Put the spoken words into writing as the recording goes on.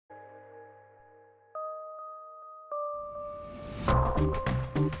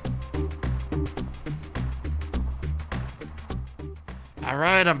All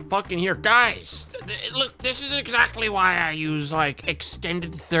right, I'm fucking here. Guys, look, this is exactly why I use, like,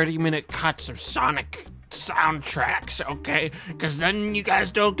 extended 30-minute cuts of Sonic soundtracks, okay? Because then you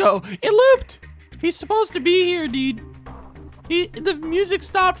guys don't go, it looped! He's supposed to be here, dude. The music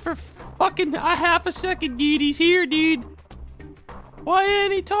stopped for fucking a half a second, dude. He's here, dude. Why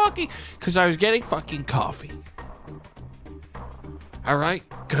ain't he talking? Because I was getting fucking coffee. All right?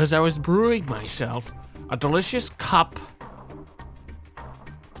 Because I was brewing myself a delicious cup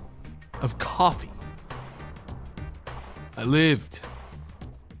of coffee. I lived.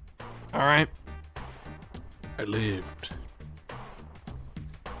 All right? I lived.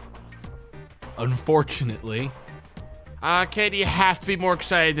 Unfortunately. Katie, you have to be more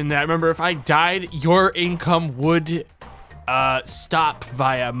excited than that. Remember, if I died, your income would stop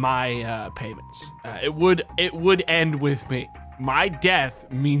via my payments. It would end with me. My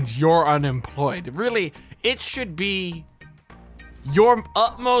death means you're unemployed. Really, it should be your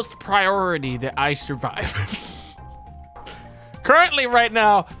utmost priority that I survive. Currently, right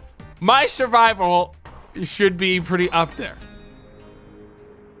now, my survival should be pretty up there.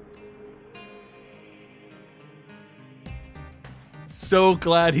 So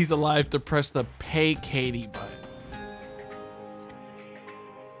glad he's alive to press the pay Katie button.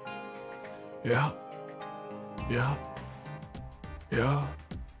 Yeah. Yeah. Yeah.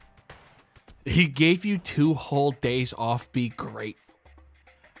 He gave you 2 whole days off. Be grateful.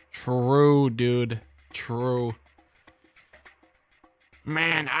 True, dude. True.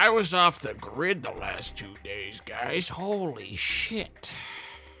 Man, I was off the grid the last 2 days, guys. Holy shit.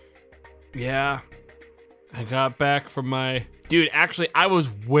 Yeah. I got back from my... Dude, actually, I was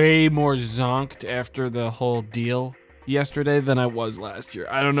way more zonked after the whole deal yesterday than I was last year.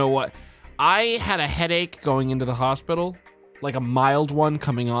 I don't know what. I had a headache going into the hospital, like a mild one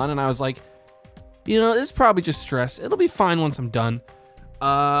coming on, and I was like, you know, this is probably just stress. It'll be fine once I'm done.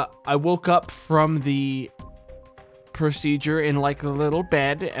 I woke up from the procedure in like the little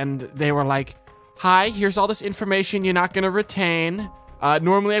bed, and they were like, hi, here's all this information you're not gonna retain.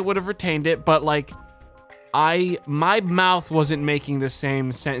 Normally I would have retained it, but like, my mouth wasn't making the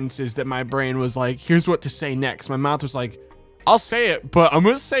same sentences that my brain was like, here's what to say next. My mouth was like, I'll say it, but I'm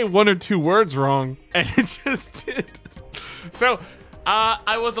gonna say 1 or 2 words wrong. And it just did. So,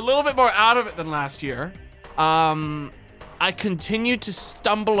 I was a little bit more out of it than last year. I continued to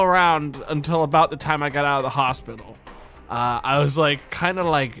stumble around until about the time I got out of the hospital. I was like, kind of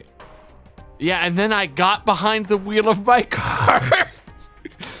like, yeah, and then I got behind the wheel of my car.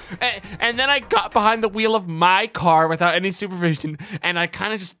 And then I got behind the wheel of my car without any supervision, and I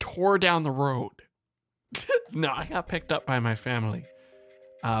kind of just tore down the road. No, I got picked up by my family.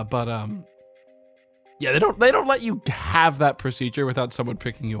 Yeah, they don't let you have that procedure without someone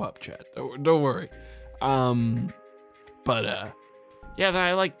picking you up, Chad. Don't worry. Yeah, then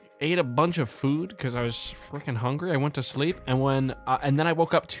I like ate a bunch of food because I was freaking hungry. I went to sleep, and then I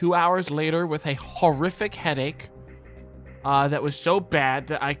woke up 2 hours later with a horrific headache. That was so bad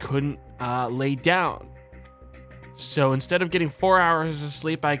that I couldn't lay down. So instead of getting 4 hours of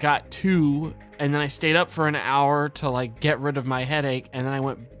sleep, I got 2, and then I stayed up for an hour to like get rid of my headache, and then I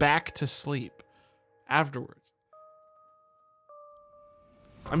went back to sleep afterwards.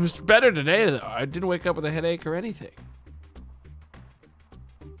 I'm just better today though. I didn't wake up with a headache or anything.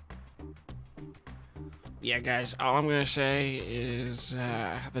 Yeah, guys, all I'm gonna say is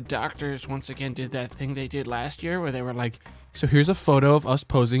the doctors once again did that thing they did last year where they were like, so here's a photo of us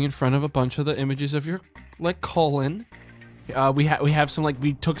posing in front of a bunch of the images of your like colon. We have some like,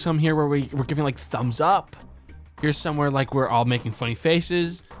 we took some here where we're giving like thumbs up. Here's somewhere like we're all making funny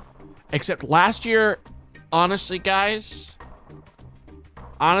faces. Except last year, honestly, guys,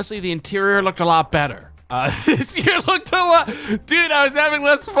 the interior looked a lot better. This year looked a lot, dude, I was having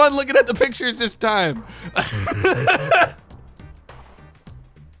less fun looking at the pictures this time.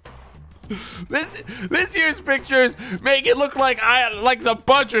 This year's pictures make it look like the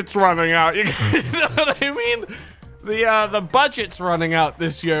budget's running out. You guys know what I mean? The budget's running out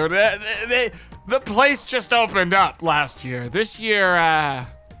this year. The place just opened up last year. This year had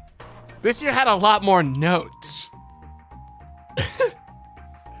a lot more notes.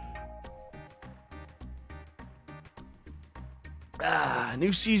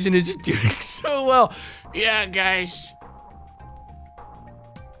 New season is doing so well. Yeah, guys.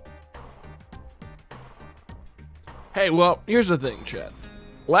 Hey, well, here's the thing, Chad.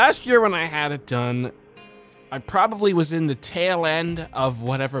 Last year when I had it done, I probably was in the tail end of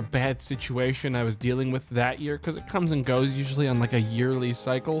whatever bad situation I was dealing with that year, because it comes and goes usually on like a yearly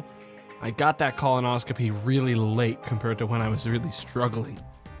cycle. I got that colonoscopy really late compared to when I was really struggling.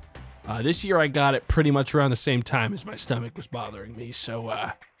 This year I got it pretty much around the same time as my stomach was bothering me, so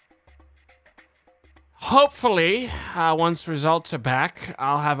hopefully, once results are back,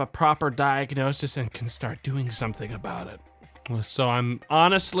 I'll have a proper diagnosis and can start doing something about it. So I'm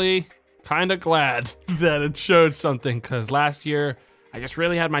honestly kind of glad that it showed something, because last year I just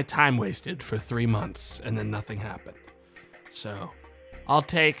really had my time wasted for 3 months and then nothing happened. So I'll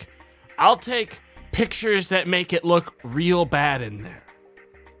take pictures that make it look real bad in there.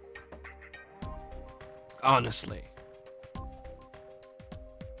 Honestly.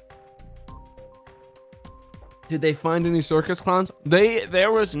 Did they find any circus clowns?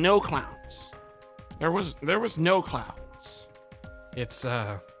 There was no clowns. There was no clowns. It's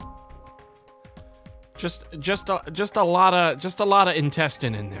just a lot of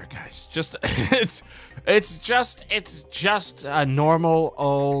intestine in there, guys. It's just a normal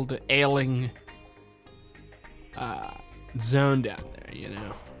old ailing zone down there, you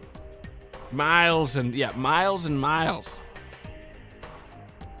know. Miles and miles.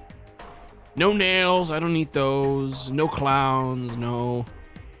 No nails, I don't need those. No clowns, no.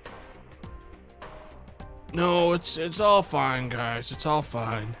 No, it's all fine, guys. It's all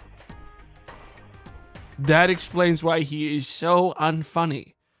fine. That explains why he is so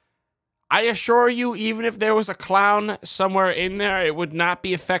unfunny. I assure you, even if there was a clown somewhere in there, it would not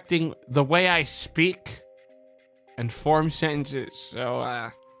be affecting the way I speak and form sentences. So,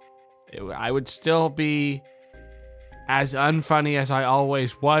 I would still be as unfunny as I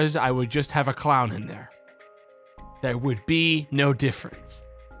always was. I would just have a clown in there. There would be no difference.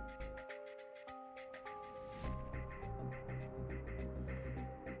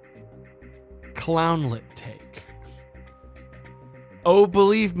 Clownlet take. Oh,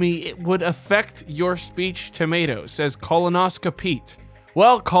 believe me, it would affect your speech, Tomato, says Colonoscopete.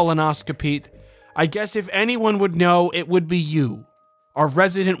 Well, Colonoscopete, I guess if anyone would know, it would be you, our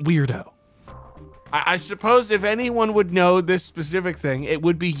resident weirdo. I suppose if anyone would know this specific thing, it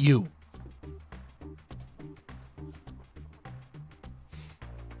would be you.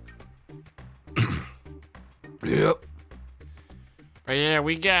 Yep. But yeah,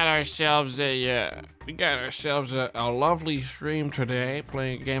 we got ourselves a lovely stream today,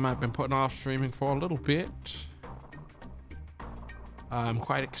 playing a game I've been putting off streaming for a little bit. I'm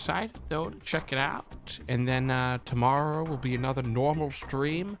quite excited though to check it out. And then tomorrow will be another normal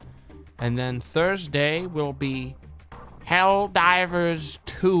stream. And then Thursday will be Helldivers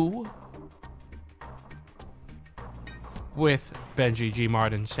 2 with Benji, G,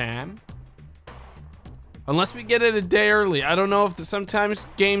 Martin, Sam. Unless we get it a day early. I don't know if sometimes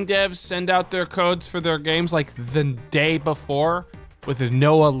game devs send out their codes for their games like the day before with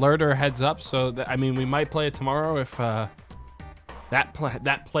no alert or heads up. So I mean, we might play it tomorrow if that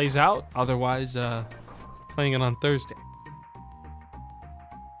plays out. Otherwise, playing it on Thursday.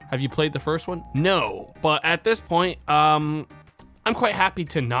 Have you played the first one? No, but at this point, I'm quite happy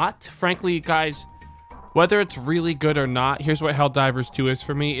to not. Frankly, guys, whether it's really good or not, here's what Helldivers 2 is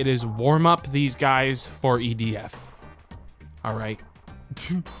for me. It is warm up these guys for EDF. All right.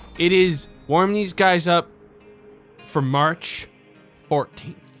 It is warm these guys up for March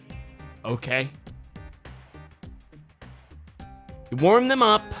 14th. Okay. Warm them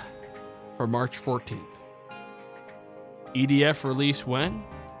up for March 14th. EDF release when?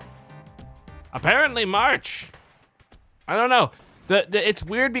 Apparently March. I don't know. It's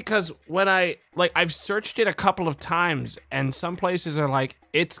weird because when I've searched it a couple of times and some places are like,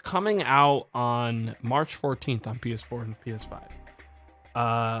 it's coming out on March 14th on PS4 and PS5.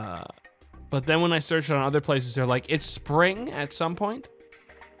 But then when I search it on other places, they're like, it's spring at some point.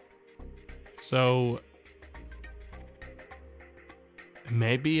 So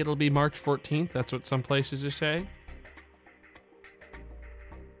maybe it'll be March 14th. That's what some places are saying.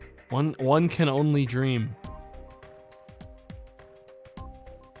 One can only dream.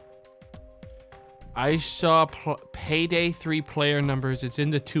 I saw Payday 3 player numbers. It's in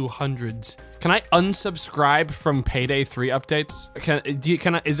the 200s. Can I unsubscribe from Payday 3 updates?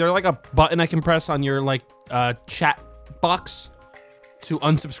 Is there like a button I can press on your like chat box to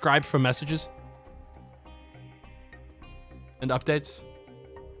unsubscribe from messages and updates?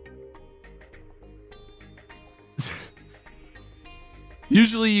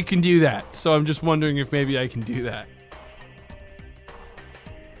 Usually you can do that, so I'm just wondering if maybe I can do that.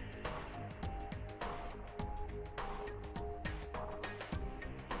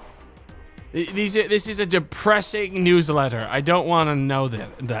 This is a depressing newsletter. I don't want to know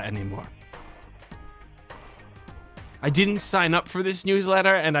that anymore. I didn't sign up for this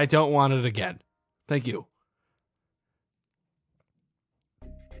newsletter, and I don't want it again. Thank you.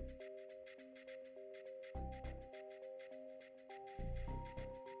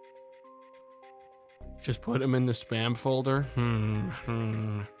 Just put them in the spam folder.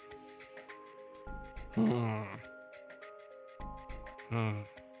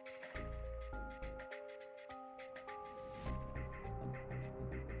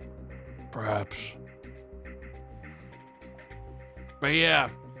 Perhaps. But yeah,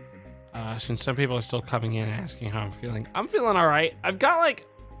 since some people are still coming in asking how I'm feeling all right. I've got like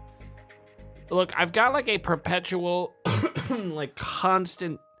a perpetual, like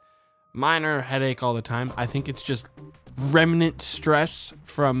constant minor headache all the time. I think it's just remnant stress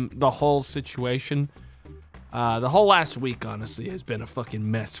from the whole situation. The whole last week, honestly, has been a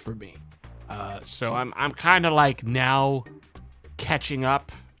fucking mess for me. So I'm kind of like now catching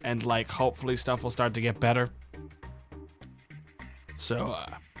up, and like hopefully stuff will start to get better. So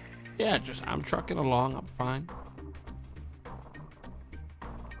yeah, just I'm trucking along. I'm fine.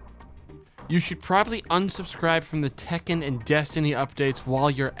 You should probably unsubscribe from the Tekken and Destiny updates while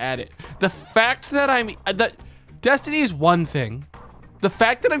you're at it. The fact that Destiny is one thing. The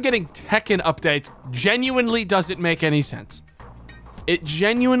fact that I'm getting Tekken updates genuinely doesn't make any sense. It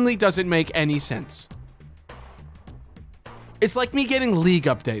genuinely doesn't make any sense. It's like me getting League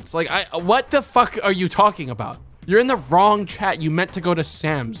updates. Like, what the fuck are you talking about? You're in the wrong chat. You meant to go to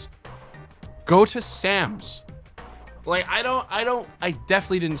Sam's. Go to Sam's. Like, I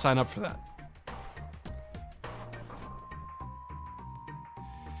definitely didn't sign up for that.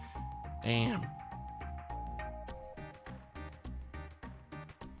 Damn.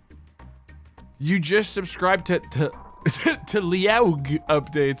 You just subscribed to Liaug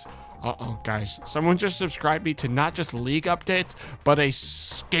updates. Uh-oh, guys. Someone just subscribed me to not just League updates, but a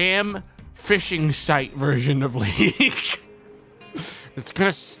scam phishing site version of League. It's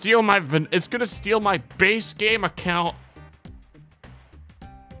gonna steal my base game account.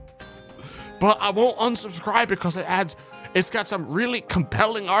 But I won't unsubscribe because it's got some really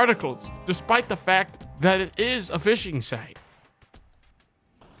compelling articles, despite the fact that it is a phishing site.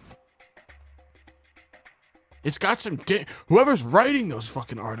 It's got some, whoever's writing those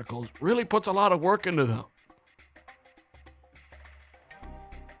fucking articles really puts a lot of work into them.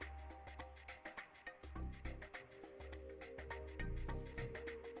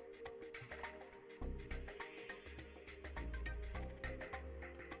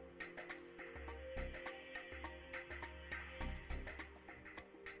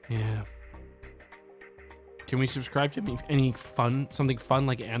 Yeah. Can we subscribe to any something fun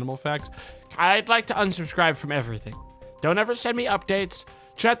like animal facts? I'd like to unsubscribe from everything. Don't ever send me updates.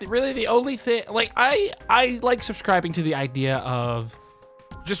 Chat, really the only thing, like, I like subscribing to the idea of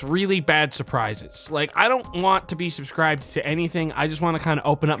just really bad surprises. Like, I don't want to be subscribed to anything. I just want to kind of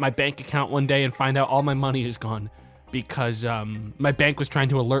open up my bank account one day and find out all my money is gone because my bank was trying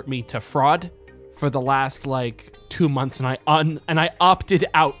to alert me to fraud for the last like 2 months, and I opted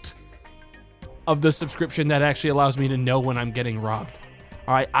out of the subscription that actually allows me to know when I'm getting robbed.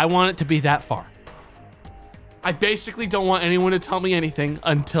 All right, I want it to be that far. I basically don't want anyone to tell me anything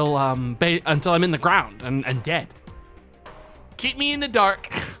until I'm in the ground and dead. Keep me in the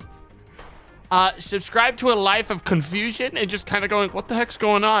dark. Subscribe to a life of confusion and just kind of going, what the heck's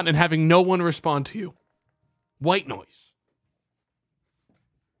going on? And having no one respond to you. White noise.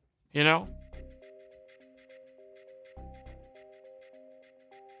 You know?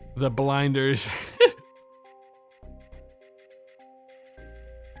 The blinders.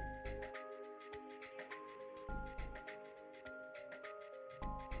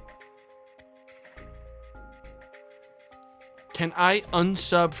 Can I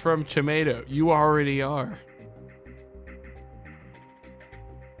unsub from Tomato? You already are.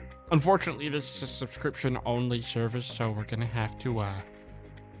 Unfortunately, this is a subscription-only service, so we're gonna have to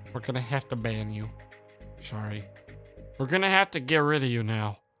ban you. Sorry. We're gonna have to get rid of you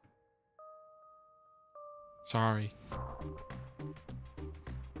now. Sorry.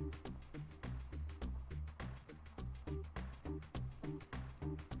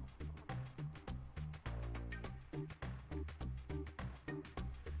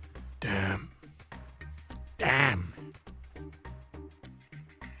 Damn. Damn.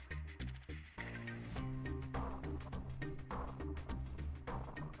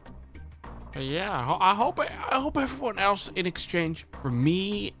 But yeah, I hope everyone else, in exchange for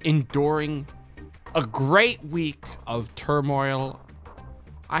me enduring a great week of turmoil,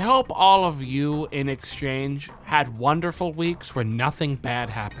 I hope all of you in exchange had wonderful weeks where nothing bad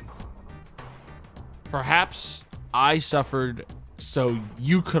happened. Perhaps I suffered so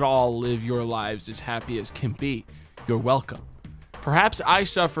you could all live your lives as happy as can be. You're welcome. Perhaps I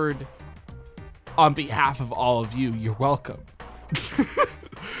suffered on behalf of all of you. You're welcome.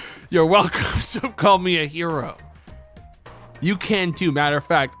 You're welcome. So call me a hero. You can too. Matter of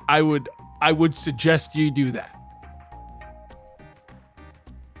fact, I would I would suggest you do that.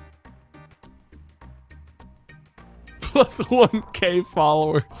 Plus 1K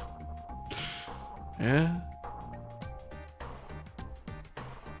followers. Yeah.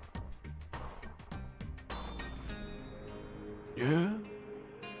 Yeah.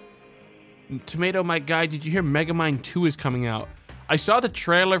 Tomato, my guy, did you hear Megamind 2 is coming out? I saw the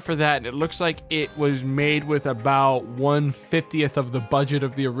trailer for that, and it looks like it was made with about 1/50th of the budget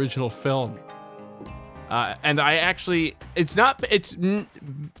of the original film. And I actually, it's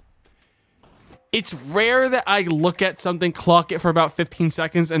rare that I look at something, clock it for about 15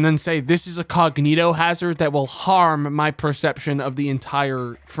 seconds, and then say, this is a cognito hazard that will harm my perception of the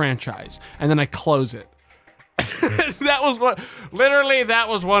entire franchise. And then I close it. That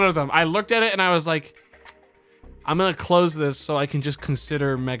was one of them. I looked at it and I was like, I'm gonna close this so I can just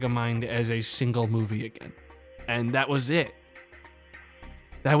consider Megamind as a single movie again. And that was it.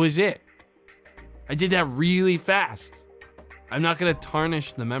 That was it. I did that really fast. I'm not gonna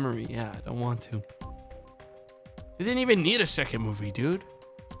tarnish the memory. Yeah, I don't want to. They didn't even need a second movie, dude.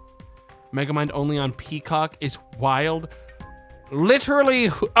 Megamind only on Peacock is wild. Literally,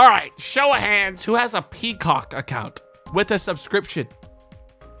 all right, show of hands, who has a Peacock account with a subscription?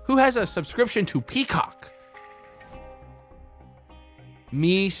 Who has a subscription to Peacock?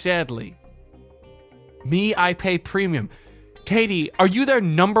 Me, sadly. Me, I pay premium. Katie, are you their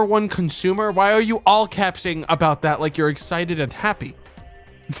 #1 consumer? Why are you all capsing about that like you're excited and happy?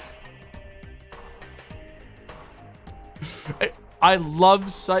 I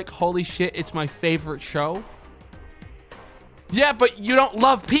love Psych, holy shit, it's my favorite show. Yeah, but you don't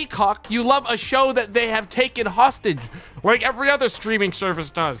love Peacock. You love a show that they have taken hostage, like every other streaming service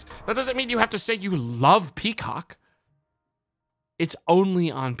does. That doesn't mean you have to say you love Peacock. It's only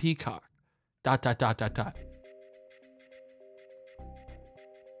on Peacock. ...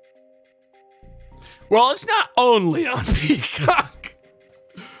 Well, it's not only on Peacock.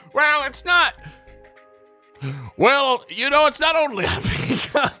 Well, it's not. Well, you know, it's not only on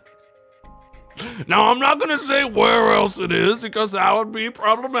Peacock. Now, I'm not gonna say where else it is because that would be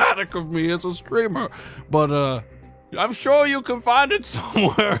problematic of me as a streamer. But I'm sure you can find it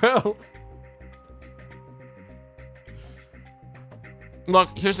somewhere else.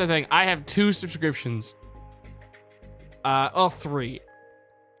 Look, here's the thing. I have 2 subscriptions. 3.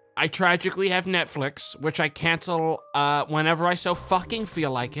 I tragically have Netflix, which I cancel whenever I so fucking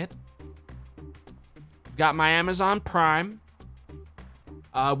feel like it. Got my Amazon Prime.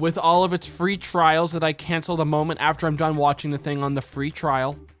 With all of its free trials that I cancel the moment after I'm done watching the thing on the free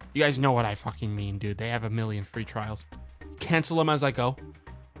trial. You guys know what I fucking mean, dude. They have a million free trials. Cancel them as I go.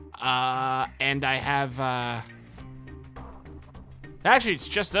 And I have, actually, it's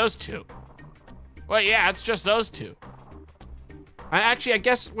just those 2. Well, yeah, it's just those 2. I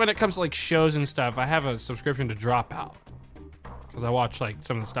guess when it comes to like shows and stuff, I have a subscription to Dropout. Because I watch like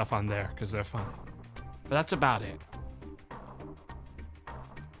some of the stuff on there because they're fun. But that's about it.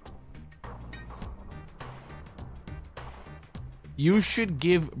 You should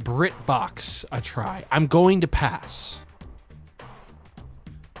give BritBox a try. I'm going to pass.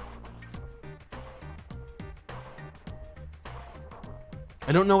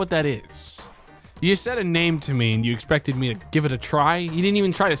 I don't know what that is. You said a name to me and you expected me to give it a try. You didn't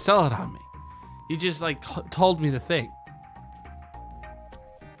even try to sell it on me. You just like told me the thing.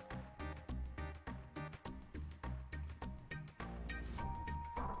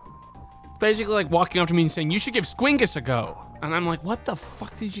 Basically like walking up to me and saying, you should give Squingus a go. And I'm like, what the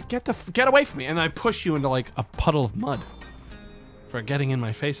fuck did you get away from me? And I push you into like a puddle of mud for getting in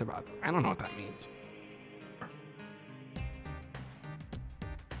my face about it. I don't know what that means.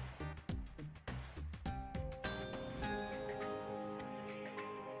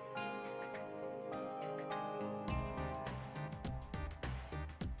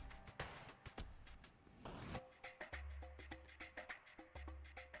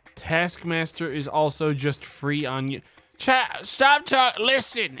 Taskmaster is also just free on you. Chat, stop talking.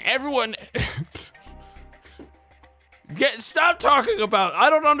 Listen, everyone. Stop talking about. I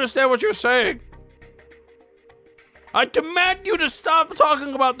don't understand what you're saying. I demand you to stop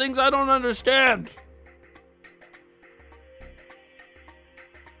talking about things I don't understand.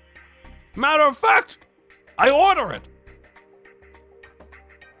 Matter of fact, I order it.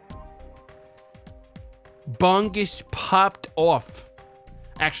 Bungus popped off.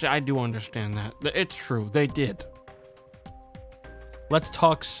 Actually, I do understand that. It's true. They did. Let's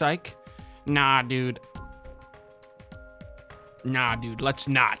talk psych. Nah, dude. Nah, dude. Let's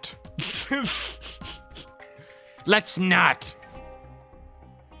not. Let's not.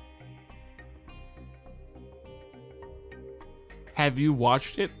 Have you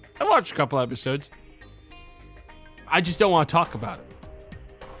watched it? Well, watched a couple episodes. I just don't want to talk about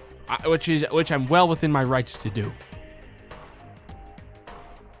it, which I'm well within my rights to do.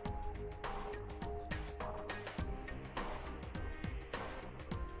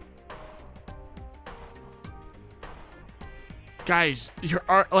 Guys,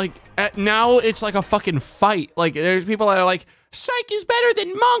 like now it's like a fucking fight. Like there's people that are like, Psych is better than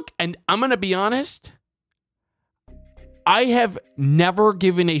Monk, and I'm gonna be honest. I have never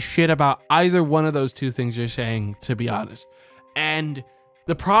given a shit about either one of those two things you're saying, to be honest. And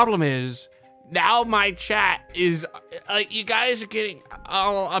the problem is, now my chat is, like, you guys are getting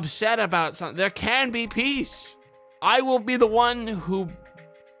all upset about something. There can be peace. I will be the one who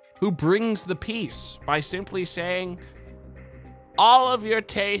brings the peace by simply saying, all of your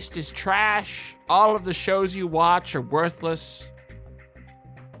taste is trash. All of the shows you watch are worthless.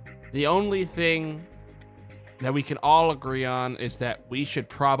 The only thing that we can all agree on is that we should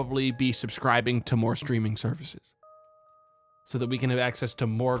probably be subscribing to more streaming services so that we can have access to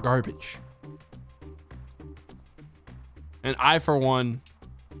more garbage. And I, for one,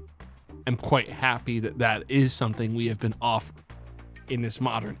 am quite happy that that is something we have been offered in this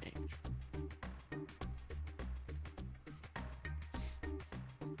modern age.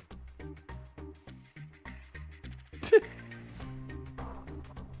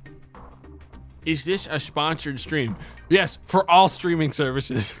 Is this a sponsored stream? Yes, for all streaming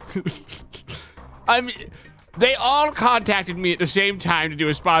services. I mean, they all contacted me at the same time to do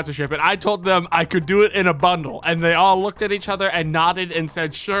a sponsorship, and I told them I could do it in a bundle, and they all looked at each other and nodded and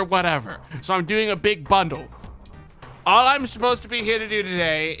said, sure, whatever. So I'm doing a big bundle. All I'm supposed to be here to do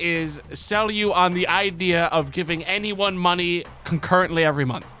today is sell you on the idea of giving anyone money concurrently every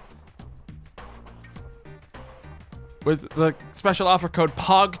month. With the special offer code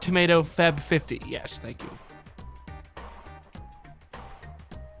POGTOMATOFEB50. Yes, thank you.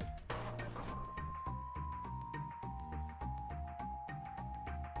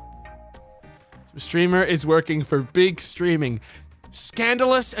 Streamer is working for big streaming.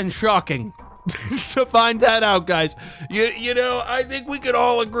 Scandalous and shocking. So find that out, guys. You know, I think we could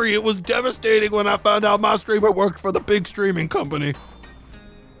all agree it was devastating when I found out my streamer worked for the big streaming company.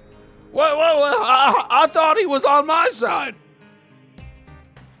 Well, I thought he was on my side.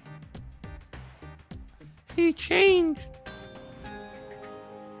 He changed.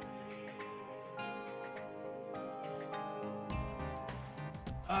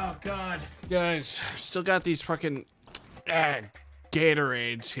 Oh, God. Guys, still got these fucking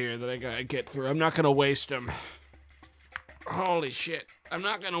Gatorades here that I gotta get through. I'm not gonna waste them. Holy shit. I'm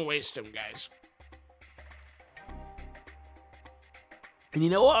not gonna waste them, guys. And you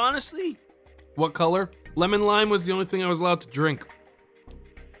know what, honestly? What color? Lemon lime was the only thing I was allowed to drink.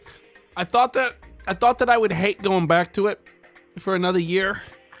 I thought that I would hate going back to it for another year.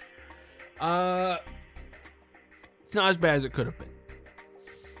 It's not as bad as it could have been.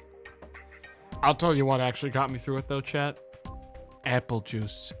 I'll tell you what actually got me through it though, chat. Apple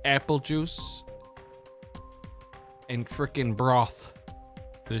juice. Apple juice and frickin' broth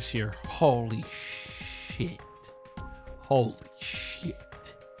this year. Holy shit. Holy shit.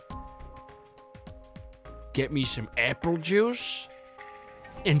 Get me some apple juice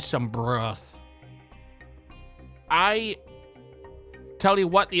and some broth. I tell you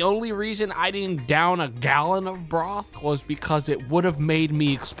what, the only reason I didn't down a gallon of broth was because it would have made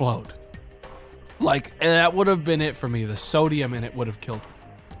me explode. Like, that would have been it for me. The sodium in it would have killed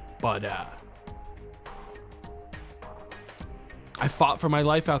me. But, I fought for my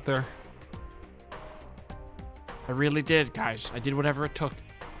life out there. I really did, guys. I did whatever it took.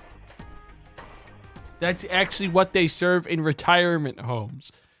 That's actually what they serve in retirement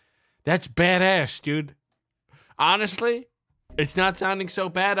homes. That's badass, dude. Honestly, it's not sounding so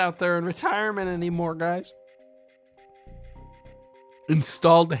bad out there in retirement anymore, guys.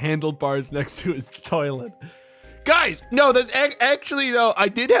 Installed the handlebars next to his toilet. Guys, no, there's actually, though, I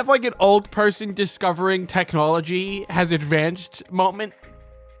did have like an old person discovering technology has advanced moment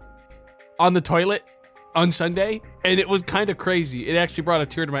on the toilet on Sunday, and it was kind of crazy. It actually brought a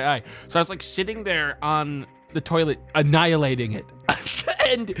tear to my eye. So I was like sitting there on the toilet, annihilating it.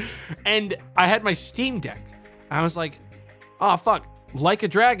 and I had my Steam Deck. I was like, oh, fuck. Like a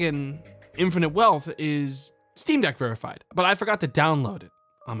Dragon, Infinite Wealth is Steam Deck verified. But I forgot to download it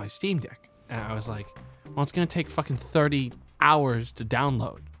on my Steam Deck. And I was like, well, it's gonna take fucking 30 hours to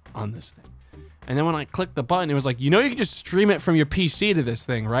download on this thing. And then when I clicked the button, it was like, you know, you can just stream it from your PC to this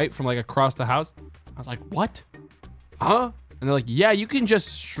thing, right? From like across the house. I was like, what? Huh? And they're like, yeah, you can just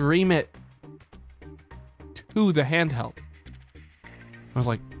stream it to the handheld. I was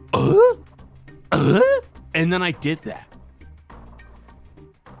like, and then I did that.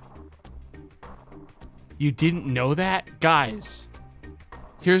 You didn't know that? Guys,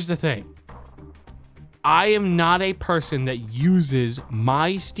 here's the thing. I am not a person that uses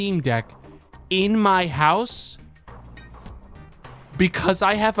my Steam Deck in my house because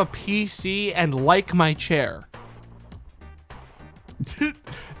I have a PC and like my chair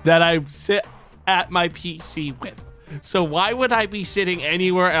that I sit at my PC with. So why would I be sitting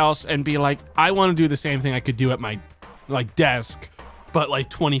anywhere else and be like, I want to do the same thing I could do at my desk, but like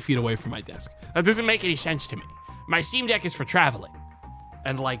 20 feet away from my desk? That doesn't make any sense to me. My Steam Deck is for traveling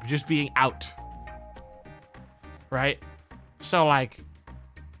and like just being out, right? So like,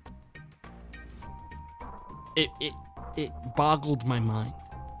 it boggled my mind.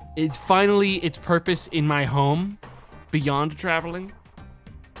 It's finally its purpose in my home beyond traveling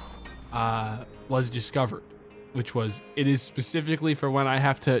was discovered, which was it is specifically for when I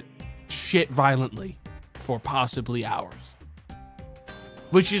have to shit violently for possibly hours,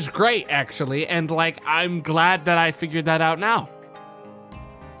 which is great actually, and like I'm glad that I figured that out now.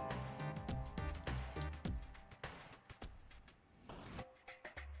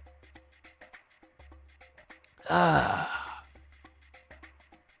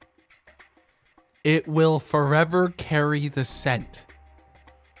 It will forever carry the scent.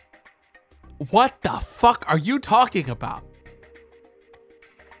 What the fuck are you talking about?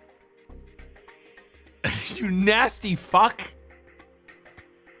 You nasty fuck.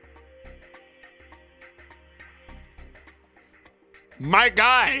 My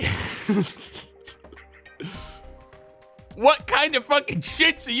guy. What kind of fucking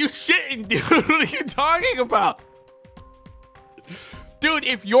shits are you shitting, dude? What are you talking about? Dude,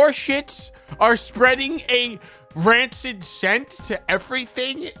 if your shits are spreading a rancid scent to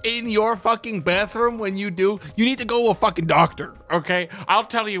everything in your fucking bathroom when you do, you need to go to a fucking doctor, okay? I'll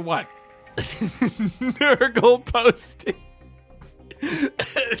tell you what. Miracle posting.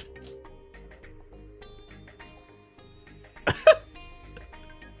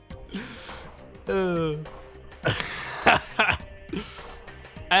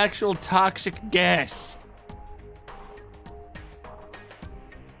 Actual toxic gas.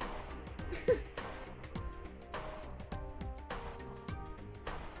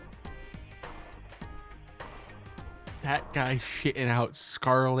 That guy shitting out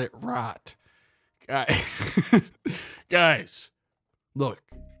scarlet rot. Guys, guys, look.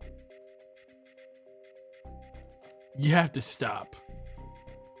 You have to stop.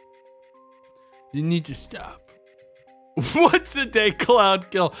 You need to stop. Once a day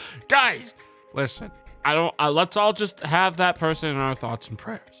cloud kill. Guys, listen. Let's all just have that person in our thoughts and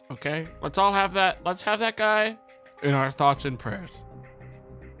prayers, okay? Let's all have that. Let's have that guy in our thoughts and prayers.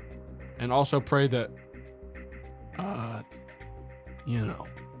 And also pray that you know,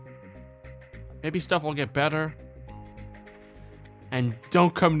 maybe stuff will get better. And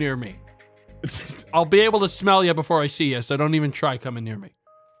don't come near me. I'll be able to smell you before I see you, so don't even try coming near me.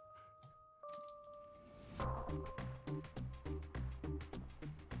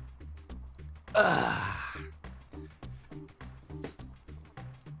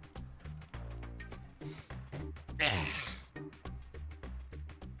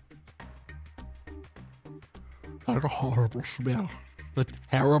 That horrible smell. The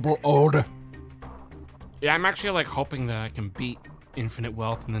terrible odor. Yeah, I'm actually like hoping that I can beat Infinite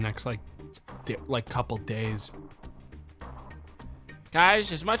Wealth in the next like couple days.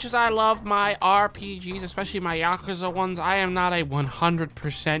 Guys, as much as I love my RPGs, especially my Yakuza ones, I am not a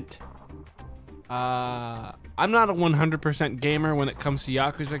 100%. I'm not a 100% gamer when it comes to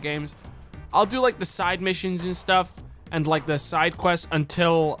Yakuza games. I'll do like the side missions and stuff and like the side quests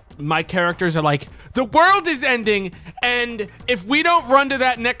until my characters are like, the world is ending, and if we don't run to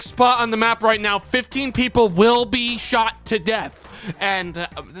that next spot on the map right now, 15 people will be shot to death. And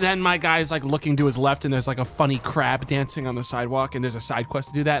then my guy's like looking to his left and there's like a funny crab dancing on the sidewalk and there's a side quest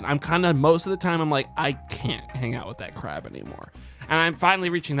to do that. And I'm kind of, most of the time, I'm like, I can't hang out with that crab anymore. And I'm finally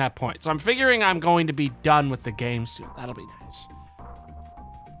reaching that point. So I'm figuring I'm going to be done with the game soon. That'll be nice.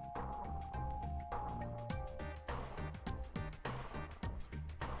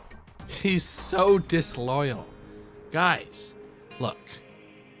 He's so disloyal. Guys, look.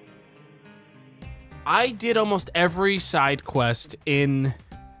 I did almost every side quest in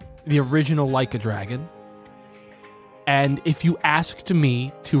the original Like a Dragon. And if you asked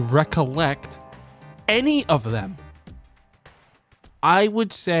me to recollect any of them, I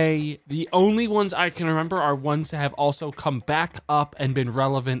would say the only ones I can remember are ones that have also come back up and been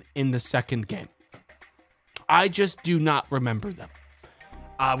relevant in the second game. I just do not remember them.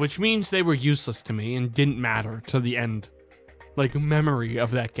 Which means they were useless to me and didn't matter to the end, like, memory of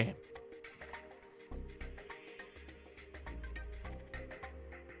that game.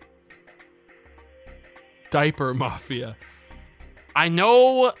 Diaper Mafia. I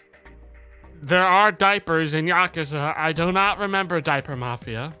know there are diapers in Yakuza. I do not remember Diaper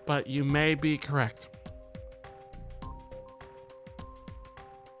Mafia, but you may be correct.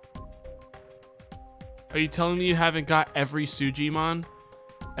 Are you telling me you haven't got every Sujimon?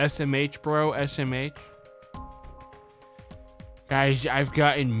 SMH, bro, SMH. Guys, I've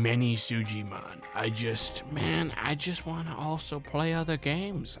gotten many Sujimon. I just want to also play other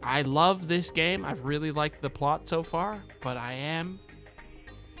games. I love this game. I've really liked the plot so far, but I am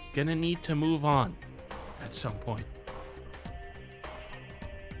gonna need to move on at some point.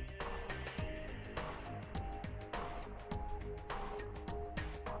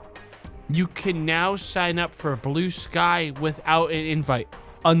 You can now sign up for Blue Sky without an invite.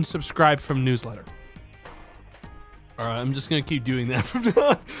 Unsubscribe from newsletter. All right, I'm just gonna keep doing that from now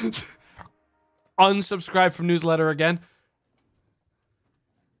on. Unsubscribe from newsletter again.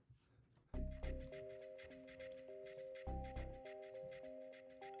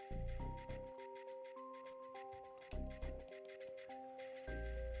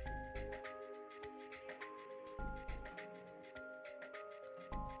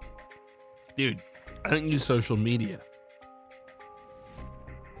 Dude, I don't use social media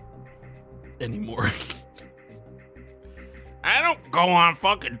anymore. I don't go on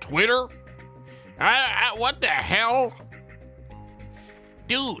fucking Twitter. What the hell?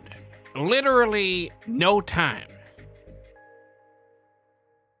 Dude, literally no time.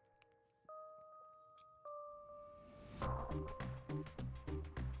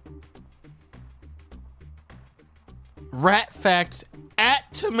 Rat facts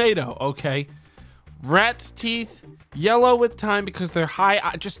at tomato, okay. Rat's teeth, yellow with time because they're high.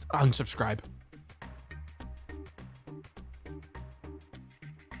 Just unsubscribe.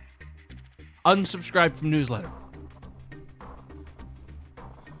 Unsubscribe from newsletter.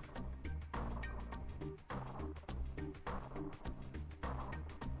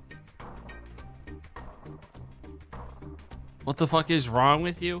 What the fuck is wrong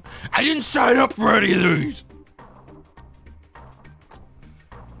with you? I didn't sign up for any of these.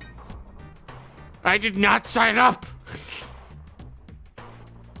 I did not sign up.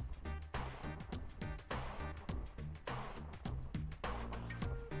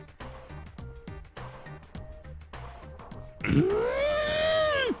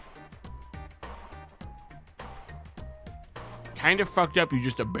 Kind of fucked up you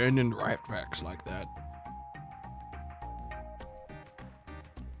just abandoned rat facts like that.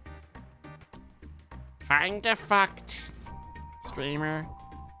 Kinda fucked, streamer.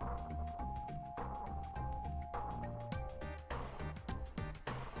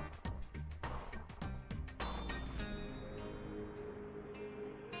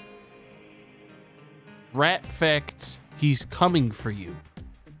 Rat facts, he's coming for you.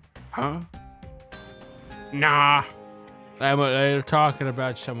 Huh? Nah. They're talking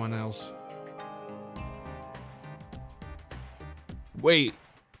about someone else. Wait,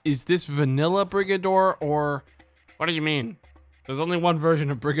 is this vanilla Brigador or... What do you mean? There's only one version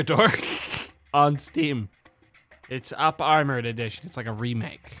of Brigador on Steam. It's Up Armored Edition. It's like a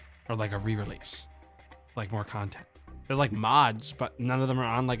remake or like a re-release. Like more content. There's like mods, but none of them are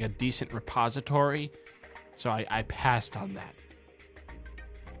on like a decent repository. So I passed on that.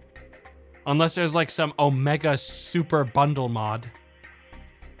 Unless there's like some Omega Super Bundle mod.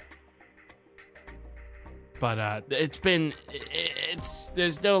 But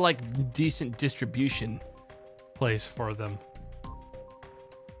there's no like decent distribution place for them.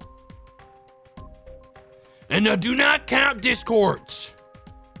 And now do not count Discords.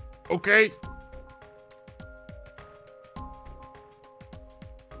 Okay?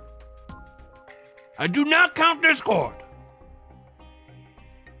 I do not count Discord.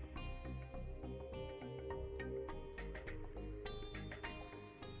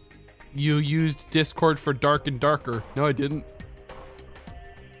 You used Discord for Dark and Darker. No, I didn't.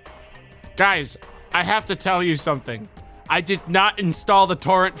 Guys, I have to tell you something. I did not install the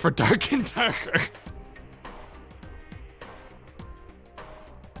torrent for Dark and Darker.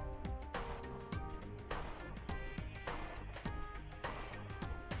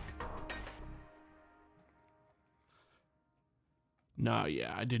 No,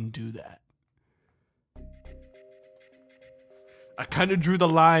 yeah, I didn't do that. I kind of drew the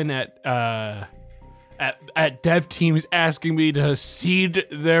line at dev teams asking me to seed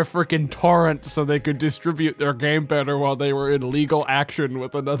their freaking torrent so they could distribute their game better while they were in legal action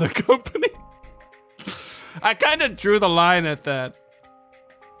with another company. I kind of drew the line at that.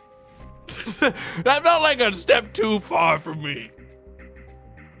 That felt like a step too far for me.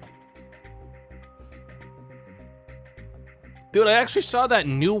 Dude, I actually saw that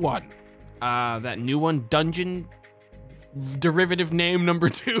new one. That new one, Dungeon Derivative Name number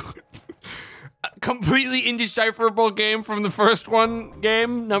 2. Completely indecipherable game from the first one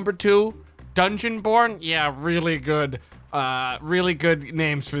game, number 2. Dungeonborn, yeah, really good. Really good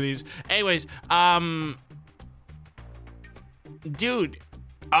names for these. Anyways, dude,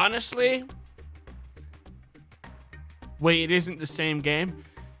 honestly, wait, it isn't the same game?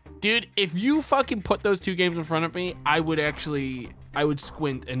 Dude, if you fucking put those 2 games in front of me, I would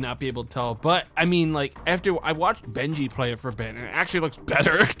squint and not be able to tell. But I mean, like, after I watched Benji play it for a bit, and it actually looks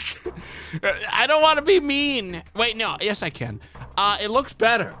better. I don't want to be mean. Wait, no, yes I can. It looks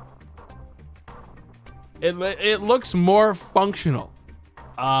better. It looks more functional,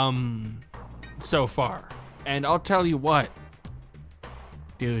 so far. And I'll tell you what,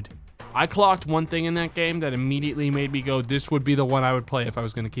 dude, I clocked one thing in that game that immediately made me go, this would be the one I would play if I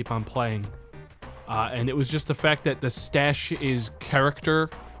was gonna keep on playing. And it was just the fact that the stash is character,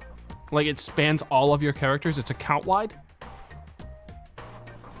 like it spans all of your characters. It's account wide.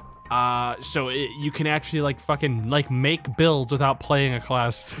 So you can actually like fucking like make builds without playing a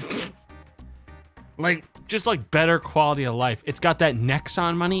class. Like just like better quality of life. It's got that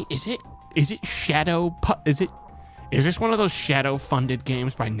Nexon money. Is it shadow? Is this one of those shadow funded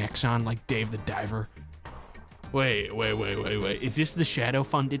games by Nexon like Dave the Diver? Wait. Is this the shadow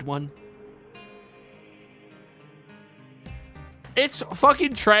funded one? It's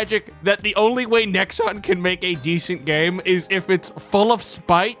fucking tragic that the only way Nexon can make a decent game is if it's full of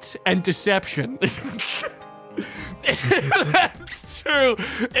spite and deception. That's true.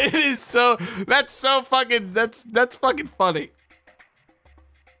 It is so, that's fucking funny.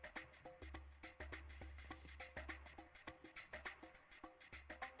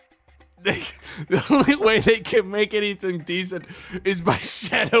 The only way they can make anything decent is by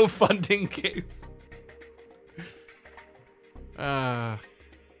shadow funding games.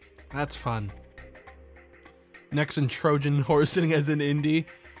 That's fun. Nexon Trojan horsing as an indie.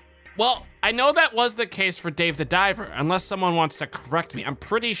 Well, I know that was the case for Dave the Diver, unless someone wants to correct me. I'm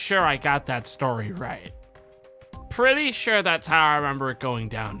pretty sure I got that story right. Pretty sure that's how I remember it going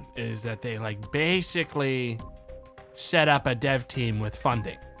down, is that they like basically set up a dev team with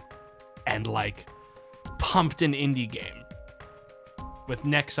funding and like pumped an indie game with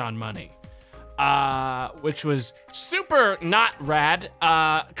Nexon money. Which was super not rad,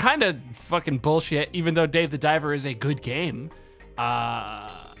 kind of fucking bullshit, even though Dave the Diver is a good game.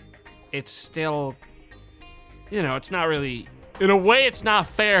 It's still, you know, it's not really, in a way it's not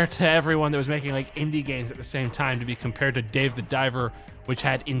fair to everyone that was making like indie games at the same time to be compared to Dave the Diver, which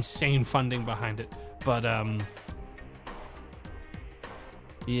had insane funding behind it. But,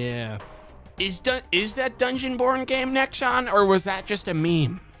 yeah. Is that Dungeonborn game Nexon, or was that just a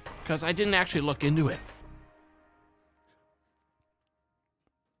meme? Because I didn't actually look into it.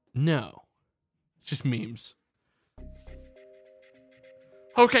 No, it's just memes.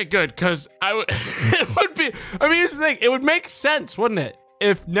 Okay, good, because it would be, I mean, here's the thing, it would make sense, wouldn't it?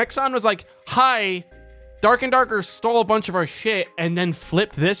 If Nexon was like, hi, Dark and Darker stole a bunch of our shit and then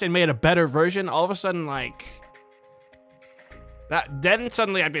flipped this and made a better version, all of a sudden, like, then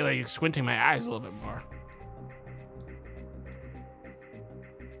suddenly I'd be like squinting my eyes a little bit more.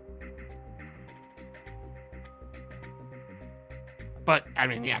 But, I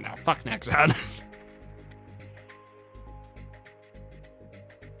mean, yeah, no, fuck Nexon.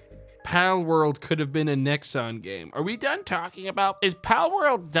 Pal World could have been a Nexon game. Are we done talking about, is Pal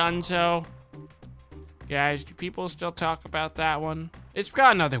World done so? Guys, do people still talk about that one? It's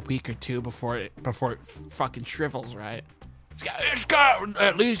got another week or two before it fucking shrivels, right? It's got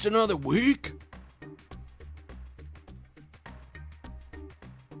at least another week.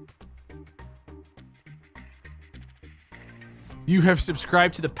 You have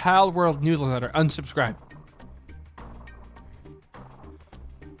subscribed to the Pal World newsletter. Unsubscribe.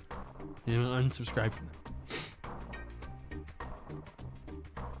 You know, unsubscribe from them.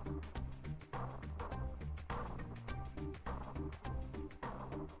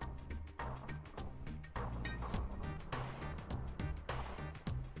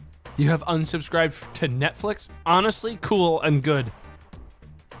 You have unsubscribed to Netflix? Honestly, cool and good.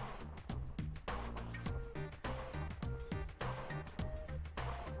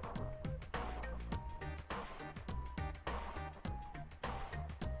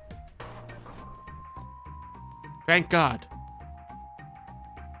 Thank God.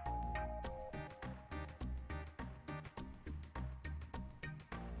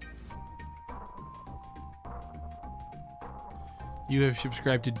 You have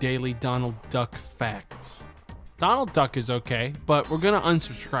subscribed to Daily Donald Duck Facts. Donald Duck is okay, but we're gonna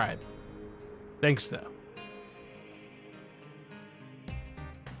unsubscribe. Thanks though.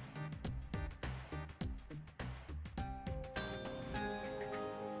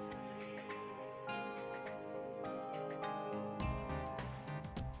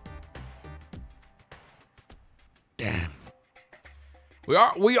 damn. We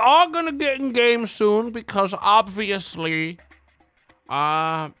are gonna get in game soon because obviously,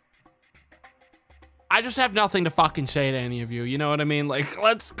 I just have nothing to fucking say to any of you. You know what I mean? Like,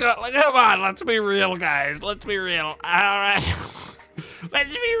 let's go. Like, come on, let's be real, guys. Let's be real. All right,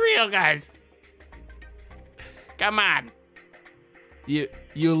 let's be real, guys. Come on.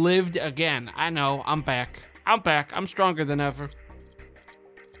 You lived again. I know. I'm back. I'm back. I'm stronger than ever.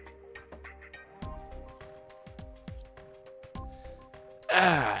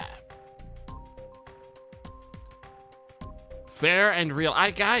 Fair and real.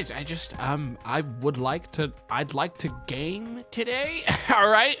 Guys, I'd like to game today. All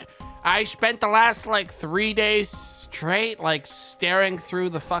right. I spent the last like 3 days straight like staring through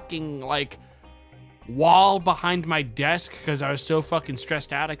the fucking like wall behind my desk because I was so fucking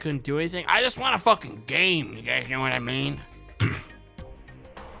stressed out I couldn't do anything. I just want to fucking game. You guys know what I mean?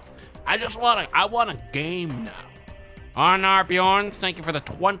 I want to game now. Arnar Bjorn, thank you for the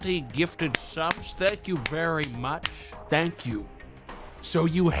 20 gifted subs. Thank you very much. Thank you. So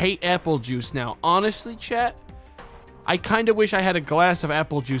you hate apple juice now. Honestly, chat, I kind of wish I had a glass of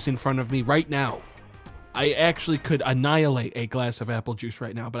apple juice in front of me right now. I actually could annihilate a glass of apple juice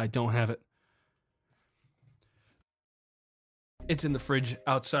right now, but I don't have it. It's in the fridge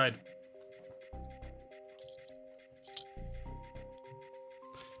outside.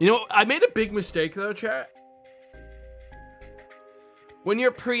 You know, I made a big mistake though, chat. When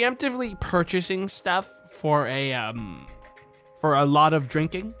you're preemptively purchasing stuff for a lot of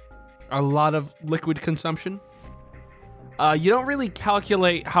drinking, a lot of liquid consumption, you don't really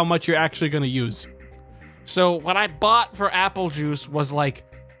calculate how much you're actually gonna use. So what I bought for apple juice was like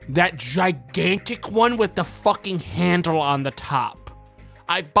that gigantic one with the fucking handle on the top.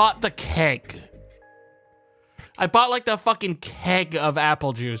 I bought the keg. I bought like the fucking keg of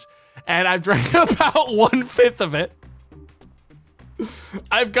apple juice, and I drank about 1/5 of it.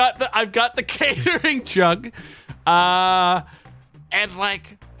 I've got the catering jug, and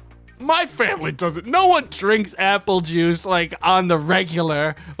like my family doesn't. No one drinks apple juice like on the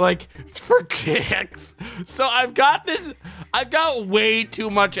regular, like for kicks. So I've got way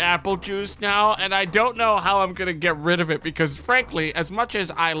too much apple juice now, and I don't know how I'm gonna get rid of it because frankly, as much as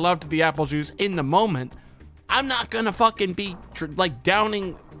I loved the apple juice in the moment, I'm not gonna fucking be like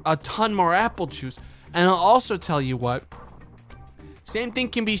downing a ton more apple juice. And I'll also tell you what. Same thing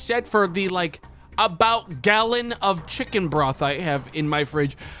can be said for the like about gallon of chicken broth I have in my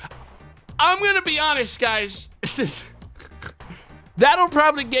fridge. I'm gonna be honest, guys. That'll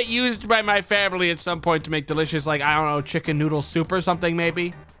probably get used by my family at some point to make delicious, like, I don't know, chicken noodle soup or something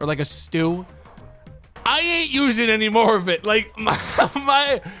maybe, or like a stew. I ain't using any more of it. Like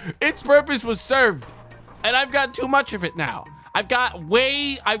its purpose was served, and I've got too much of it now. I've got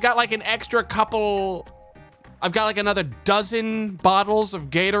like an extra couple. I've got like another dozen bottles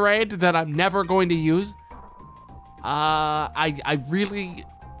of Gatorade that I'm never going to use. I really,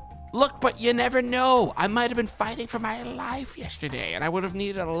 look, but you never know. I might have been fighting for my life yesterday and I would have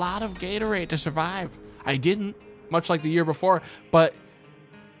needed a lot of Gatorade to survive. I didn't, much like the year before, but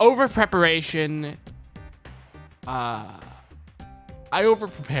over preparation, I over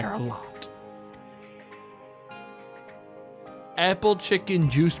prepare a lot. Apple chicken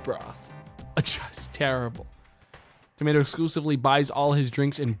juice broth, just terrible. Tomato exclusively buys all his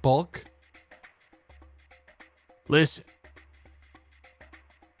drinks in bulk. Listen,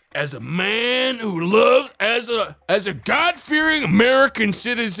 as a man who loves, as a God-fearing American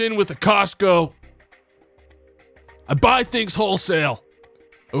citizen with a Costco, I buy things wholesale,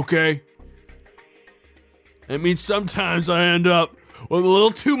 okay? That means sometimes I end up with a little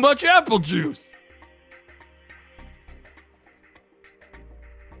too much apple juice.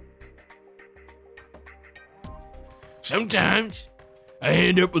 Sometimes I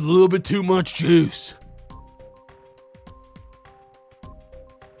end up with a little bit too much juice.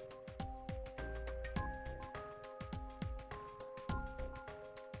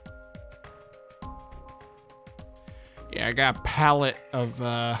 Yeah, I got a pallet of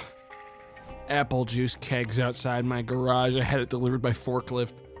apple juice kegs outside my garage. I had it delivered by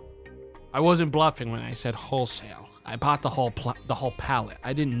forklift. I wasn't bluffing when I said wholesale. I bought the whole pallet.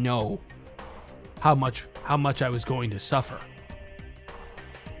 I didn't know how much I was going to suffer.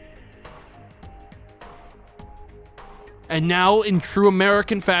 And now, in true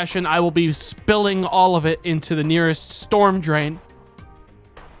American fashion, I will be spilling all of it into the nearest storm drain.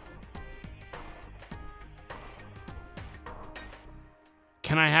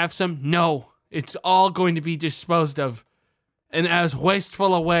 Can I have some? No. It's all going to be disposed of in as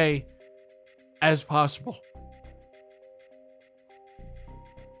wasteful a way as possible.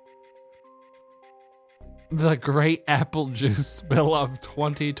 The great apple juice spill of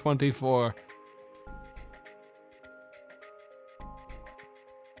 2024.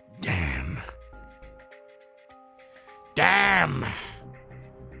 Damn. Damn.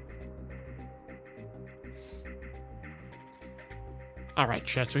 All right,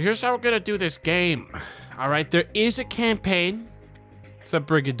 chat. So here's how we're gonna do this game. All right, there is a campaign. It's a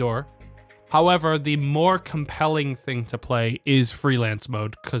Brigador. However, the more compelling thing to play is freelance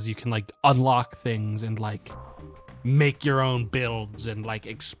mode because you can like unlock things and like make your own builds and like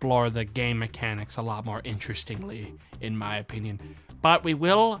explore the game mechanics a lot more interestingly, in my opinion. But we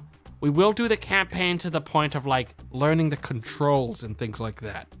will do the campaign to the point of like learning the controls and things like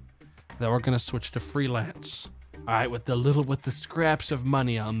that. Then we're gonna switch to freelance. All right, with the scraps of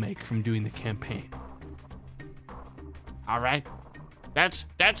money I'll make from doing the campaign. All right. That's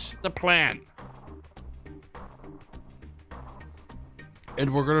the plan.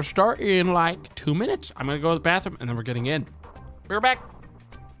 And we're gonna start in like 2 minutes. I'm gonna go to the bathroom and then we're getting in. Be right back.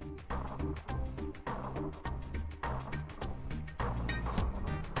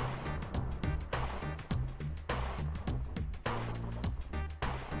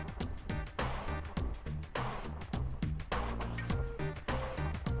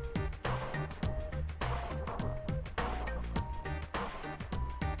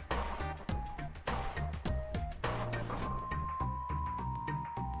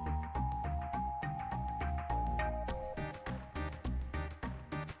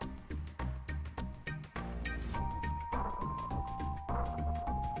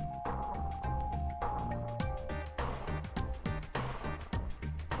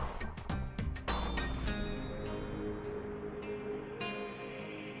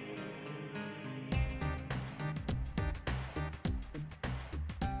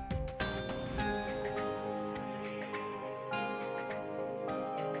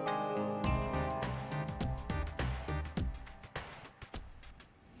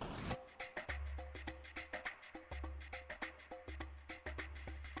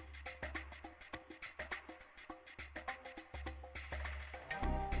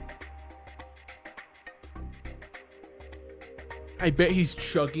 I bet he's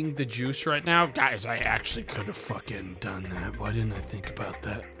chugging the juice right now. Guys, I actually could have fucking done that. Why didn't I think about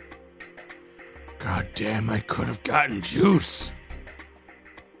that? God damn, I could have gotten juice.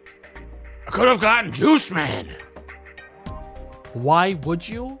 I could have gotten juice, man. Why would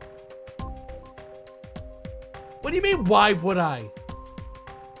you? What do you mean, why would I?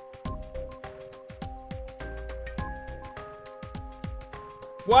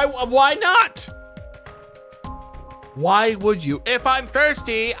 Why not? Why would you? If I'm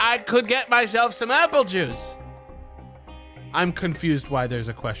thirsty, I could get myself some apple juice. I'm confused why there's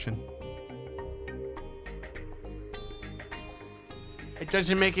a question. It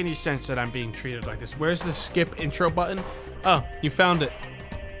doesn't make any sense that I'm being treated like this. Where's the skip intro button? Oh, you found it.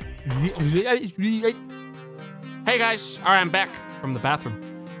 Hey guys, all right, I'm back from the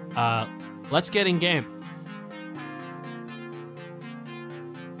bathroom. Let's get in game.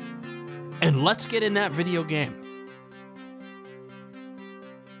 And let's get in that video game.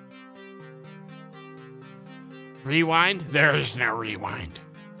 Rewind? There is no rewind.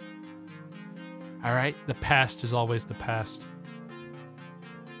 All right, the past is always the past.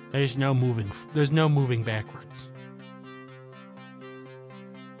 There's no moving backwards.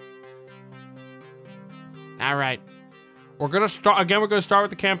 All right. We're going to start with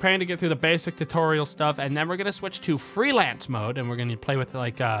the campaign to get through the basic tutorial stuff, and then we're going to switch to freelance mode, and we're going to play with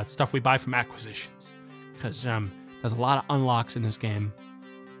like stuff we buy from acquisitions. Because there's a lot of unlocks in this game.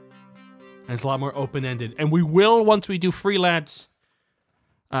 And it's a lot more open-ended. And we will, once we do freelance,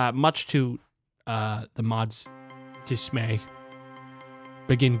 much to the mod's dismay,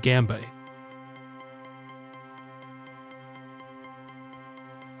 begin gambling.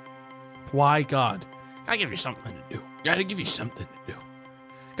 Why, God? Gotta give you something to do. Gotta give you something to do.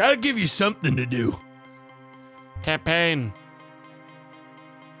 Gotta give you something to do. Campaign.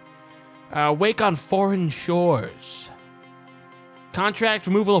 Wake on foreign shores. Contract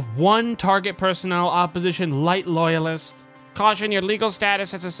removal of 1 target personnel, opposition, light loyalist. Caution, your legal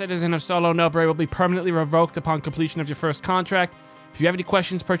status as a citizen of Solo Nobre will be permanently revoked upon completion of your first contract. If you have any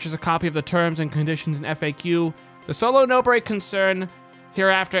questions, purchase a copy of the terms and conditions and FAQ. The Solo Nobre concern,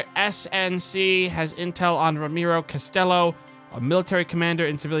 hereafter SNC, has intel on Ramiro Castello, a military commander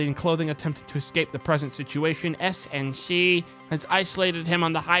in civilian clothing attempting to escape the present situation. SNC has isolated him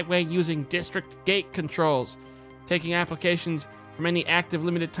on the highway using district gate controls, taking applications from any active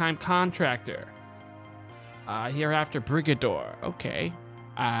limited time contractor. Hereafter Brigador. Okay.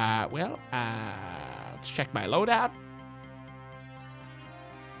 Let's check my loadout.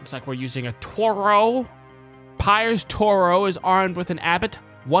 Looks like we're using a Toro. Pyre's Toro is armed with an Abbott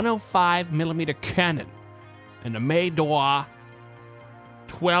 105mm cannon and a Maydor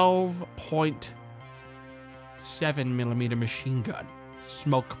 12.7mm machine gun.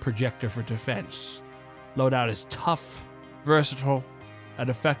 Smoke projector for defense. Loadout is tough, versatile, and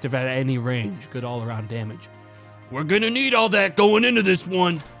effective at any range. Good all-around damage. We're gonna need all that going into this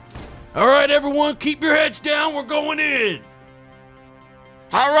one. All right, everyone, keep your heads down. We're going in.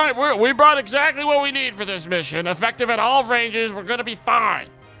 All right, we brought exactly what we need for this mission. Effective at all ranges. We're gonna be fine.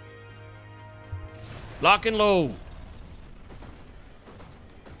 Lock and load.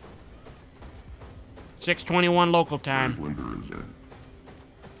 6:21 local time.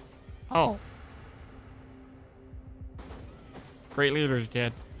 Oh. Great leader's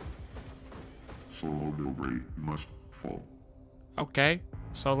dead. Solo Nobre must fall. Okay.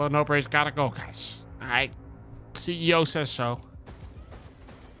 Solo Nobre's gotta go, guys. Alright. CEO says so.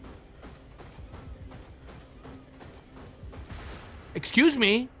 Excuse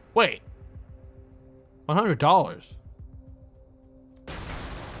me? Wait. $100.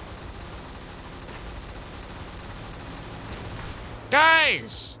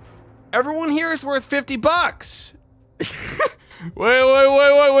 Guys! Everyone here is worth 50 bucks. Wait,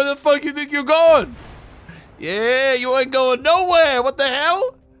 where the fuck you think you're going? Yeah, you ain't going nowhere. What the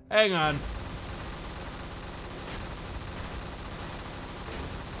hell? Hang on.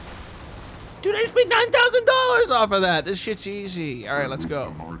 Dude, I just made $9,000 off of that. This shit's easy. All right, let's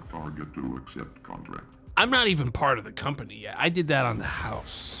go. Mark target to accept contract. I'm not even part of the company yet. I did that on the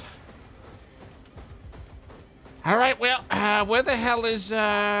house. All right, well, where the hell is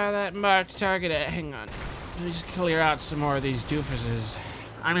that marked target at? Hang on. Let me just clear out some more of these doofuses.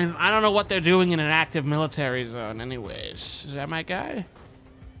 I mean, I don't know what they're doing in an active military zone anyways. Is that my guy?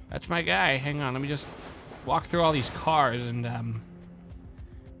 That's my guy. Hang on, let me just walk through all these cars and,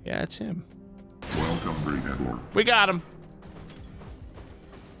 yeah, it's him. Welcome, Brigador. We got him.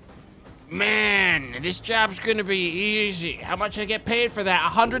 Man, this job's gonna be easy. How much I get paid for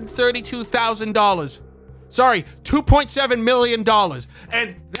that? $132,000. Sorry, $2.7 million.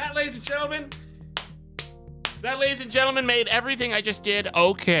 And that, ladies and gentlemen, made everything I just did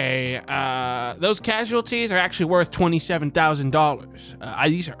okay. Those casualties are actually worth $27,000.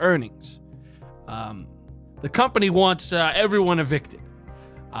 These are earnings. The company wants everyone evicted.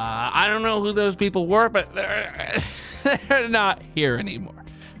 I don't know who those people were, but they're not here anymore. I'm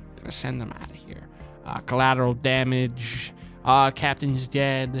gonna send them out of here. Collateral damage, captain's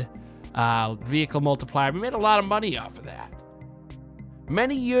dead, vehicle multiplier. We made a lot of money off of that.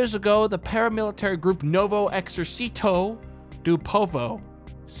 Many years ago, the paramilitary group Novo Exercito do Povo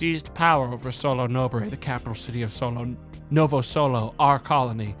seized power over Solo Nobre, the capital city of Novo Solo, our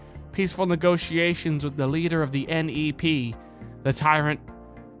colony. Peaceful negotiations with the leader of the NEP, the tyrant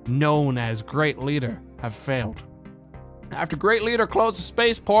known as Great Leader, have failed. After Great Leader closed the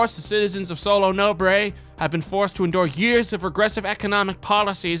spaceports, the citizens of Solo Nobre have been forced to endure years of regressive economic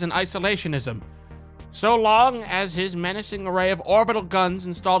policies and isolationism. So long as his menacing array of orbital guns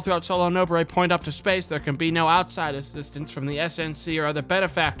installed throughout Solo Nobre point up to space, there can be no outside assistance from the SNC or other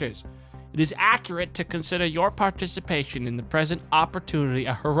benefactors. It is accurate to consider your participation in the present opportunity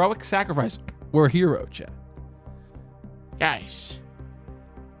a heroic sacrifice. We're a hero, Chad. Guys,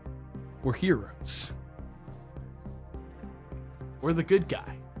 we're heroes. We're the good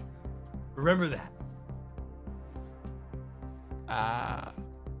guy. Remember that.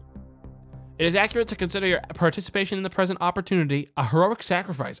 It is accurate to consider your participation in the present opportunity a heroic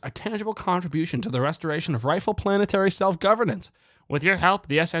sacrifice, a tangible contribution to the restoration of rightful planetary self-governance. With your help,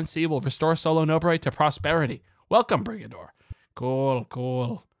 the SNC will restore Solo Nobre to prosperity. Welcome, Brigador. Cool.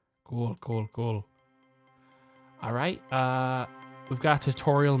 All right, we've got a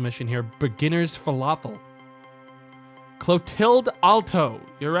tutorial mission here. Beginner's Falafel. Clotilde Alto,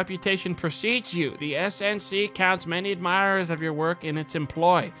 your reputation precedes you. The SNC counts many admirers of your work in its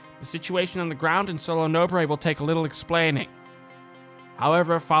employ. The situation on the ground in Solo Nobre will take a little explaining.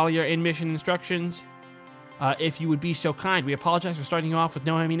 However, follow your in-mission instructions if you would be so kind. We apologize for starting you off with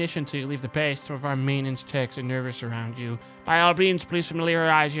no ammunition until you leave the base. Some of our maintenance techs are nervous around you. By all means, please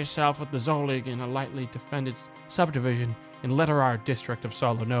familiarize yourself with the Zolig in a lightly defended subdivision in Letter R district of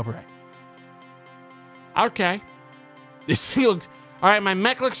Solo Nobre. Okay. This thing looks... Alright, my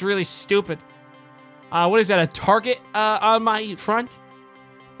mech looks really stupid. What is that, a target on my front?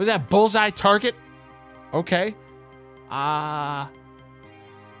 Was that bullseye target? Okay.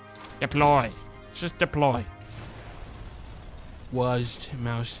 Deploy. Just deploy. Was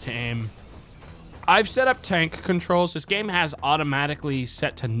mouse to aim. I've set up tank controls. This game has automatically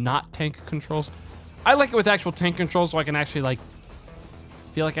set to not tank controls. I like it with actual tank controls so I can actually, like,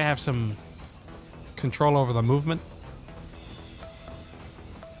 feel like I have some control over the movement.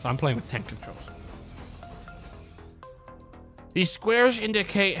 So I'm playing with tank controls. These squares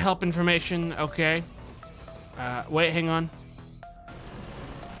indicate help information. Okay. Wait, hang on.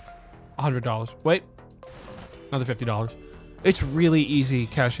 $100. Wait. Another $50. It's really easy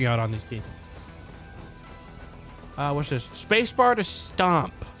cashing out on these games. What's this? Spacebar to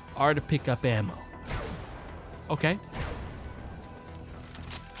stomp. R to pick up ammo. Okay.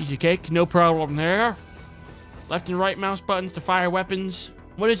 Easy cake, no problem there. Left and right mouse buttons to fire weapons.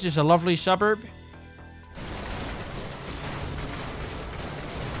 What is this, a lovely suburb?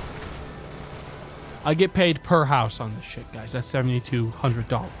 I get paid per house on this shit, guys. That's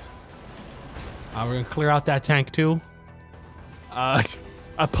 $7,200. We're gonna clear out that tank too.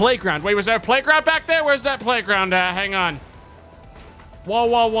 A playground. Wait, was there a playground back there? Where's that playground? Hang on. Whoa,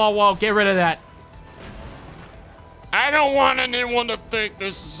 whoa, whoa, whoa. Get rid of that. I don't want anyone to think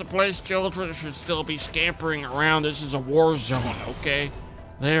this is a place children should still be scampering around. This is a war zone, okay?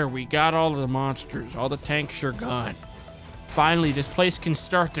 There, we got all of the monsters. All the tanks are gone. Finally, this place can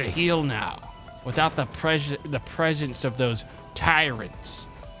start to heal now, without the presence of those tyrants.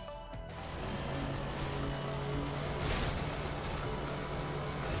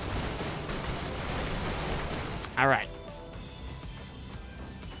 All right.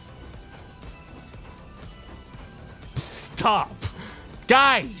 Stop.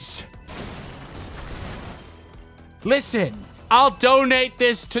 Guys. Listen, I'll donate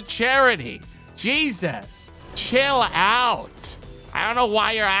this to charity. Jesus, chill out. I don't know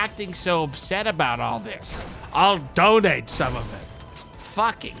why you're acting so upset about all this. I'll donate some of it.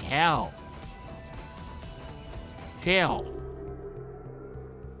 Fucking hell. Chill.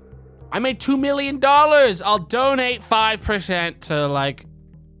 I made $2 million. I'll donate 5% to, like,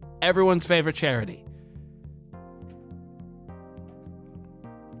 everyone's favorite charity.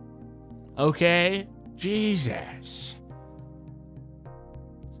 Okay? Jesus.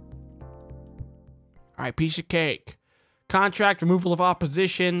 All right, piece of cake. Contract removal of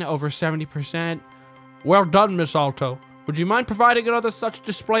opposition over 70%. Well done, Miss Alto. Would you mind providing another such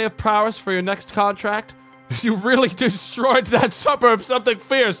display of prowess for your next contract? You really destroyed that suburb, something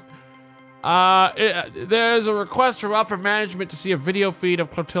fierce. There's a request from upper management to see a video feed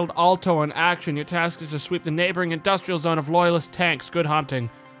of Clotilde Alto in action. Your task is to sweep the neighboring industrial zone of loyalist tanks. Good hunting.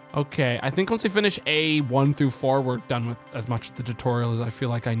 Okay, I think once we finish A1 through 4, we're done with as much of the tutorial as I feel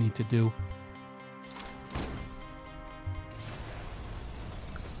like I need to do.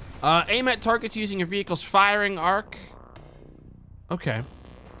 Aim at targets using your vehicle's firing arc. Okay.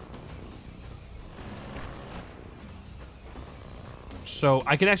 So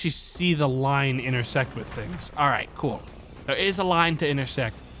I can actually see the line intersect with things. All right, cool. There is a line to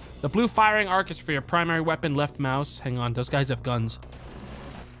intersect. The blue firing arc is for your primary weapon, left mouse. Hang on, those guys have guns.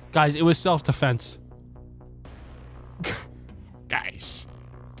 Guys, it was self-defense. Guys,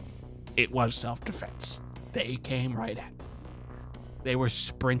 it was self-defense. They came right at me. They were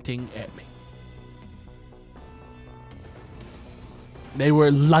sprinting at me. They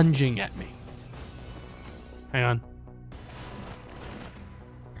were lunging at me. Hang on.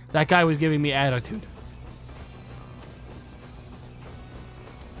 That guy was giving me attitude.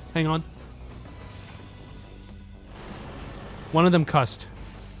 Hang on. One of them cussed.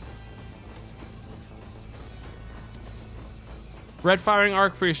 Red firing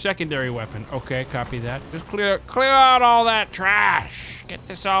arc for your secondary weapon. Okay, copy that. Just clear out all that trash. Get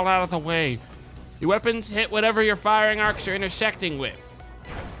this all out of the way. Your weapons hit whatever your firing arcs are intersecting with.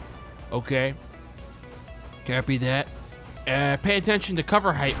 Okay. Copy that. Pay attention to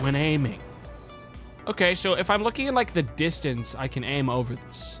cover height when aiming. Okay, so if I'm looking at like the distance, I can aim over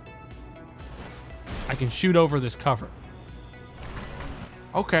this. I can shoot over this cover.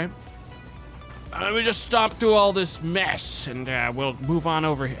 Okay. Let me just stomp through all this mess and we'll move on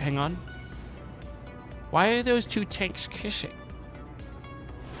over here. Hang on. Why are those two tanks kissing?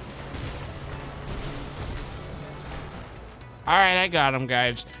 All right, I got them,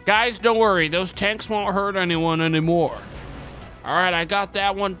 guys. Guys, don't worry. Those tanks won't hurt anyone anymore. All right, I got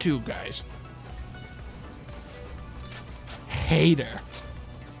that one too, guys. Hater.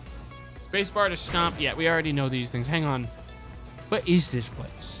 Spacebar to stomp. Yeah, we already know these things. Hang on. What is this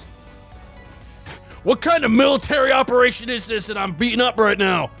place? What kind of military operation is this that I'm beating up right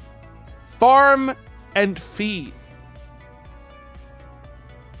now? Farm and feed.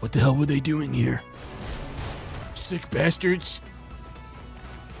 What the hell were they doing here? Sick bastards.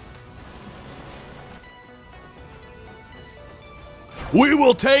 We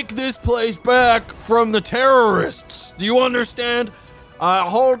will take this place back from the terrorists. Do you understand?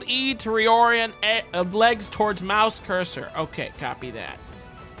 Hold E to reorient legs towards mouse cursor. Okay, copy that.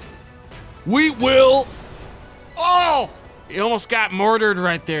 We will. Oh! He almost got murdered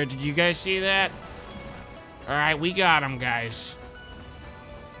right there. Did you guys see that? All right, we got him, guys.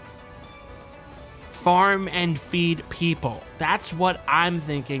 Farm and feed people. That's what I'm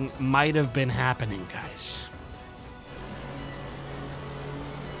thinking might have been happening, guys.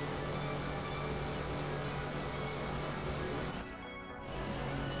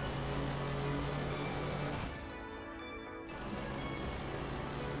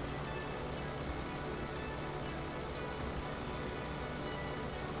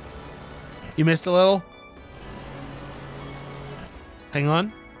 You missed a little? Hang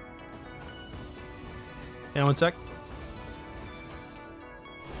on. Hang on one sec.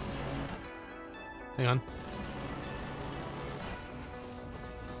 Hang on.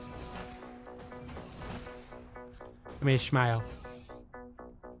 Give me a smile.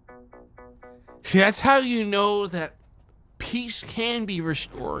 See, that's how you know that peace can be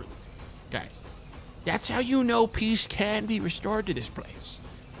restored, guys. That's how you know peace can be restored to this place.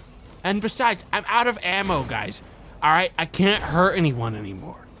 And besides, I'm out of ammo, guys. All right, I can't hurt anyone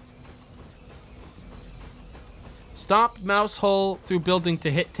anymore. Stop mouse hole through building to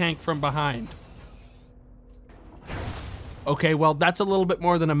hit tank from behind. Okay, well, that's a little bit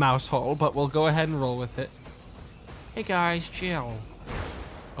more than a mouse hole, but we'll go ahead and roll with it. Hey guys, chill.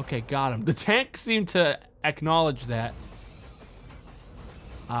 Okay, got him. The tank seemed to acknowledge that.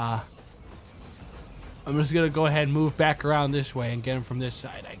 I'm just gonna go ahead and move back around this way and get him from this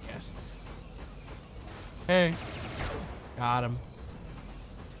side, I guess. Hey. Got him.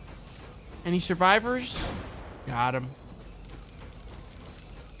 Any survivors? Got him.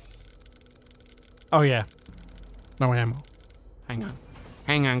 Oh, yeah. No ammo. Hang on.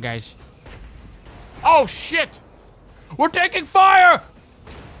 Hang on, guys. Oh, shit! We're taking fire!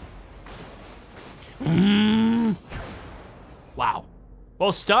 Wow.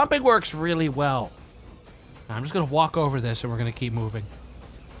 Well, stomping works really well. I'm just gonna walk over this and we're gonna keep moving.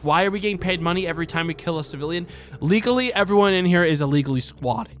 Why are we getting paid money every time we kill a civilian? Legally, everyone in here is illegally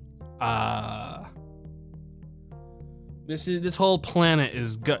squatting. This whole planet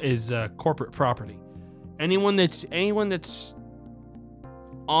is corporate property. Anyone that's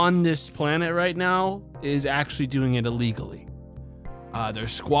on this planet right now is actually doing it illegally. They're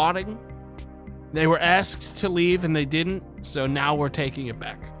squatting. They were asked to leave and they didn't, so now we're taking it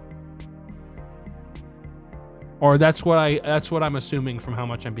back. Or that's what I'm assuming from how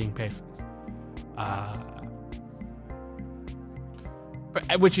much I'm being paid for this.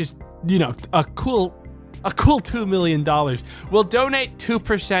 Which is, you know, a cool $2 million. We'll donate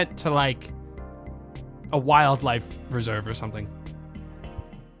 2% to like a wildlife reserve or something.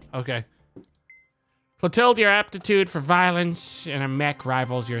 Okay. Clotilde, your aptitude for violence in a mech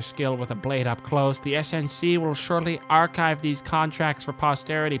rivals your skill with a blade up close. The SNC will surely archive these contracts for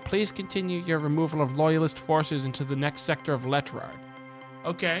posterity. Please continue your removal of loyalist forces into the next sector of Letrard.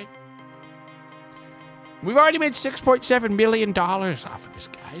 Okay. We've already made $6.7 million off of this,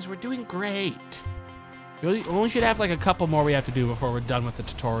 guys. We're doing great. We only should have like a couple more we have to do before we're done with the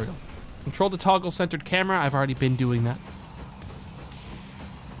tutorial. Control the toggle-centered camera. I've already been doing that.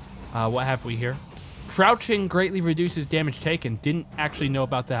 What have we here? Crouching greatly reduces damage taken. Didn't actually know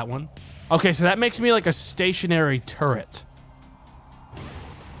about that one. Okay, so that makes me like a stationary turret.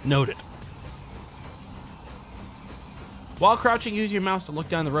 Noted. While crouching, use your mouse to look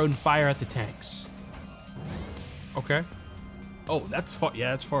down the road and fire at the tanks. Okay. Oh, that's far.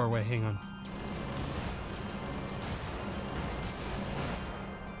 Yeah, that's far away. Hang on.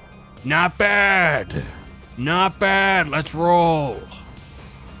 Not bad. Not bad. Let's roll.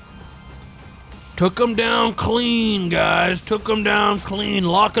 Took them down clean, guys. Took them down clean.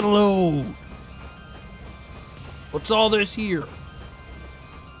 Lock and load. What's all this here?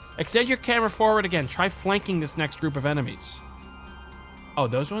 Extend your camera forward again. Try flanking this next group of enemies. Oh,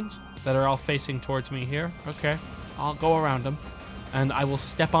 those ones that are all facing towards me here? Okay. I'll go around them. And I will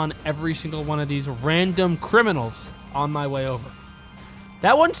step on every single one of these random criminals on my way over.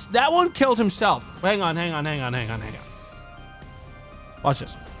 That one killed himself. Hang on. Watch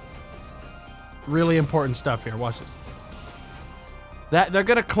this. Really important stuff here. Watch this. They're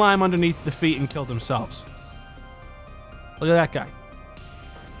gonna climb underneath the feet and kill themselves. Look at that guy.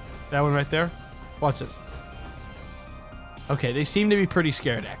 That one right there. Watch this. Okay, they seem to be pretty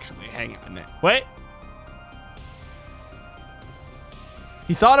scared actually. Hang on. Wait.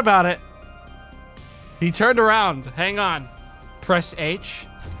 He thought about it. He turned around. Hang on. Press H.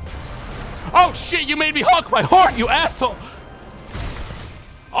 Oh shit! You made me honk my horn, you asshole!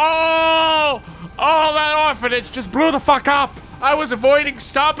 Oh! Oh, that orphanage just blew the fuck up! I was avoiding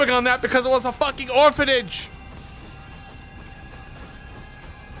stomping on that because it was a fucking orphanage!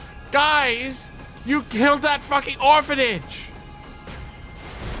 Guys, you killed that fucking orphanage.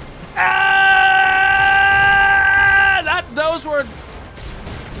 Ah!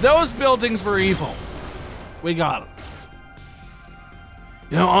 Those buildings were evil. We got them.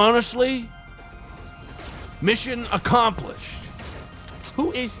 You know, honestly, mission accomplished.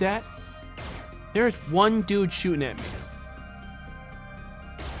 Who is that? There's one dude shooting at me.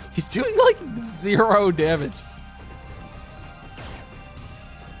 He's doing like 0 damage.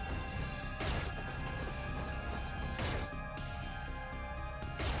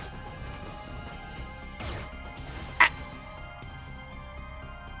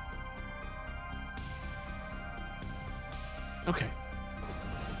 Okay.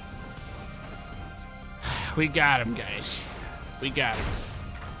 We got him, guys. We got him.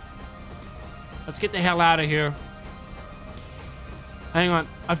 Let's get the hell out of here. Hang on.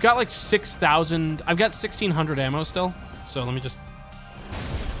 I've got like 6,000. I've got 1,600 ammo still. So let me just...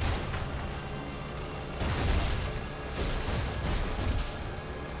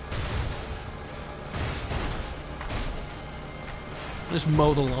 Just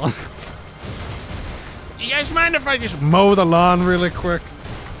mow the lawn. You guys mind if I just mow the lawn really quick?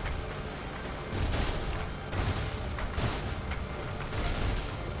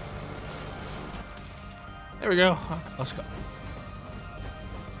 There we go. Let's go.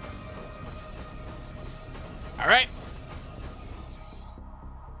 All right.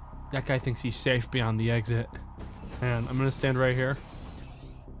 That guy thinks he's safe beyond the exit. And I'm gonna stand right here.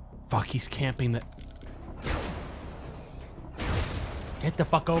 Fuck, he's camping the... Get the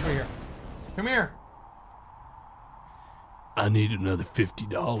fuck over here. Come here. I need another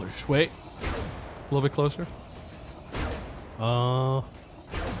 $50. Wait. A little bit closer.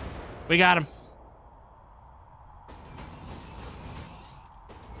 We got him.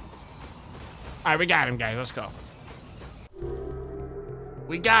 All right, we got him, guys. Let's go.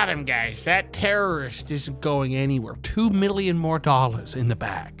 We got him, guys. That terrorist isn't going anywhere. $2 million more in the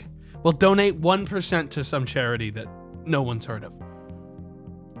bag. We'll donate 1% to some charity that no one's heard of.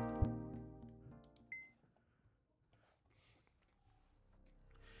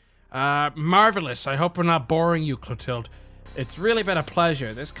 Marvelous. I hope we're not boring you, Clotilde. It's really been a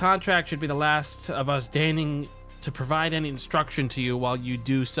pleasure. This contract should be the last of us deigning to provide any instruction to you while you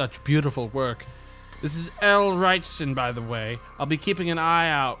do such beautiful work. This is L. Wrightson, by the way. I'll be keeping an eye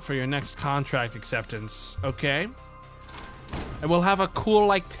out for your next contract acceptance, okay? And we'll have a cool,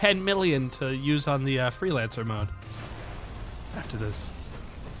 like, 10 million to use on the freelancer mode after this.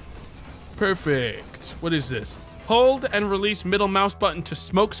 Perfect. What is this? Hold and release middle mouse button to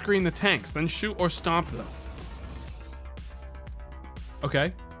smoke screen the tanks, then shoot or stomp them.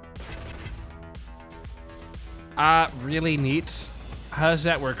 Okay. Really neat. How does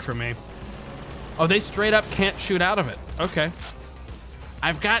that work for me? Oh, they straight up can't shoot out of it. Okay.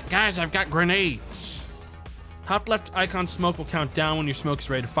 I've got grenades. Top left icon smoke will count down when your smoke is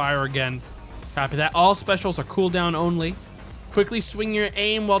ready to fire again. Copy that. All specials are cooldown only. Quickly swing your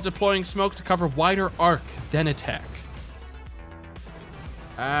aim while deploying smoke to cover wider arc, then attack.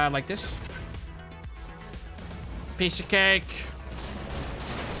 Like this. Piece of cake.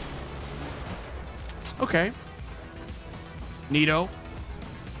 Okay. Neato.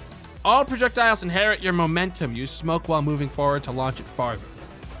 All projectiles inherit your momentum. Use smoke while moving forward to launch it farther.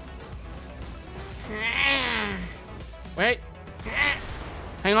 Wait.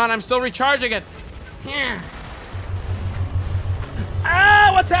 Hang on, I'm still recharging it.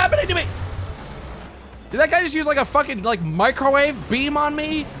 Ah, what's happening to me? Did that guy just use like a fucking like microwave beam on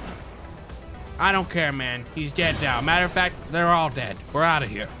me? I don't care, man. He's dead now. Matter of fact, they're all dead. We're out of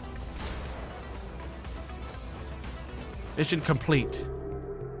here. Mission complete.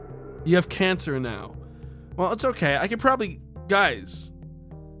 You have cancer now. Well, it's okay. I can probably, guys,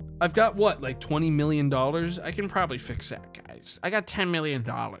 I've got what, like $20 million? I can probably fix that, guys. I got $10 million.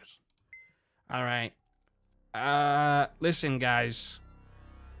 All right. Listen, guys.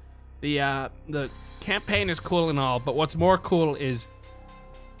 The campaign is cool and all, but what's more cool is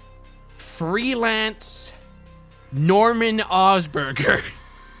freelance Norman Osberger.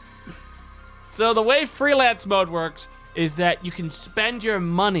 So the way freelance mode works is that you can spend your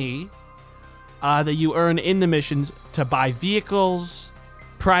money that you earn in the missions to buy vehicles,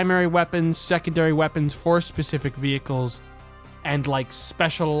 primary weapons, secondary weapons for specific vehicles, and like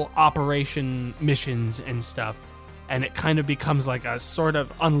special operation missions and stuff. And it kind of becomes like a sort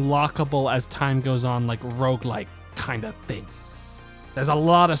of unlockable as time goes on, like roguelike kind of thing. There's a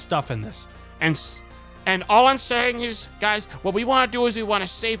lot of stuff in this. And all I'm saying is, guys, what we want to do is we want to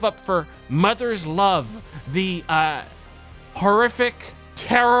save up for Mother's Love, the horrific,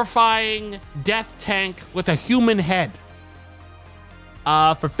 terrifying death tank with a human head.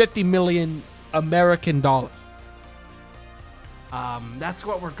 for 50 million American dollars. That's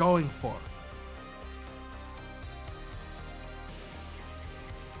what we're going for.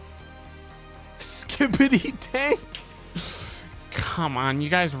 Skippity tank. Come on, you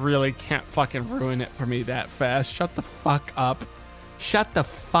guys really can't fucking ruin it for me that fast. Shut the fuck up. Shut the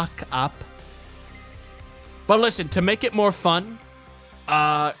fuck up. But listen, to make it more fun,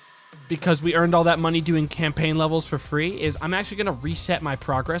 because we earned all that money doing campaign levels for free, is I'm actually going to reset my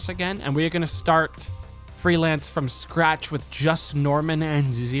progress again, and we're going to start freelance from scratch with just Norman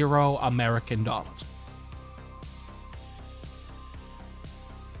and 0 American dollars.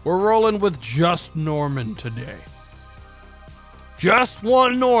 We're rolling with just Norman today. Just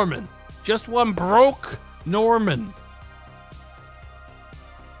one Norman. Just one broke Norman.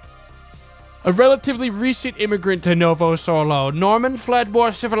 A relatively recent immigrant to Novo Solo, Norman fled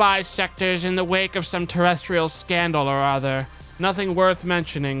more civilized sectors in the wake of some terrestrial scandal or other. Nothing worth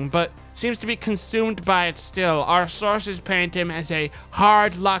mentioning, but seems to be consumed by it still. Our sources paint him as a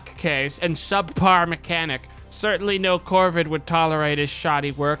hard luck case and subpar mechanic. Certainly no Corvid would tolerate his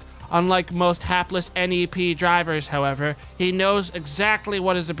shoddy work. Unlike most hapless NEP drivers, however, he knows exactly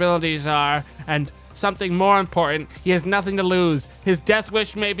what his abilities are, and something more important, he has nothing to lose. His death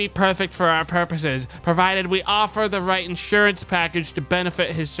wish may be perfect for our purposes, provided we offer the right insurance package to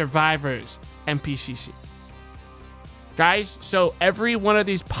benefit his survivors. NPCC. Guys, so every one of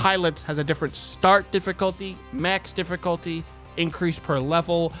these pilots has a different start difficulty, max difficulty, increase per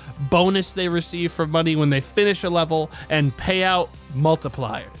level, bonus they receive for money when they finish a level, and payout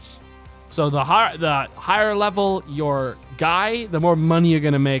multipliers. So the higher level your guy, the more money you're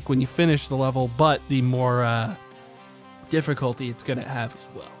going to make when you finish the level, but the more difficulty it's going to have as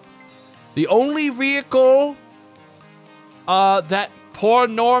well. The only vehicle that poor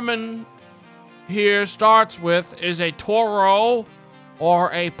Norman here starts with is a Toro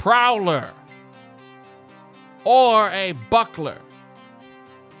or a Prowler or a Buckler,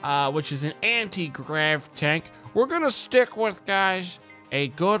 which is an anti-grav tank. We're going to stick with, guys, a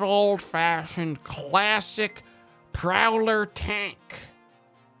good old-fashioned classic Prowler tank.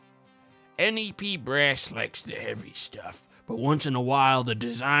 NEP Brass likes the heavy stuff, but once in a while the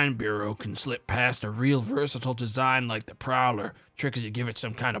design bureau can slip past a real versatile design like the Prowler. Trick is to give it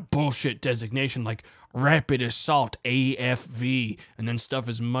some kind of bullshit designation like Rapid Assault AFV, and then stuff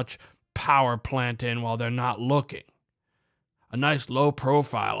as much power plant in while they're not looking. A nice low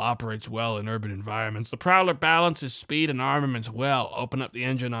profile operates well in urban environments. The Prowler balances speed and armaments well. Open up the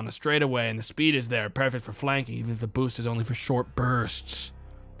engine on a straightaway and the speed is there, perfect for flanking, even if the boost is only for short bursts.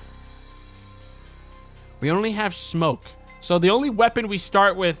 We only have smoke. So the only weapon we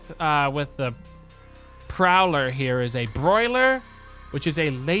start with the Prowler here is a broiler, which is a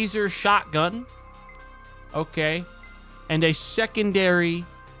laser shotgun. Okay. And a secondary,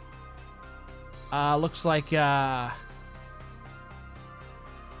 looks like,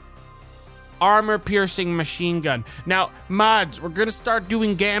 armor-piercing machine gun. Now, mods, we're gonna start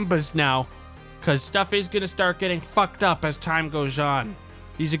doing gambas now, because stuff is gonna start getting fucked up as time goes on.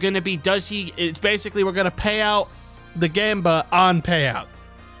 These are gonna be, it's basically we're gonna pay out the gamba on payout.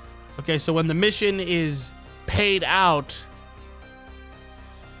 Okay, so when the mission is paid out,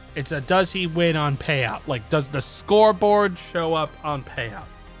 it's a does he win on payout. Like, does the scoreboard show up on payout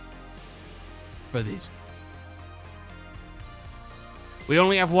for these? We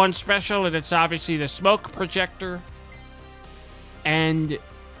only have one special, and it's obviously the smoke projector. And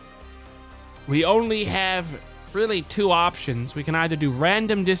we only have really two options. We can either do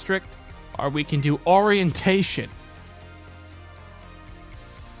random district, or we can do orientation.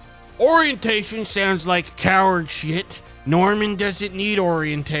 Orientation sounds like coward shit. Norman doesn't need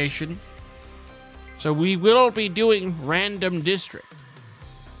orientation. So we will be doing random district.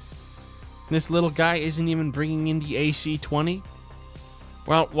 This little guy isn't even bringing in the AC-20.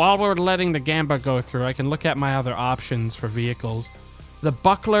 Well, while we're letting the gamba go through, I can look at my other options for vehicles. The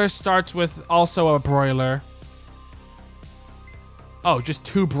Buckler starts with also a broiler. Oh, just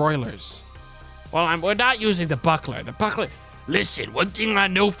 2 broilers. Well, we're not using the Buckler. The Buckler... Listen, one thing I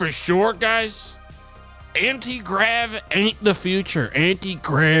know for sure, guys. Anti-grav ain't the future.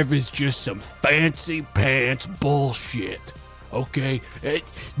 Anti-grav is just some fancy pants bullshit. Okay,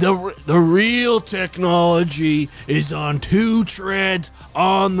 the real technology is on 2 treads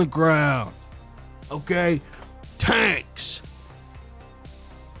on the ground. Okay, tanks.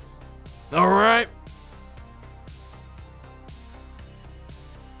 All right.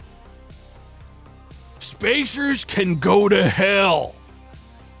 Spacers can go to hell.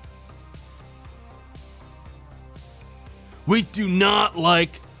 We do not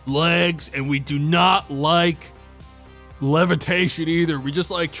like legs, and we do not like levitation either. We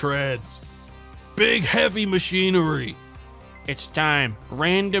just like treads. Big, heavy machinery. It's time.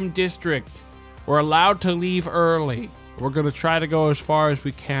 Random district. We're allowed to leave early. We're gonna try to go as far as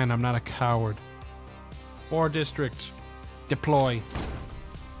we can. I'm not a coward. 4 districts. Deploy.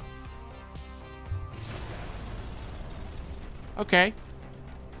 Okay.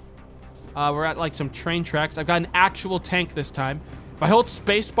 We're at like some train tracks. I've got an actual tank this time. If I hold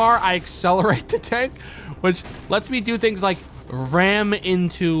spacebar, I accelerate the tank, which lets me do things like ram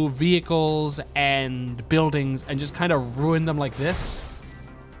into vehicles and buildings and just kind of ruin them like this,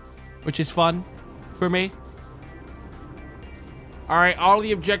 which is fun for me. All right, all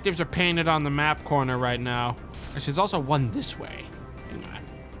the objectives are painted on the map corner right now. There's also one this way. Hang on.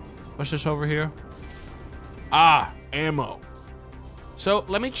 What's this over here? Ah, ammo. So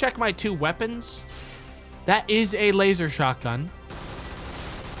let me check my 2 weapons. That is a laser shotgun.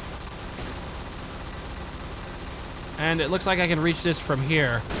 And it looks like I can reach this from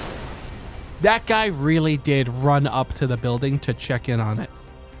here. That guy really did run up to the building to check in on it.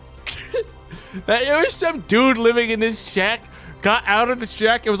 There was some dude living in this shack, got out of the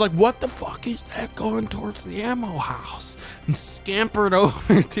shack and was like, what the fuck is that going towards the ammo house? And scampered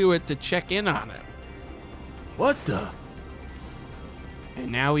over to it to check in on it. What the?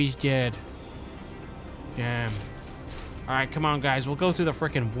 And now he's dead. Damn. All right, come on, guys. We'll go through the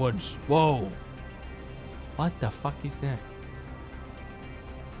frickin' woods. Whoa. What the fuck is that?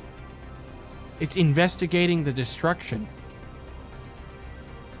 It's investigating the destruction.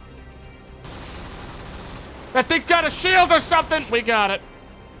 That thing's got a shield or something! We got it.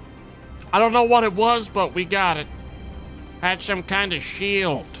 I don't know what it was, but we got it. Had some kind of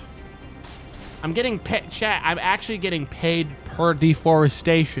shield. I'm getting paid, chat, I'm actually getting paid per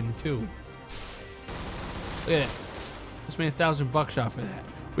deforestation, too. Look at it. That's made $1,000 off of that.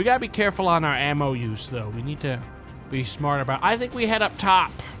 We gotta be careful on our ammo use, though. We need to be smart about it. I think we head up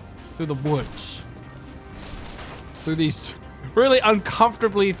top through the woods. Through these, really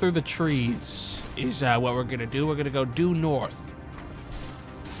uncomfortably through the trees is what we're gonna do. We're gonna go due north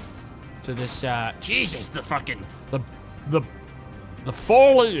to this, Jesus, the fucking, the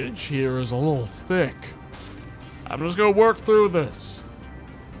foliage here is a little thick. I'm just gonna work through this.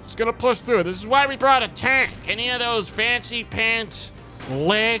 Just gonna push through. This is why we brought a tank. Any of those fancy pants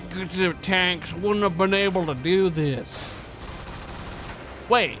leg tanks wouldn't have been able to do this.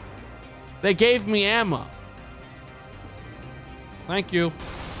 Wait, they gave me ammo. Thank you.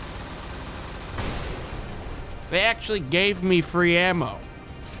 They actually gave me free ammo.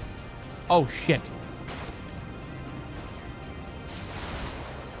 Oh shit.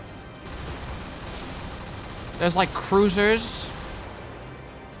 There's like cruisers.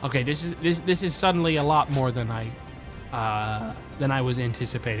 Okay, this is suddenly a lot more than I was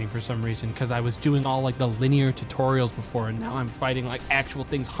anticipating for some reason, because I was doing all like the linear tutorials before, and now I'm fighting like actual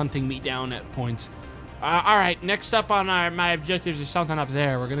things hunting me down at points. All right, next up on my objectives is something up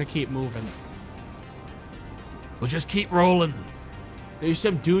there. We're gonna keep moving. We'll just keep rolling. There's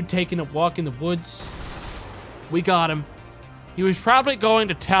some dude taking a walk in the woods. We got him. He was probably going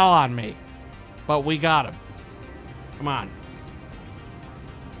to tell on me, but we got him. Come on.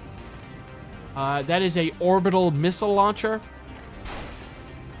 That is a orbital missile launcher.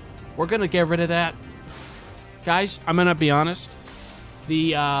 We're gonna get rid of that. Guys, I'm gonna be honest.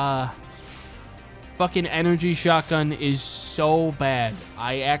 The fucking energy shotgun is so bad.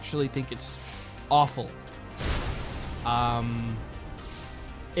 I actually think it's awful. I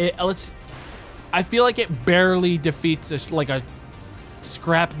feel like it barely defeats a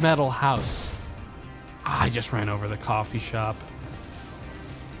scrap metal house. I just ran over the coffee shop.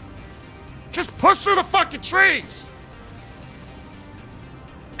 Just push through the fucking trees!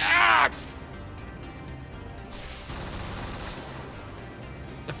 Ah!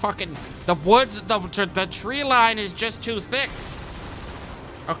 The woods, the tree line is just too thick.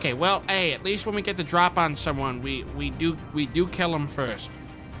 Okay, well, hey, at least when we get the drop on someone, we do kill them first.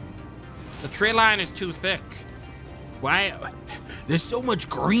 The tree line is too thick. Why? There's so much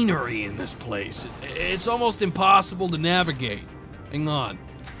greenery in this place. It's almost impossible to navigate. Hang on.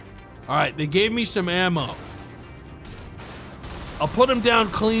 All right, they gave me some ammo. I'll put them down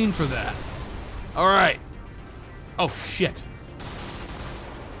clean for that. All right. Oh, shit.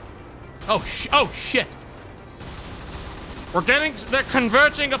 Oh, shit. They're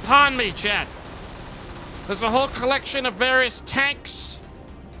converging upon me, chat. There's a whole collection of various tanks.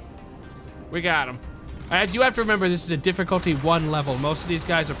 We got them. You have to remember this is a difficulty 1 level. Most of these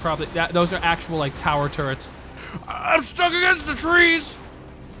guys are probably, those are actual like tower turrets. I'm stuck against the trees.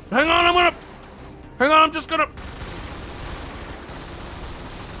 Hang on, I'm just gonna.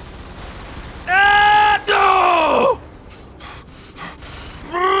 Ah, no!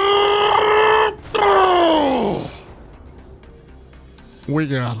 We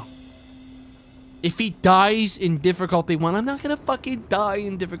got him. If he dies in difficulty 1, I'm not gonna fucking die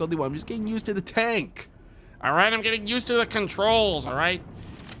in difficulty 1. I'm just getting used to the tank. All right, I'm getting used to the controls, all right?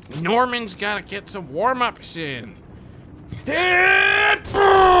 Norman's gotta get some warm-ups in.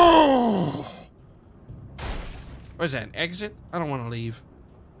 What is that, an exit? I don't want to leave.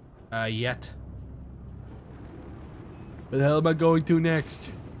 Yet. Where the hell am I going to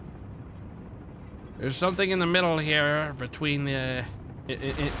next? There's something in the middle here between the...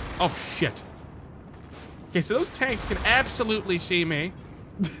 Oh, shit. Okay, so those tanks can absolutely see me.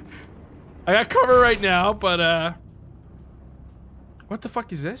 I got cover right now, but, what the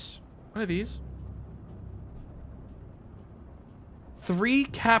fuck is this? What are these? 3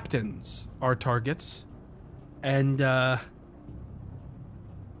 captains are targets. And, I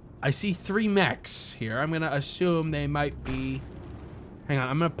see 3 mechs here. I'm gonna assume they might be... Hang on,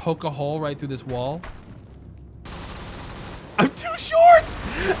 I'm gonna poke a hole right through this wall. I'm too short!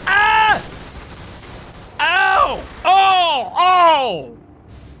 Ah! Ow! Oh! Oh!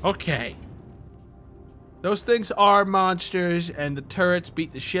 Okay. Those things are monsters, and the turrets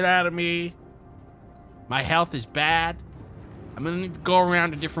beat the shit out of me. My health is bad. I'm gonna need to go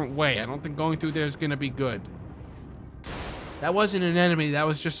around a different way. I don't think going through there is gonna be good. That wasn't an enemy, that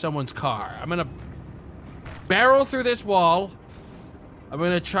was just someone's car. I'm gonna barrel through this wall. I'm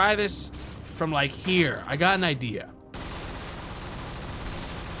gonna try this from like here. I got an idea.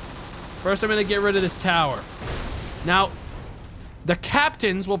 First, I'm gonna get rid of this tower. Now, the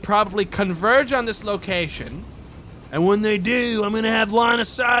captains will probably converge on this location. And when they do, I'm gonna have line of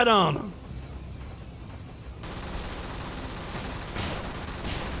sight on them.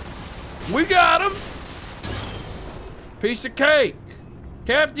 We got him! Piece of cake.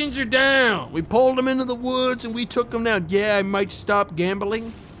 Captains are down. We pulled them into the woods and we took them down. Yeah, I might stop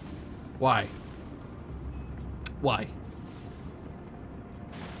gambling. Why? Why?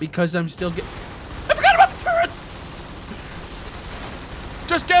 Because I'm still I forgot about the turrets!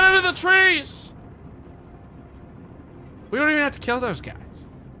 Just get into the trees! We don't even have to kill those guys.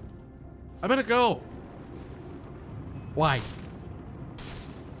 I'm gonna go. Why?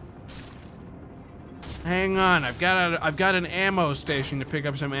 Hang on, I've got an ammo station to pick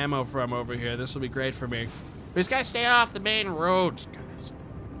up some ammo from over here. This will be great for me. We just gotta stay off the main roads, guys.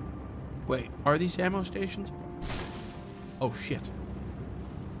 Wait, are these ammo stations? Oh shit.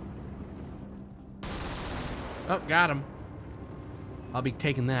 Oh, got him. I'll be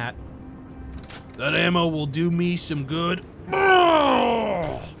taking that. That ammo will do me some good.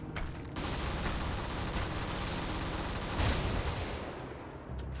 How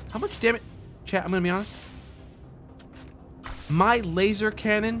much damage? Chat, I'm gonna be honest. My laser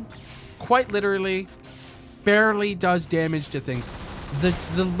cannon, quite literally, barely does damage to things.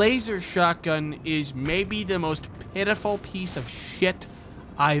 The laser shotgun is maybe the most pitiful piece of shit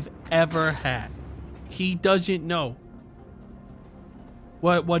I've ever had. He doesn't know.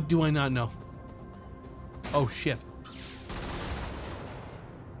 What do I not know? Oh shit.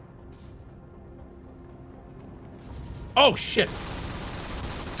 Oh shit.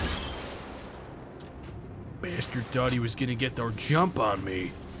 Bastard thought he was gonna get their jump on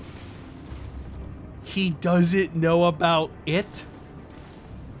me. He doesn't know about it?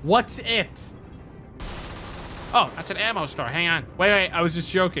 What's it? Oh, that's an ammo store. Hang on. Wait, I was just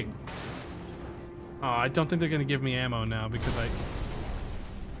joking. Oh, I don't think they're gonna give me ammo now because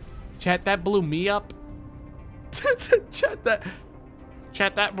Chat, that blew me up. Chat,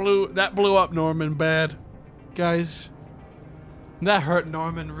 that blew up Norman bad. Guys. That hurt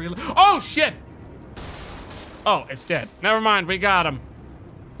Norman really. Oh shit! Oh, it's dead. Never mind, we got him.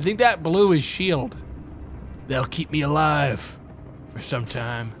 I think that blew his shield. They'll keep me alive for some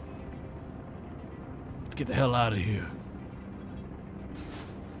time. Let's get the hell out of here.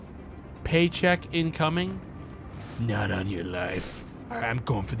 Paycheck incoming? Not on your life. I'm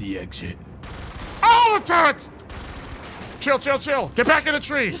going for the exit. Oh, the turrets! Chill, chill, chill. Get back in the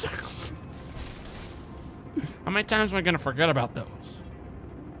trees. How many times am I gonna forget about those?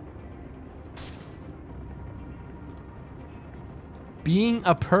 Being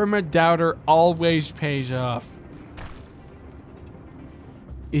a perma-doubter always pays off.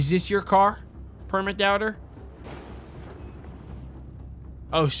 Is this your car, perma-doubter?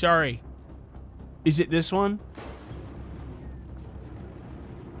 Oh, sorry. Is it this one?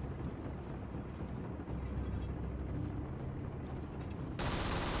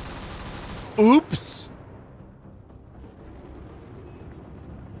 Oops.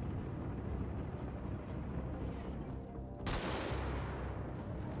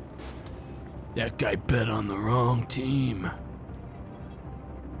 That guy bet on the wrong team.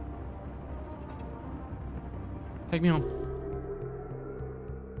 Take me home.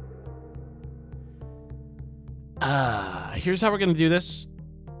 Here's how we're gonna do this.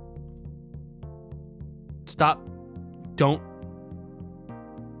 Stop. Don't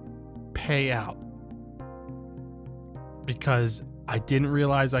pay out. Because I didn't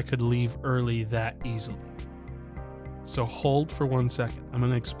realize I could leave early that easily. So hold for 1 second. I'm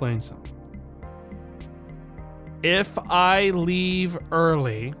gonna explain something. If I leave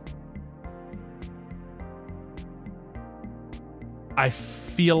early, I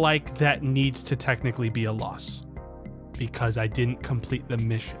feel like that needs to technically be a loss because I didn't complete the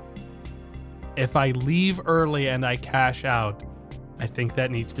mission. If I leave early and I cash out, I think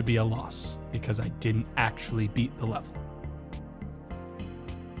that needs to be a loss because I didn't actually beat the level.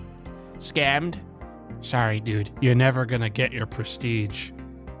 Scammed? Sorry, dude. You're never gonna get your prestige.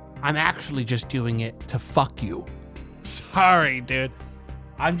 I'm actually just doing it to fuck you. Sorry, dude.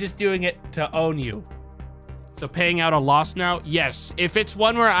 I'm just doing it to own you. So paying out a loss now? Yes. If it's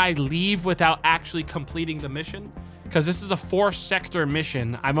one where I leave without actually completing the mission, because this is a 4-sector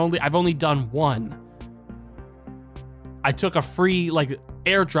mission, I've only done one. I took a free like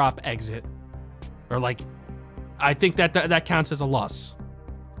airdrop exit, or like, I think that counts as a loss.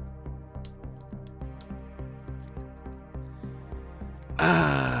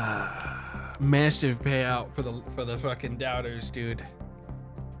 Massive payout for the fucking doubters, dude.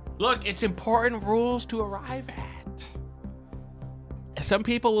 Look, it's important rules to arrive at. Some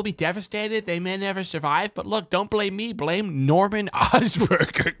people will be devastated. They may never survive. But look, don't blame me. Blame Norman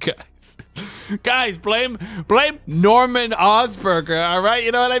Osberger, guys. Guys, blame Norman Osberger, all right?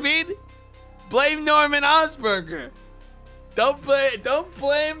 You know what I mean? Blame Norman Osberger. Don't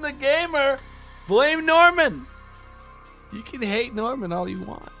blame the gamer. Blame Norman. You can hate Norman all you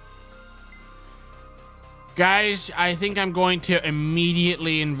want. Guys, I think I'm going to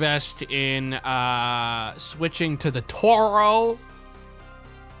immediately invest in switching to the Toro.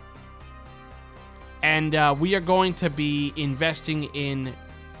 And we are going to be investing in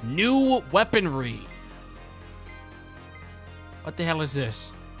new weaponry. What the hell is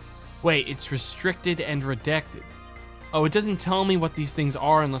this? Wait, it's restricted and redacted. Oh, it doesn't tell me what these things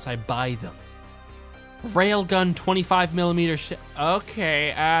are unless I buy them. Railgun 25mm.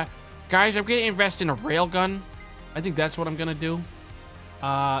 Okay, guys, I'm gonna invest in a railgun. I think that's what I'm gonna do. So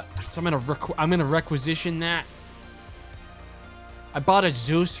I'm gonna requisition that. I bought a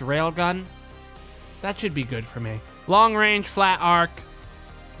Zeus railgun. That should be good for me. Long range, flat arc,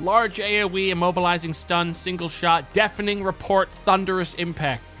 large AoE, immobilizing stun, single shot, deafening report, thunderous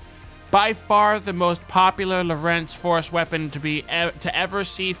impact. By far the most popular Lorentz Force weapon to ever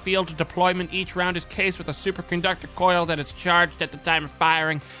see field deployment. Each round is cased with a superconductor coil that is charged at the time of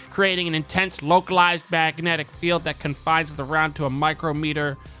firing, creating an intense localized magnetic field that confines the round to a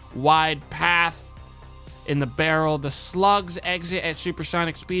micrometer wide path in the barrel. The slugs exit at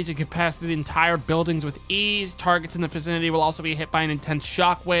supersonic speeds and can pass through the entire buildings with ease. Targets in the vicinity will also be hit by an intense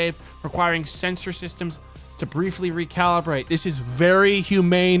shockwave, requiring sensor systems to briefly recalibrate. This is very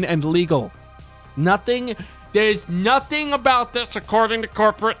humane and legal. There's nothing about this, according to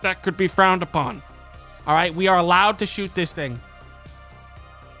corporate, that could be frowned upon. All right, we are allowed to shoot this thing.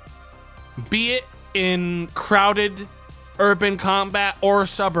 Be it in crowded urban combat or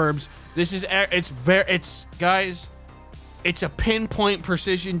suburbs. This is, guys, it's a pinpoint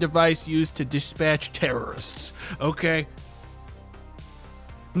precision device used to dispatch terrorists, okay?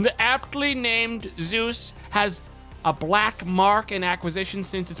 The aptly named Zeus has a black mark in acquisition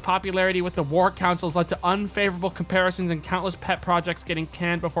since its popularity with the War Councils led to unfavorable comparisons and countless pet projects getting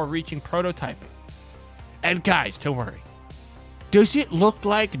canned before reaching prototyping. And guys, don't worry. Does it look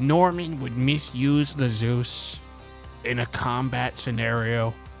like Norman would misuse the Zeus in a combat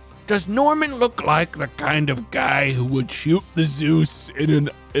scenario? Does Norman look like the kind of guy who would shoot the Zeus in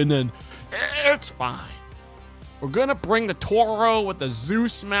an... It's fine. We're gonna bring the Toro with the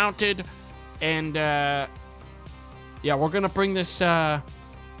Zeus mounted, and yeah, we're gonna bring this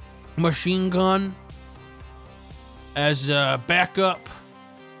machine gun as backup,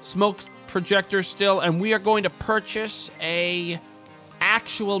 smoke projector still, and we are going to purchase a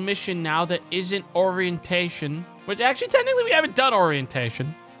actual mission now that isn't orientation, which actually technically we haven't done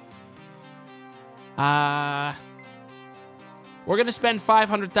orientation. We're gonna spend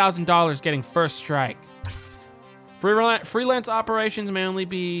 $500,000 getting first strike. Freelance operations may only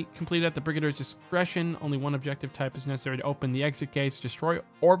be completed at the Brigador's discretion. Only one objective type is necessary to open the exit gates. Destroy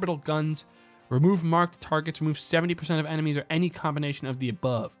orbital guns. Remove marked targets. Remove 70% of enemies or any combination of the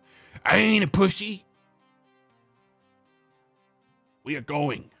above. I ain't a pushy. We are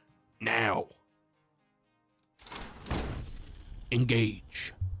going now.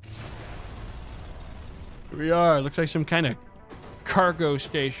 Engage. Here we are. Looks like some kind of cargo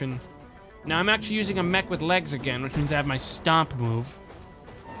station. Now I'm actually using a mech with legs again, which means I have my stomp move.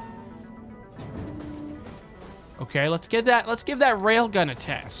 Okay, let's give that railgun a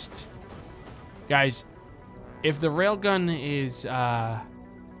test. Guys, if the railgun is,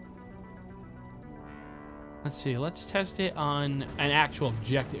 let's see, let's test it on an actual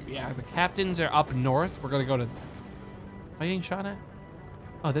objective. Yeah, the captains are up north. We're gonna go to, are you getting shot at?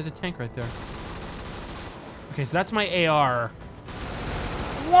 Oh, there's a tank right there. Okay, so that's my AR.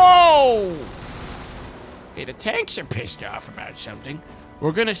 Whoa! Okay, the tanks are pissed off about something.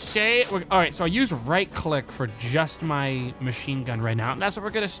 We're gonna say, all right, so I use right click for just my machine gun right now, and that's what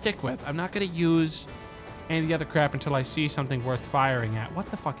we're gonna stick with. I'm not gonna use any of the other crap until I see something worth firing at. What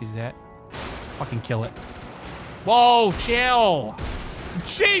the fuck is that? Fucking kill it. Whoa, chill.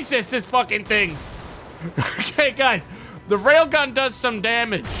 Jesus, this fucking thing. Okay, guys, the railgun does some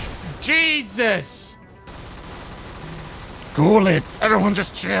damage. Jesus. Cool it. Everyone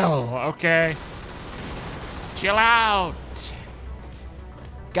just chill, okay? Chill out.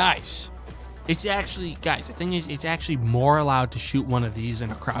 Guys, it's actually, guys, the thing is, it's actually more allowed to shoot one of these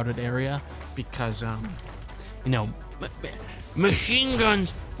in a crowded area because, you know, machine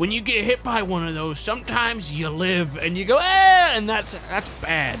guns, when you get hit by one of those, sometimes you live and you go, and that's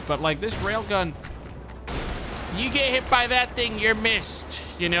bad. But like this railgun, you get hit by that thing, you're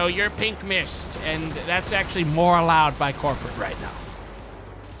missed. You know, you're pink mist, and that's actually more allowed by corporate right now.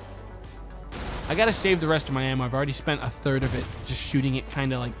 I gotta save the rest of my ammo. I've already spent a third of it just shooting it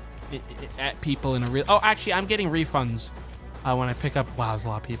kind of like at people in a real... Oh, actually, I'm getting refunds when I pick up... Wow, there's a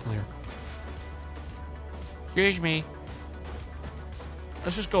lot of people here. Excuse me.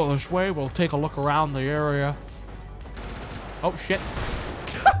 Let's just go this way. We'll take a look around the area. Oh, shit.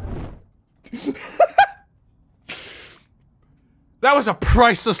 That was a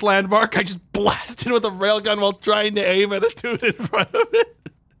priceless landmark. I just blasted with a railgun while trying to aim at a dude in front of it.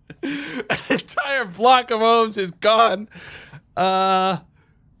 An entire block of homes is gone. Could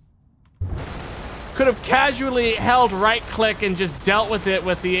have casually held right click and just dealt with it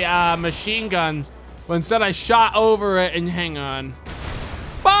with the machine guns, but instead I shot over it and hang on.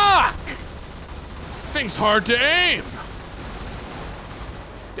 Fuck! This thing's hard to aim.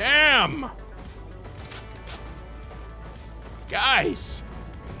 Damn. Guys,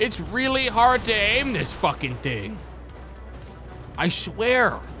 it's really hard to aim this fucking thing. I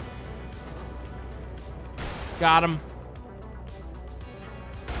swear. Got him.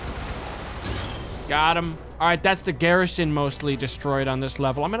 Got him. All right, that's the garrison mostly destroyed on this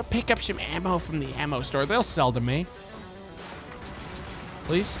level. I'm gonna pick up some ammo from the ammo store. They'll sell to me.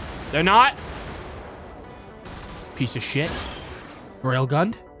 Please? They're not? Piece of shit.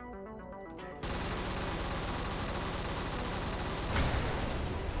 Railgunned.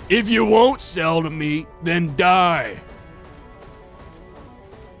 If you won't sell to me, then die.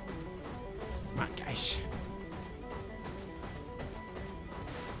 Come on, guys.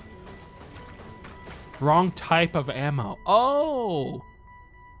 Wrong type of ammo. Oh!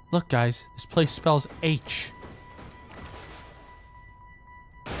 Look, guys, this place spells H.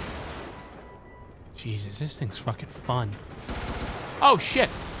 Jesus, this thing's fucking fun. Oh, shit.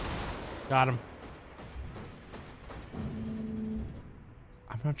 Got him.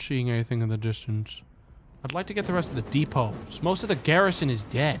 I'm not seeing anything in the distance. I'd like to get the rest of the depot. Most of the garrison is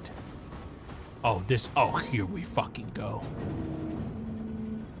dead. Oh, here we fucking go.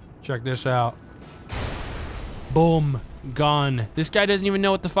 Check this out. Boom. Gone. This guy doesn't even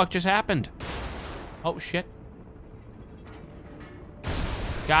know what the fuck just happened. Oh, shit.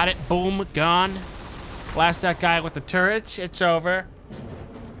 Got it. Boom. Gone. Blast that guy with the turrets. It's over.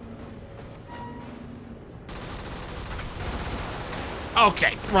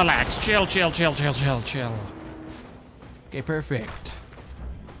 Okay, relax. Chill, chill, chill, chill, chill, chill. Okay, perfect.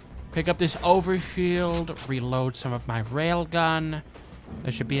 Pick up this overshield. Reload some of my railgun.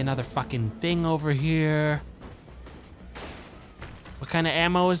 There should be another fucking thing over here. What kind of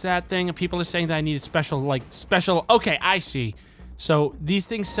ammo is that thing? People are saying that I need special. Okay, I see. So these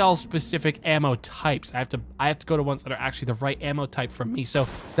things sell specific ammo types. I have to go to ones that are actually the right ammo type for me. So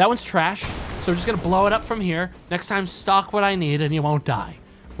that one's trash. So we're just gonna blow it up from here. Next time, stock what I need and you won't die.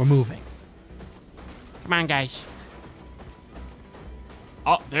 We're moving. Come on, guys.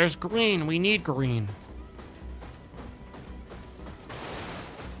 Oh, there's green. We need green.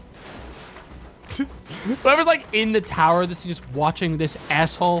 Whoever's like in the tower, this is just watching this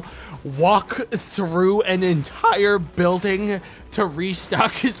asshole walk through an entire building to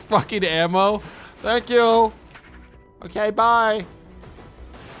restock his fucking ammo. Thank you. Okay, bye.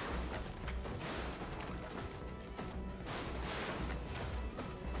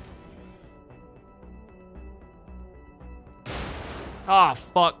 Oh,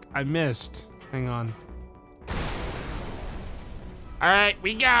 fuck. I missed. Hang on. All right,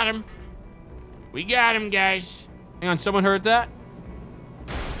 we got him. We got him, guys. Hang on, someone heard that?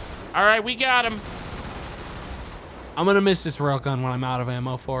 All right, we got him. I'm gonna miss this railgun when I'm out of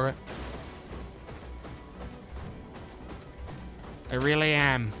ammo for it. I really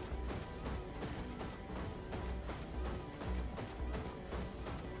am.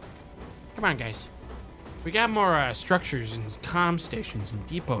 Come on, guys. We got more structures and comm stations and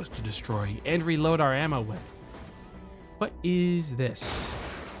depots to destroy and reload our ammo with. What is this?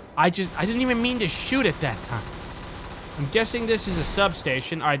 I didn't even mean to shoot at that time. I'm guessing this is a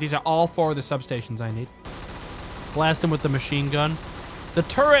substation. All right, these are all 4 of the substations I need. Blast them with the machine gun. The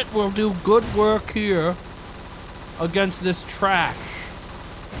turret will do good work here against this trash.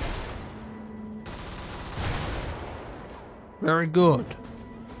 Very good.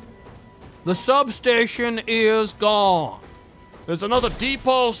 The substation is gone. There's another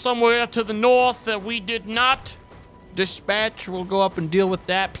depot somewhere to the north that we did not Dispatch will go up and deal with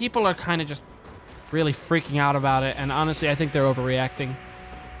that. People are kind of just really freaking out about it, and honestly, I think they're overreacting.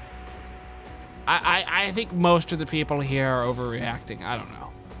 I think most of the people here are overreacting. I don't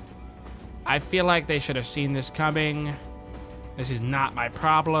know. I feel like they should have seen this coming. This is not my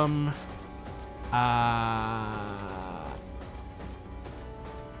problem.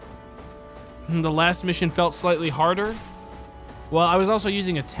 The last mission felt slightly harder. Well, I was also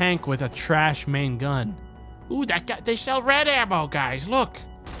using a tank with a trash main gun. Ooh, they sell red ammo, guys. Look.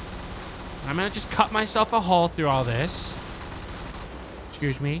 I'm gonna just cut myself a hole through all this.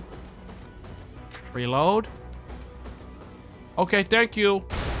 Excuse me. Reload. Okay, thank you.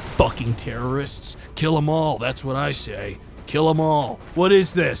 Fucking terrorists. Kill them all, that's what I say. Kill them all. What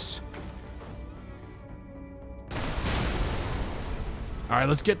is this? All right,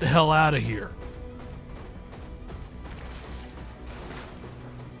 let's get the hell out of here.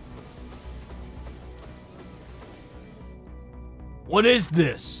 What is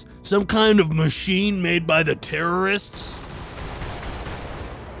this? Some kind of machine made by the terrorists?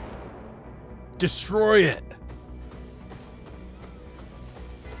 Destroy it.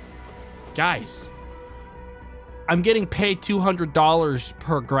 Guys, I'm getting paid $200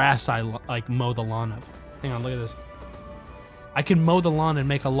 per grass I mow the lawn of. Hang on, look at this. I can mow the lawn and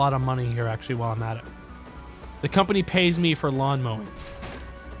make a lot of money here actually while I'm at it. The company pays me for lawn mowing.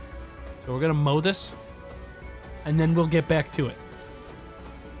 So we're gonna mow this and then we'll get back to it.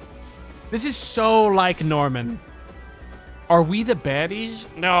 This is so like Norman. Are we the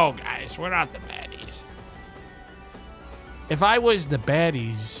baddies? No, guys, we're not the baddies. If I was the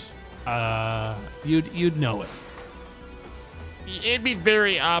baddies, you'd know it. It'd be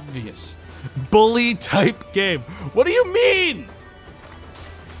very obvious. Bully type game. What do you mean?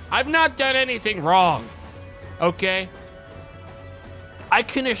 I've not done anything wrong. Okay? I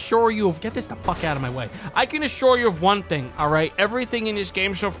can assure you of, get this the fuck out of my way. I can assure you of one thing, all right? Everything in this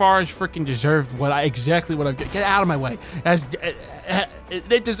game so far has freaking deserved exactly what I've, get out of my way.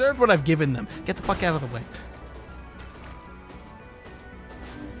 They deserved what I've given them. Get the fuck out of the way.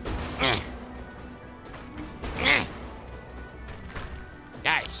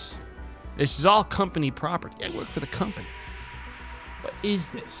 Guys, this is all company property. I work for the company. What is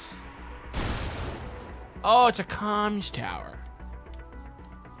this? Oh, it's a comms tower.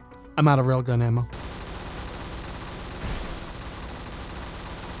 I'm out of railgun ammo.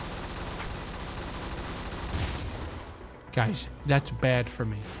 Guys, that's bad for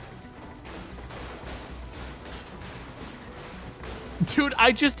me. Dude,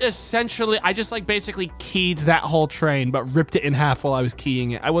 I just basically keyed that whole train, but ripped it in half while I was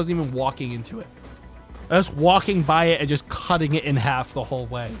keying it. I wasn't even walking into it. I was walking by it and just cutting it in half the whole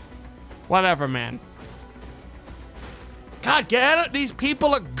way. whatever, man. God, get it? These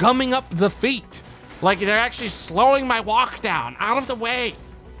people are gumming up the feet. Like they're actually slowing my walk down. Out of the way.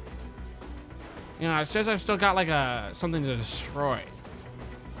 You know, it says I've still got like something to destroy.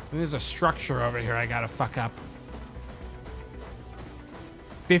 And there's a structure over here I gotta fuck up.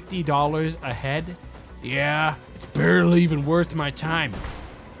 $50 a head? Yeah, it's barely even worth my time.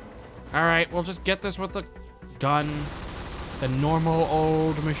 All right, we'll just get this with the Gun. The normal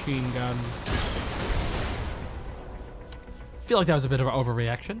old machine gun. I feel like that was a bit of an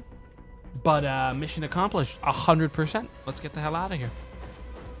overreaction. But mission accomplished, 100%. Let's get the hell out of here.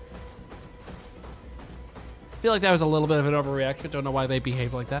 I feel like that was a little bit of an overreaction. Don't know why they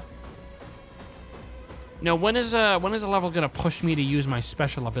behave like that. No, when is a level gonna push me to use my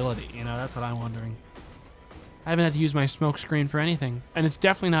special ability? You know, that's what I'm wondering. I haven't had to use my smoke screen for anything, and it's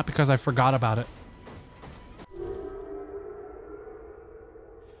definitely not because I forgot about it.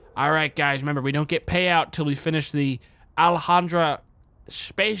 All right, guys, remember, we don't get payout till we finish the Alejandra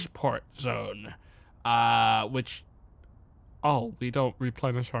spaceport zone, which, oh, we don't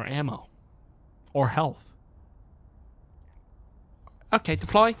replenish our ammo or health. Okay,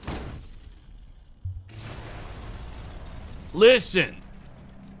 deploy. Listen,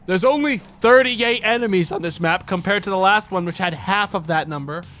 there's only 38 enemies on this map compared to the last one, which had half of that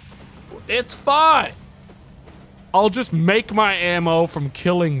number. It's fine. I'll just make my ammo from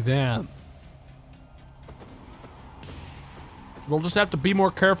killing them. We'll just have to be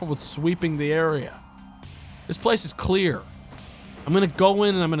more careful with sweeping the area. This place is clear. I'm gonna go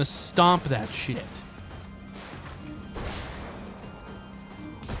in and I'm gonna stomp that shit.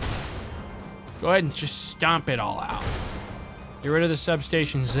 Go ahead and just stomp it all out. Get rid of the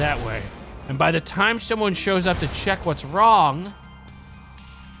substations that way. And by the time someone shows up to check what's wrong,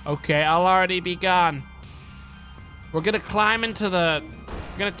 okay, I'll already be gone. We're gonna climb into the,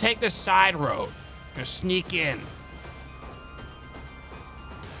 we're gonna take this side road. We're gonna sneak in.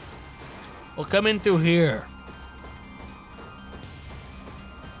 We'll come in through here.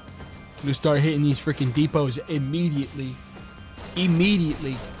 I'm gonna start hitting these freaking depots immediately.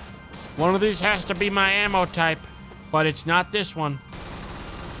 Immediately. One of these has to be my ammo type, but it's not this one.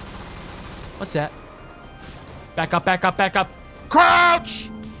 What's that? Back up, back up, back up. Crouch!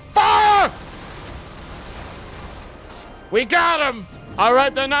 Fire! We got him! All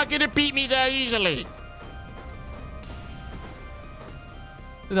right, they're not gonna beat me that easily.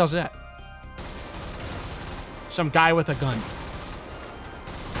 Who the hell's that? Some guy with a gun.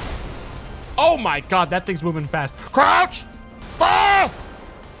 Oh my God, that thing's moving fast. Crouch! Fire!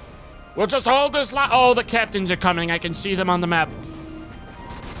 We'll just hold this line. Oh, the captains are coming. I can see them on the map.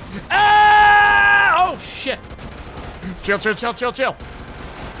 Ah! Oh, shit. Chill, chill, chill, chill, chill.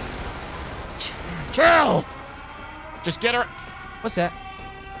 Chill! Just get her. What's that?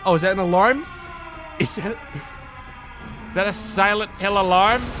 Oh, is that an alarm? Is that a Silent Hill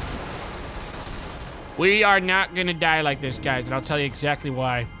alarm? We are not gonna die like this, guys, and I'll tell you exactly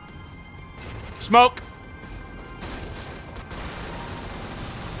why. Smoke!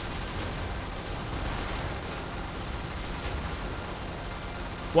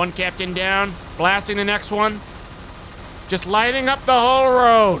 One captain down, blasting the next one. Just lighting up the whole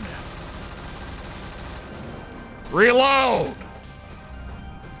road. Reload!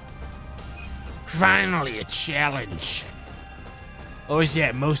 Finally, a challenge. Oh, is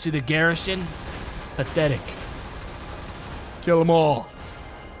that most of the garrison? Pathetic. Kill them all.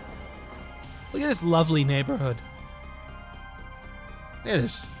 Look at this lovely neighborhood. Look at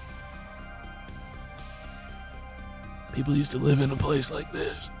this. People used to live in a place like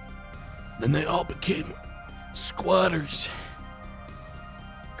this. Then they all became squatters.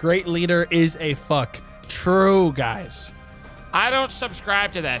 Great leader is a fuck. True, guys. I don't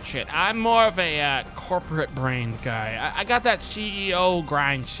subscribe to that shit. I'm more of a corporate brain guy. I got that CEO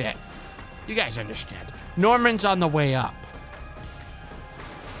grind set. You guys understand. Norman's on the way up.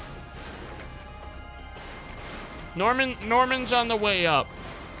 Norman's on the way up.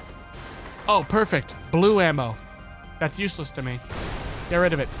 Oh, perfect. Blue ammo. That's useless to me. Get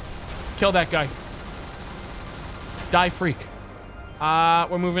rid of it. Kill that guy. Die freak.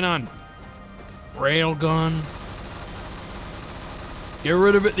 We're moving on. Railgun. Get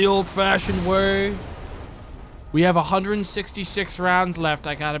rid of it the old-fashioned way. We have 166 rounds left.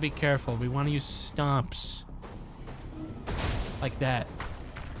 I gotta be careful. We want to use stomps. Like that.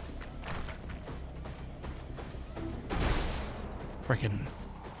 Frickin'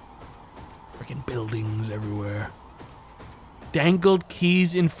 buildings everywhere. Dangled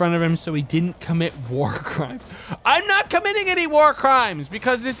keys in front of him so he didn't commit war crimes. I'm not committing any war crimes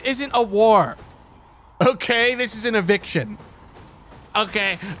because this isn't a war. Okay, this is an eviction.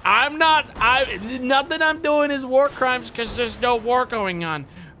 Okay, nothing I'm doing is war crimes because there's no war going on.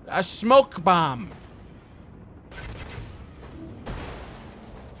 A smoke bomb.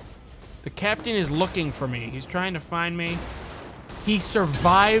 The captain is looking for me. He's trying to find me. He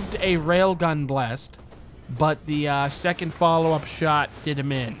survived a railgun blast, but the second follow-up shot did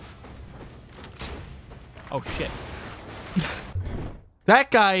him in. Oh, shit.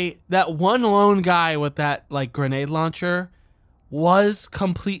 That guy, that one lone guy with that, like, grenade launcher was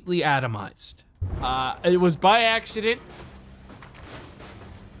completely atomized. It was by accident.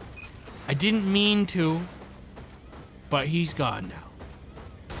 I didn't mean to, but he's gone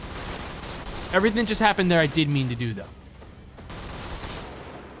now. Everything just happened there I did mean to do, though.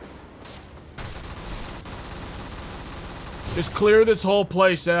 Just clear this whole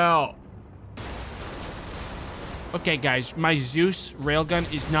place out. Okay, guys, my Zeus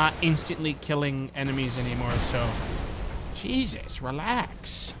railgun is not instantly killing enemies anymore, so... Jesus,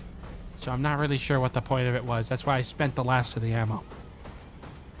 relax. So I'm not really sure what the point of it was. That's why I spent the last of the ammo.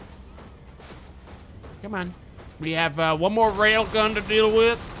 Come on. We have one more railgun to deal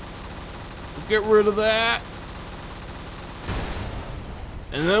with. We'll get rid of that.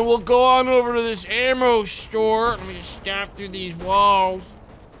 And then we'll go on over to this ammo store. Let me just stomp through these walls.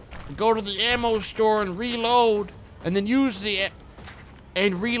 Go to the ammo store and reload. And then use the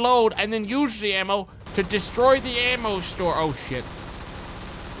ammo to destroy the ammo store. Oh shit.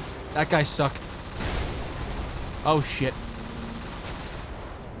 That guy sucked. Oh shit.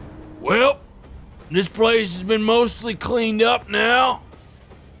 Well, this place has been mostly cleaned up now.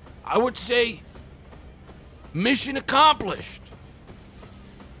 I would say mission accomplished.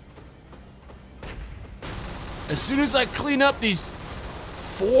 As soon as I clean up these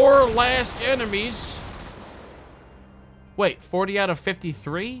 4 last enemies. Wait, 40 out of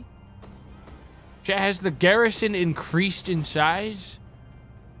 53? Has the garrison increased in size?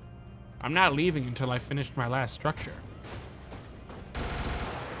 I'm not leaving until I finished my last structure.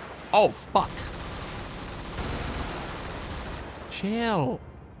 Oh, fuck. Chill.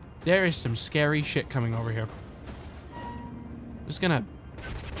 There is some scary shit coming over here. Just gonna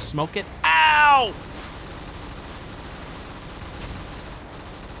smoke it. Ow!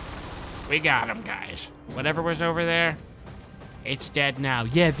 We got him, guys. Whatever was over there, it's dead now.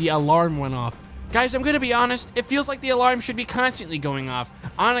 Yeah, the alarm went off. Guys, I'm gonna be honest, it feels like the alarm should be constantly going off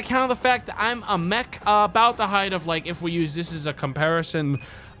on account of the fact that I'm a mech about the height of, like, if we use this as a comparison,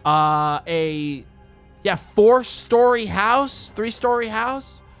 4-story house, 3-story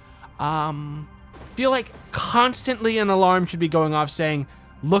house. Feel like constantly an alarm should be going off saying,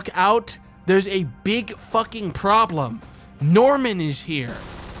 look out, there's a big fucking problem. Norman is here.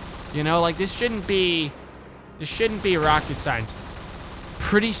 You know, like, this shouldn't be rocket science.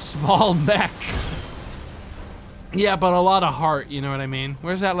 Pretty small mech. Yeah, but a lot of heart, you know what I mean?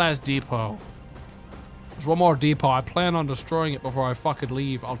 Where's that last depot? There's one more depot. I plan on destroying it before I fucking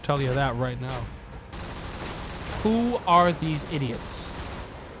leave. I'll tell you that right now. Who are these idiots?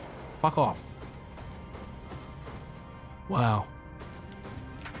 Fuck off. Wow.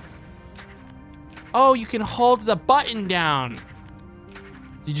 Oh, you can hold the button down.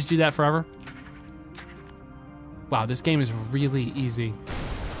 Did you just do that forever? Wow, this game is really easy.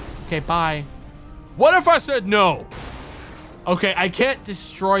 Okay, bye. What if I said no? Okay, I can't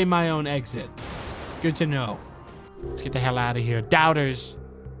destroy my own exit. Good to know. Let's get the hell out of here. Doubters.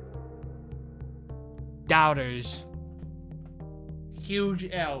 Doubters. Huge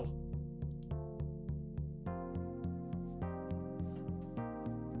L.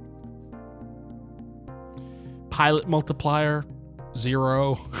 Pilot multiplier,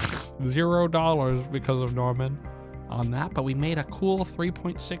 0. $0 because of Norman on that, but we made a cool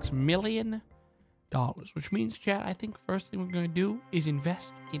 $3.6 million, which means, chat, I think first thing we're going to do is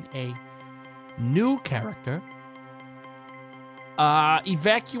invest in a new character.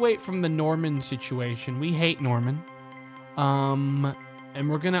 Evacuate from the Norman situation. We hate Norman. And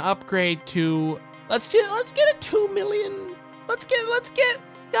we're going to upgrade to, let's get a 2 million. Let's get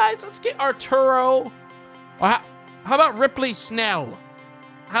Arturo. Or how about Ripley Snell?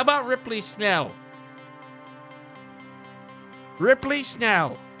 How about Ripley Snell? Ripley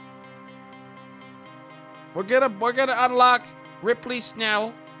Snell. We're gonna unlock Ripley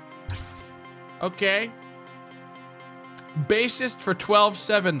Snell. Okay. Bassist for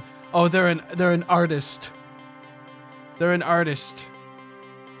 12-7. Oh, they're an artist. They're an artist.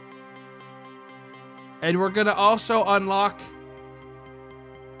 And we're gonna also unlock.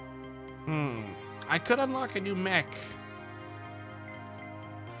 I could unlock a new mech.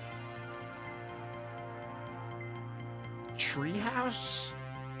 Treehouse?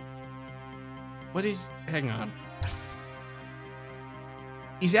 What is... Hang on.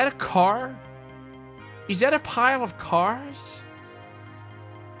 Is that a car? Is that a pile of cars?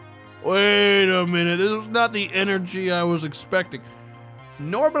 Wait a minute. This is not the energy I was expecting.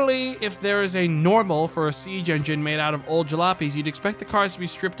 Normally, if there is a normal for a siege engine made out of old jalopies, you'd expect the cars to be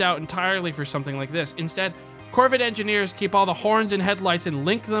stripped out entirely for something like this. Instead, Corvette engineers keep all the horns and headlights and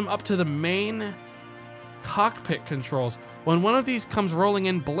link them up to the main cockpit controls. When one of these comes rolling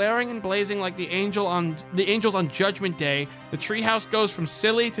in, blaring and blazing like the angels on Judgment Day, the treehouse goes from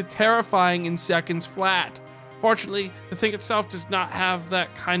silly to terrifying in seconds flat. Fortunately, the thing itself does not have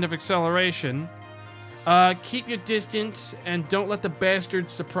that kind of acceleration. Keep your distance and don't let the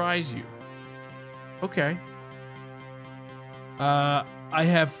bastards surprise you. Okay. I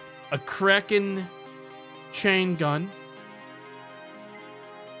have a Kraken chain gun.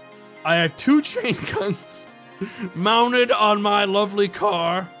 I have 2 chain guns mounted on my lovely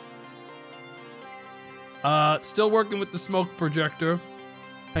car. Still working with the smoke projector.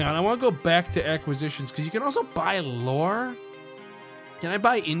 Hang on, I want to go back to acquisitions because you can also buy lore. Can I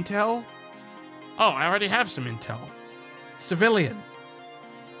buy intel? Oh, I already have some intel. Civilian.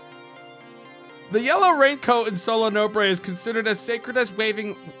 The yellow raincoat in Solo Nobre is considered as sacred as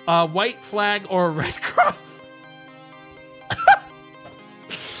waving a white flag or a red cross.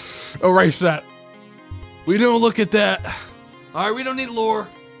 Erase that. We don't look at that. All right, we don't need lore.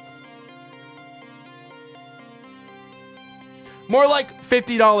 More like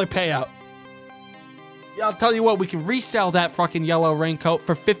 $50 payout. Yeah, I'll tell you what, we can resell that fucking yellow raincoat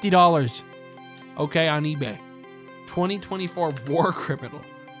for $50. Okay, on eBay. 2024 war criminal.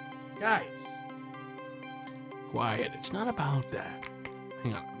 Guys. Quiet, it's not about that.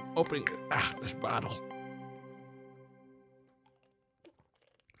 Hang on, I'm opening this bottle.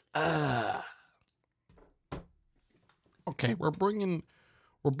 Okay, we're bringing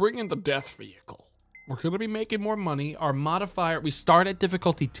the death vehicle. We're gonna be making more money. Our modifier, we start at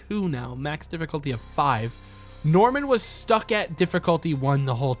difficulty 2 now, max difficulty of 5. Norman was stuck at difficulty 1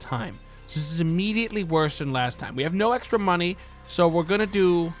 the whole time. So this is immediately worse than last time. We have no extra money, so we're gonna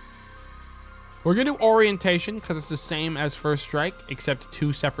do orientation because it's the same as First Strike, except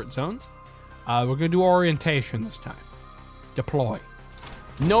 2 separate zones. We're gonna do orientation this time. Deploy.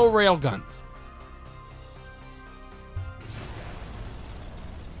 No rail guns.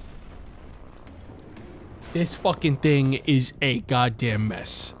 This fucking thing is a goddamn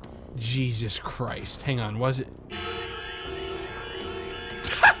mess. Jesus Christ. Hang on, was it?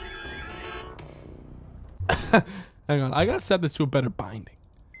 Hang on, I gotta set this to a better binding.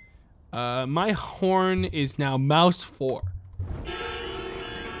 My horn is now mouse 4.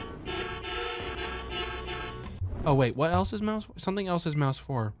 Oh wait, what else is mouse? Something else is mouse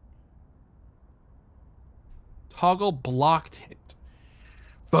 4. Toggle blocked hit.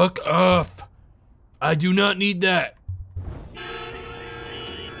 Fuck off. I do not need that.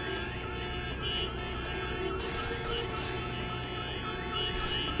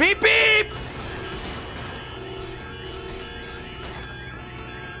 Beep beep!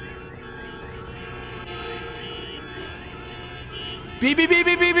 Beep beep beep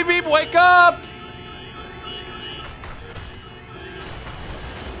beep beep beep beep, wake up!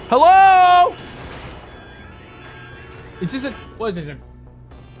 Hello? Is this a, what is this a? Where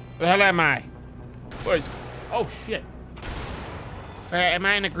the hell am I? Wait. Oh shit. Am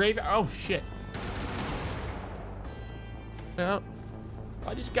I in a graveyard? Oh shit. Well,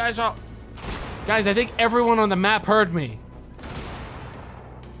 oh, these guys are... Guys, I think everyone on the map heard me.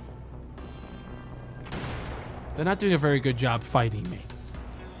 They're not doing a very good job fighting me.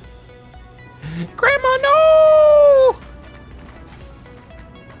 Grandma, no!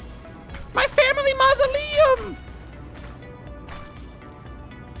 My family mausoleum!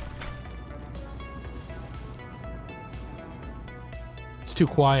 It's too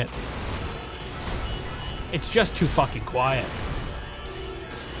quiet. It's just too fucking quiet.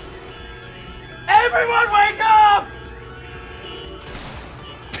 Everyone wake up!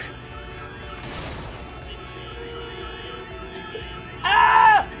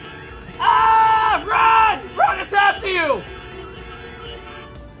 Ah! Ah! Run! Run! It's after you!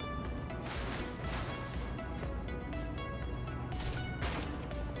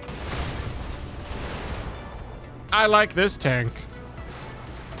 I like this tank.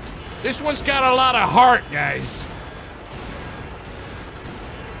 This one's got a lot of heart, guys.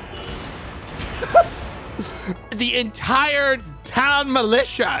 The entire town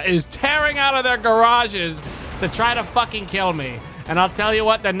militia is tearing out of their garages to try to fucking kill me. And I'll tell you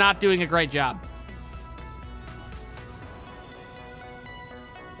what, they're not doing a great job.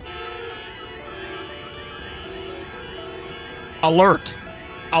 Alert.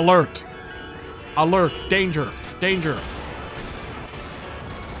 Alert. Alert. Danger. Danger.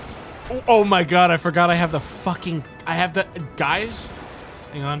 Oh my god, I forgot I have the fucking... I have the... Guys?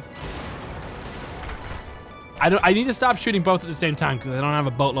 Hang on. I need to stop shooting both at the same time because I don't have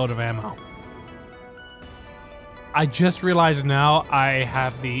a boatload of ammo. I just realized now I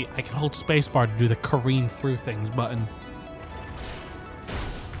have the... I can hold spacebar to do the careen through things button.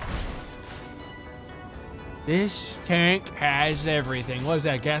 This tank has everything. What is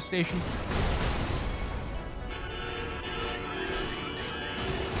that, gas station?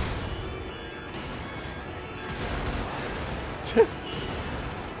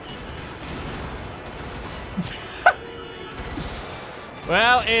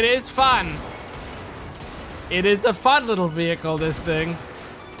 Well, it is fun. It is a fun little vehicle, this thing.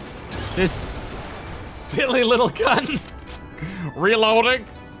 This silly little gun. Reloading.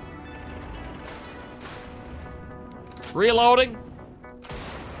 Reloading.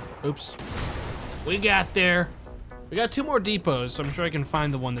 Oops. We got there. We got 2 more depots, so I'm sure I can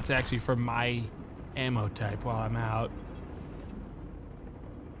find the one that's actually for my ammo type while I'm out.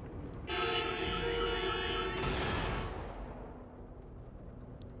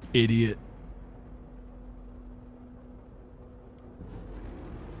 Idiot.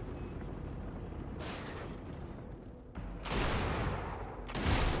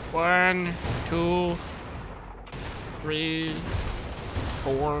 One, two, three,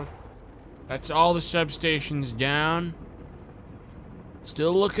 four. That's all the substations down.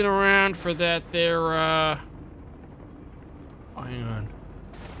 Still looking around for that there, oh, hang on.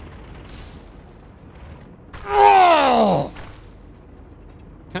 Oh!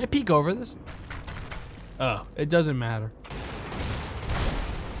 Can I peek over this? Oh, it doesn't matter.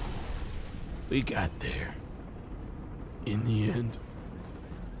 We got there. In the end.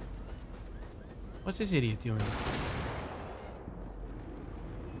 What's this idiot doing?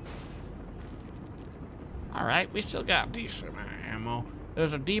 Alright, we still got decent amount of ammo.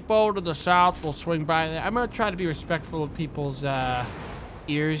 There's a depot to the south. We'll swing by there. I'm gonna try to be respectful of people's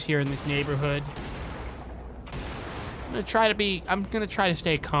ears here in this neighborhood. I'm gonna try to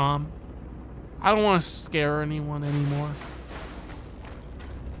stay calm. I don't want to scare anyone anymore.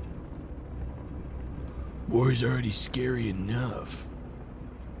 War's already scary enough.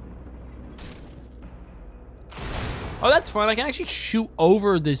 Oh, that's fun. I can actually shoot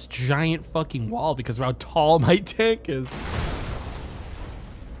over this giant fucking wall because of how tall my tank is.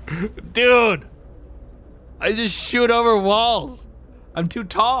 Dude, I just shoot over walls. I'm too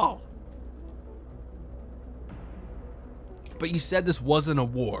tall. But you said this wasn't a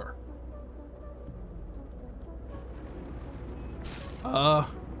war.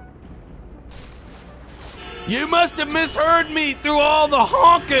 You must have misheard me through all the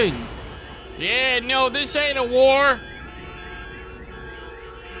honking. Yeah, no, this ain't a war.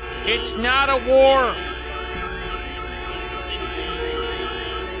 It's not a war.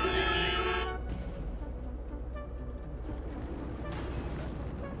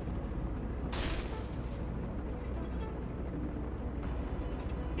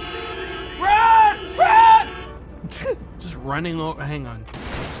 Run! Run! Just running over. Hang on.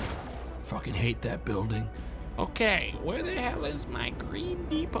 Fucking hate that building. Okay, where the hell is my green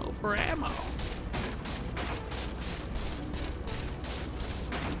depot for ammo?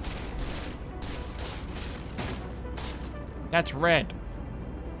 That's red.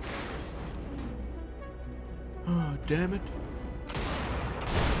 Oh, damn it.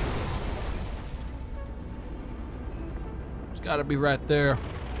 It's gotta be right there.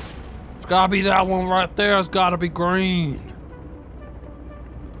 It's gotta be that one right there. It's gotta be green.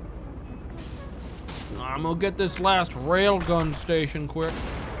 I'm gonna get this last railgun station quick.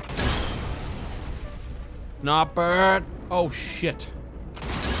 Not bad. Oh, shit.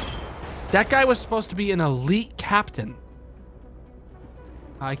 That guy was supposed to be an elite captain.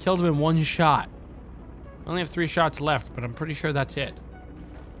 I killed him in one shot. I only have 3 shots left, but I'm pretty sure that's it.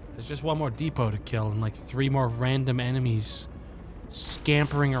 There's just one more depot to kill and like 3 more random enemies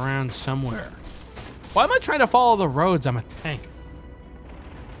scampering around somewhere. Why am I trying to follow the roads? I'm a tank.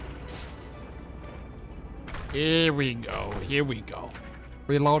 Here we go. Here we go.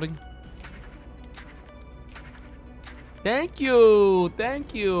 Reloading. Thank you.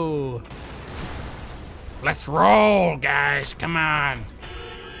 Thank you. Let's roll, guys. Come on.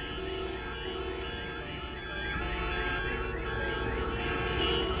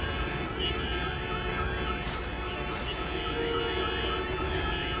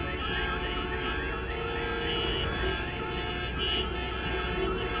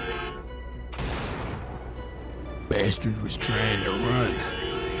 Bastard was trying to run.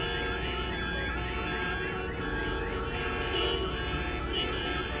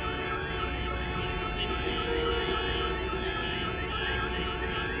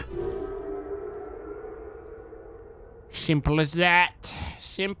 Simple as that.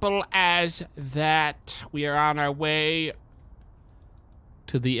 Simple as that. We are on our way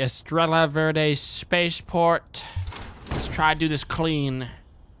to the Estrella Verde spaceport. Let's try to do this clean.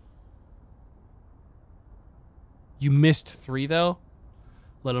 You missed 3 though?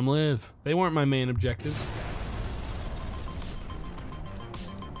 Let them live. They weren't my main objectives.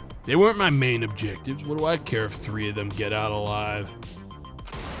 They weren't my main objectives. What do I care if 3 of them get out alive?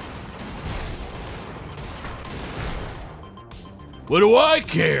 What do I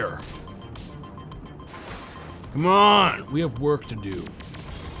care? Come on, we have work to do.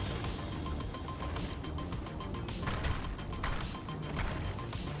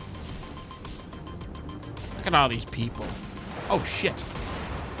 Look at all these people. Oh shit.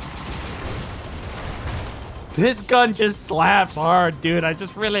 This gun just slaps hard, dude. I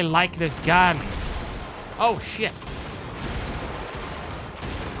just really like this gun. Oh shit.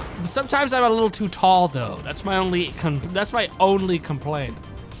 Sometimes I'm a little too tall though. That's my only complaint.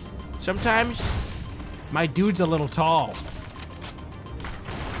 Sometimes my dude's a little tall.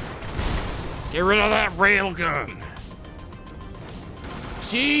 Get rid of that railgun.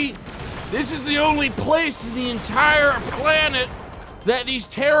 See? This is the only place in the entire planet that these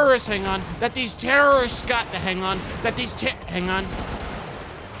terrorists, hang on, that these terrorists got, hang on, that these hang on.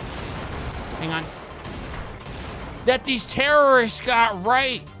 That these terrorists got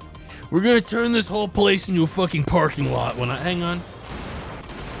right. We're gonna turn this whole place into a fucking parking lot when hang on.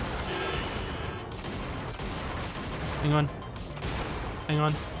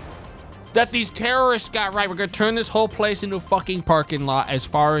 That these terrorists got right. We're gonna turn this whole place into a fucking parking lot as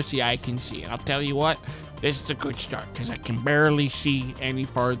far as the eye can see. And I'll tell you what, this is a good start because I can barely see any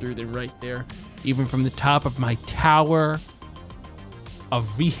farther than right there, even from the top of my tower of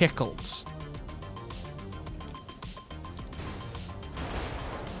vehicles.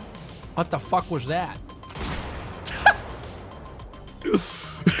 What the fuck was that?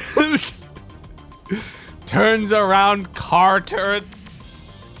 Turns around, car turret.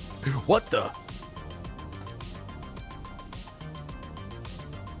 What the?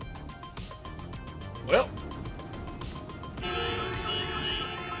 Well.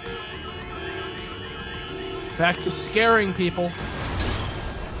 Back to scaring people.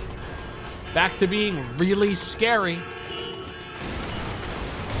 Back to being really scary.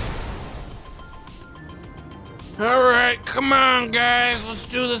 All right, come on, guys. Let's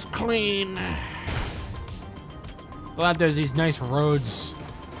do this clean. Glad there's these nice roads.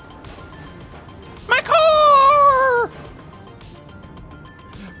 My car!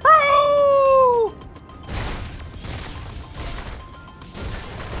 Bro!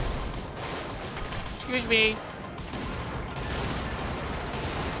 Excuse me.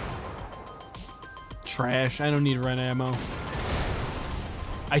 Trash. I don't need red ammo.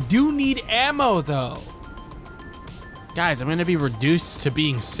 I do need ammo, though. Guys, I'm gonna be reduced to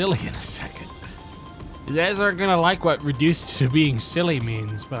being silly in a second. You guys aren't gonna like what reduced to being silly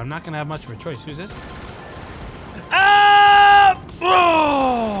means, but I'm not gonna have much of a choice. Who's this? Ah!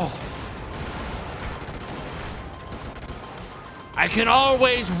 Oh! I can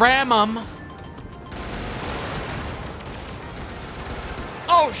always ram them.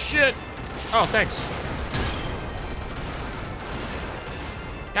 Oh shit! Oh, thanks.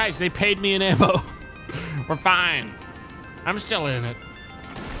 Guys, they paid me in ammo. We're fine. I'm still in it.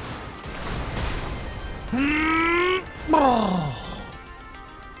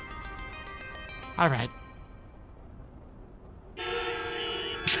 All right.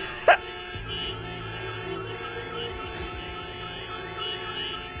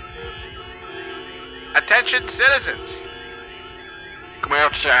 Attention, citizens. Come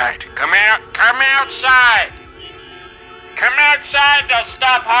outside. Come outside. Come outside. Don't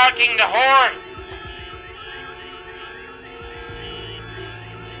stop honking the horn.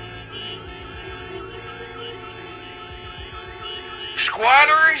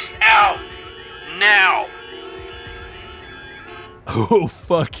 Squatters out now. Oh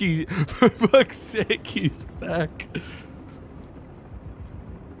fuck! For fuck's sake, he's back.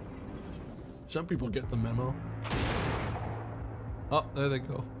 Some people get the memo. Oh, there they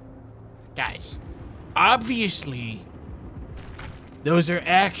go. Guys, obviously, those are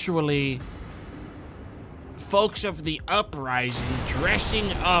actually folks of the uprising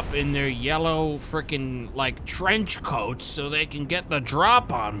dressing up in their yellow frickin' like trench coats so they can get the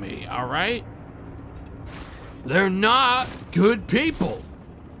drop on me, all right? They're not good people.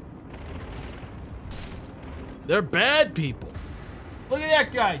 They're bad people. Look at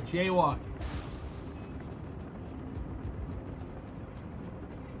that guy jaywalking.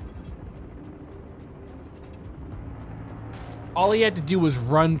 All he had to do was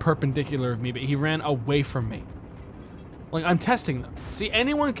run perpendicular of me, but he ran away from me. Like, I'm testing them. See,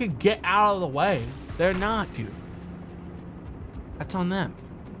 anyone could get out of the way. They're not, dude. That's on them.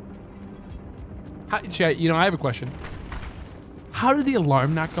 Chat, you know, I have a question. How did the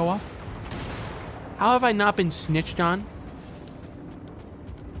alarm not go off? How have I not been snitched on?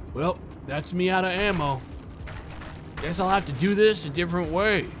 Well, that's me out of ammo. Guess I'll have to do this a different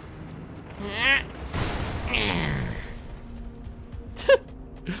way.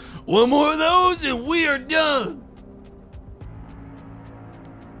 One more of those and we are done.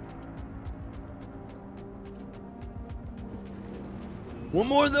 One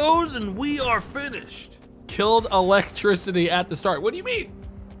more of those and we are finished. Killed electricity at the start. What do you mean?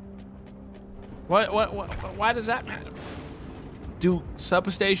 Why does that matter? Do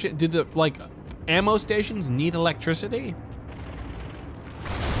the ammo stations need electricity?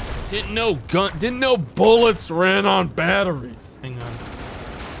 Didn't know bullets ran on batteries. Hang on.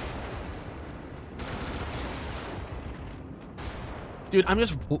 Dude, I'm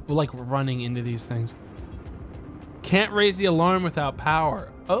just like running into these things. Can't raise the alarm without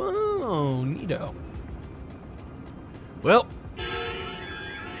power. Oh. Oh, neato. Well,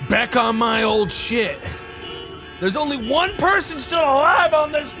 back on my old shit. There's only one person still alive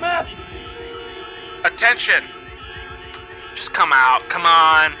on this map. Attention. Just come out. Come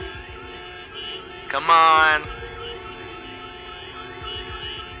on. Come on.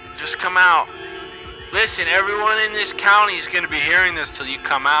 Just come out. Listen, everyone in this county is going to be hearing this till you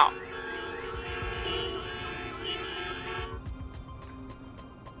come out.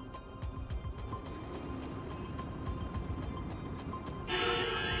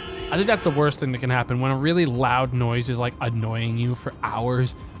 I think that's the worst thing that can happen, when a really loud noise is like annoying you for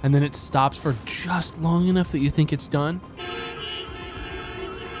hours and then it stops for just long enough that you think it's done.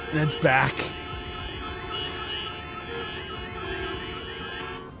 And it's back.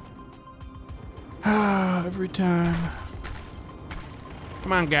 Every time.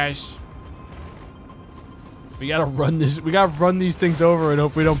 Come on, guys. We gotta run this. We gotta run these things over and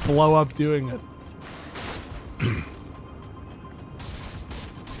hope we don't blow up doing it.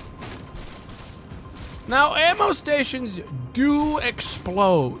 Now, ammo stations do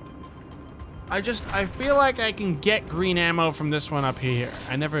explode. I feel like I can get green ammo from this one up here.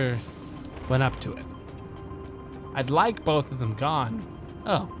 I never went up to it. I'd like both of them gone.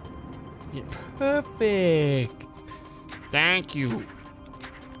 Oh. Yeah, perfect. Thank you.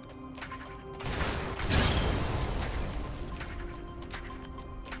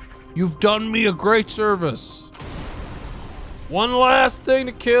 You've done me a great service. One last thing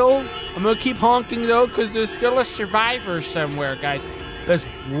to kill. I'm gonna keep honking though, because there's still a survivor somewhere, guys. There's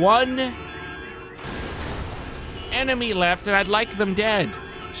one enemy left, and I'd like them dead.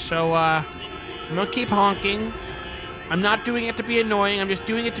 So, I'm gonna keep honking. I'm not doing it to be annoying, I'm just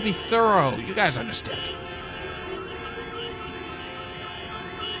doing it to be thorough. You guys understand.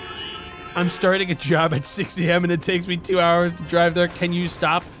 I'm starting a job at 6 a.m. and it takes me 2 hours to drive there. Can you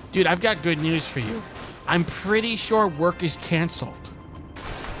stop? Dude, I've got good news for you. I'm pretty sure work is canceled.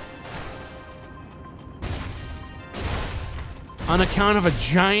 On account of a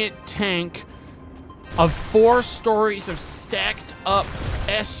giant tank of 4 stories of stacked up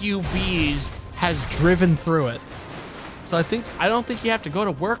SUVs has driven through it. So I don't think you have to go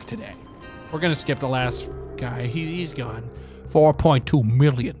to work today. We're gonna skip the last guy. He's gone. 4.2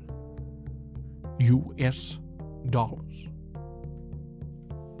 million US dollars.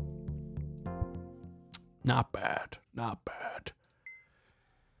 Not bad, not bad.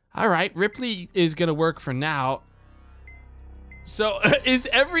 All right, Ripley is gonna work for now. So is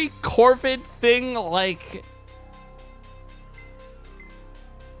every Corvid thing like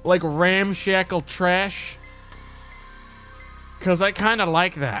ramshackle trash? Cause I kind of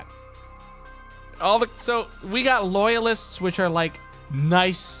like that. So we got loyalists, which are like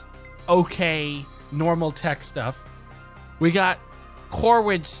nice, okay, normal tech stuff. We got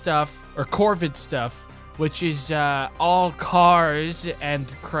Corvid stuff, which is all cars and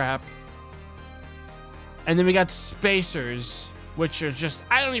crap. And then we got spacers, which are just,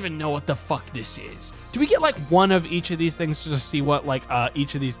 I don't even know what the fuck this is. Do we get like one of each of these things just to see what like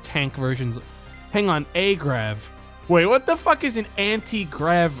each of these tank versions? Hang on, A-Grav. Wait, what the fuck is an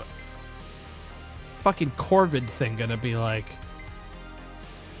anti-grav fucking Corvid thing gonna be like?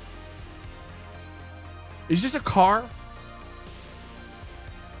 Is this a car?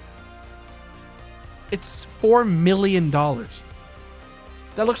 It's $4 million. That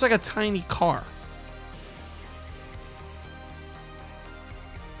looks like a tiny car.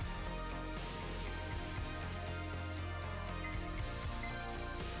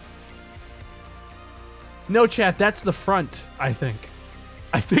 No, chat, that's the front, I think.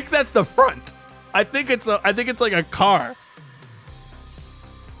 I think that's the front. I think it's like a car.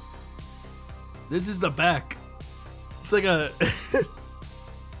 This is the back. It's like a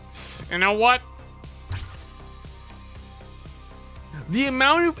You know what? The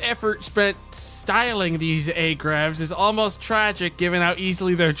amount of effort spent styling these A-Gravs is almost tragic given how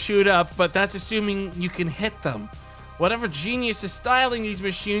easily they're chewed up, but that's assuming you can hit them. Whatever genius is styling these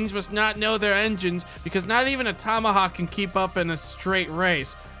machines must not know their engines, because not even a Tomahawk can keep up in a straight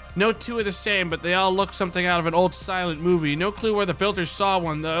race. No two are the same, but they all look something out of an old silent movie. No clue where the builders saw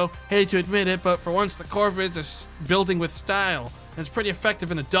one, though. Hate to admit it, but for once the Corvids are building with style, and it's pretty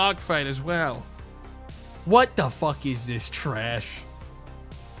effective in a dogfight as well. What the fuck is this trash?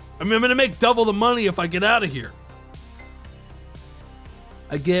 I mean, I'm gonna make double the money if I get out of here.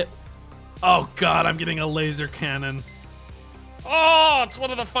 Oh god, I'm getting a laser cannon. Oh, it's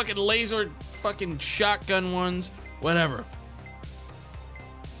one of the fucking laser fucking shotgun ones. Whatever.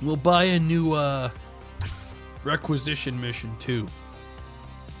 We'll buy a new requisition mission too.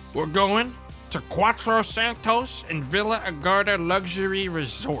 We're going to Cuatro Santos and Villa Agarda Luxury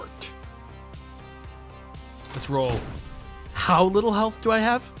Resort. Let's roll. How little health do I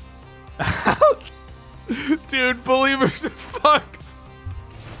have? Dude, believers are fucked.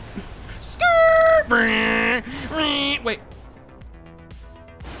 Wait.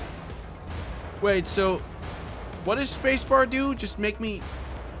 Wait, so what does spacebar do? Just make me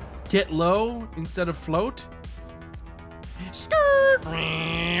get low instead of float? Skirt.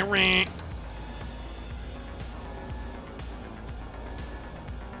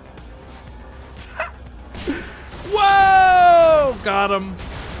 Whoa! Got him.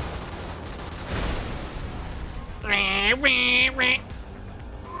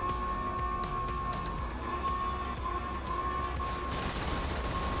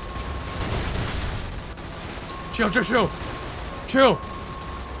 Chill, chill, chill. Chill.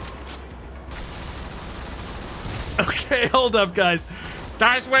 Okay, hold up, guys.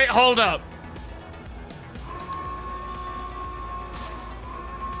 Guys, wait, hold up.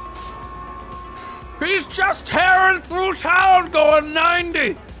 He's just tearing through town going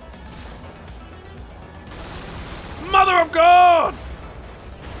 90. Mother of God!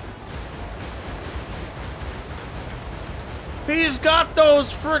 He's got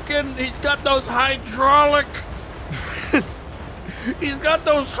those hydraulic. He's got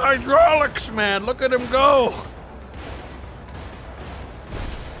those hydraulics, man. Look at him go.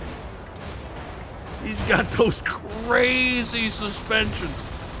 He's got those crazy suspensions.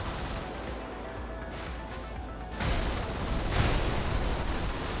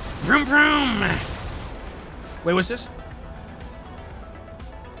 Vroom vroom. Wait, what's this?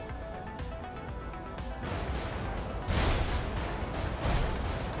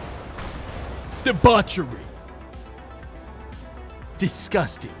 Debauchery.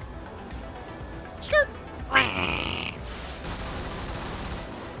 Disgusting. Skirt.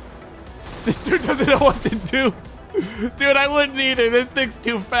 This dude doesn't know what to do. Dude, I wouldn't either. This thing's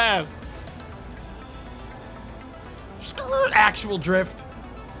too fast. Skirt. Actual drift.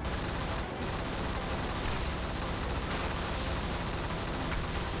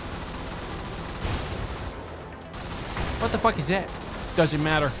 What the fuck is that? Doesn't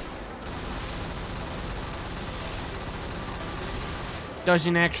matter.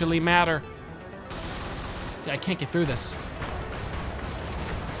 Doesn't actually matter. I can't get through this.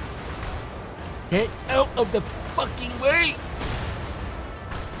 Get out of the fucking way!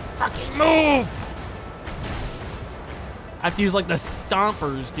 Fucking move! I have to use like the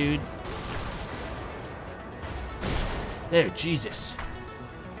stompers, dude. There, Jesus.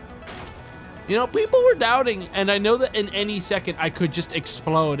 You know, people were doubting, and I know that in any second I could just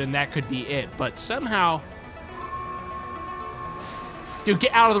explode and that could be it, but somehow... Dude,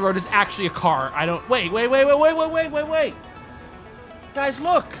 get out of the road. It's actually a car. I don't... Wait. Guys,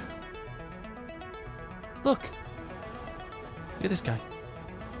 look. Look. Look at this guy.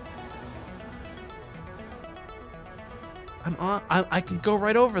 I can go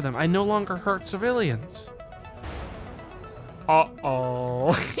right over them. I no longer hurt civilians.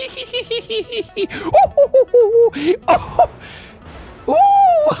 Uh-oh.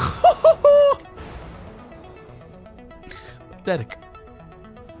 Pathetic.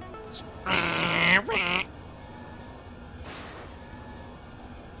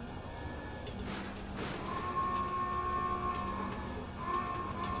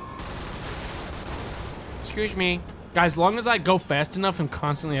 Excuse me. Guys, as long as I go fast enough and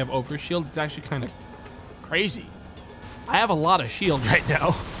constantly have overshield, it's actually kind of crazy. I have a lot of shield right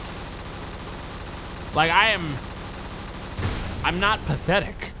now. Like, I'm not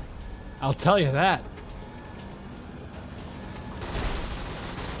pathetic. I'll tell you that.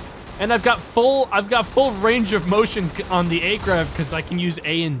 And I've got full range of motion on the A-Grav because I can use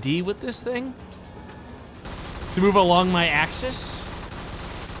A and D with this thing to move along my axis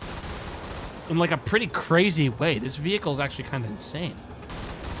in like a pretty crazy way. This vehicle is actually kind of insane.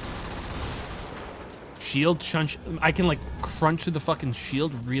 Shield crunch. I can like crunch through the fucking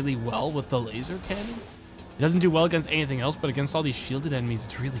shield really well with the laser cannon. It doesn't do well against anything else, but against all these shielded enemies,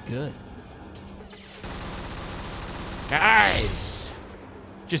 it's really good. Guys,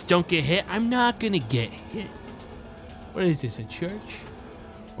 just don't get hit. I'm not gonna get hit. What is this, a church?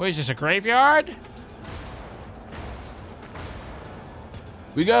 What is this, a graveyard?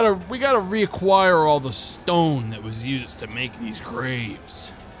 We gotta reacquire all the stone that was used to make these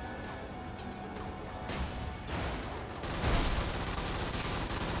graves.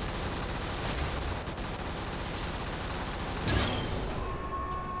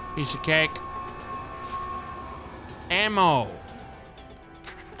 Piece of cake. Ammo.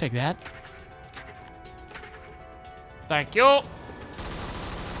 Take that. Thank you.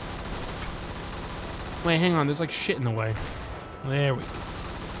 Wait, hang on. There's like shit in the way. There we go.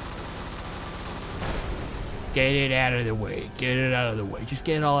 Get it out of the way. Get it out of the way. Just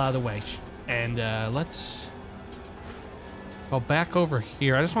get it all out of the way. And let's go back over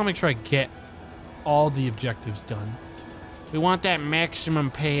here. I just want to make sure I get all the objectives done. We want that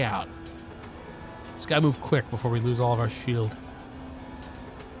maximum payout. Just gotta move quick before we lose all of our shield.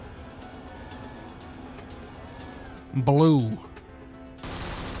 Blue.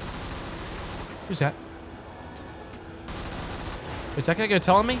 Who's that? Is that guy gonna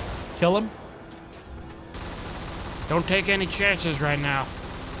tell me? Kill him? Don't take any chances right now.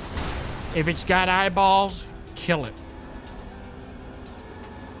 If it's got eyeballs, kill it.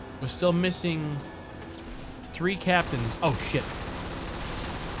 We're still missing 3 captains. Oh, shit.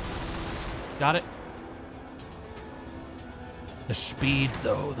 Got it. The speed,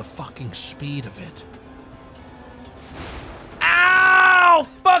 though. The fucking speed of it. Ow!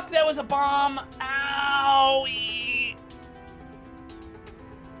 Fuck, that was a bomb. Owie.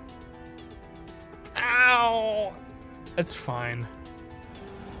 Ow. It's fine.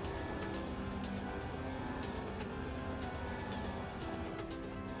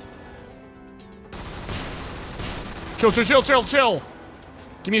 Chill, chill, chill, chill, chill.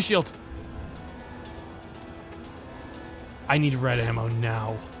 Give me a shield. I need red ammo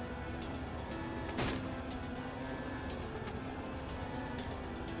now.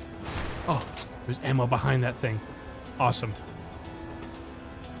 Oh, there's ammo behind that thing. Awesome.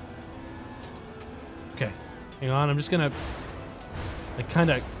 Okay, hang on. I'm just gonna, like, kind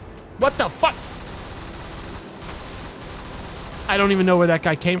of. What the fuck? I don't even know where that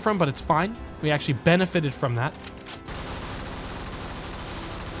guy came from, but it's fine. We actually benefited from that.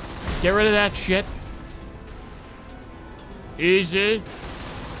 Get rid of that shit. Easy.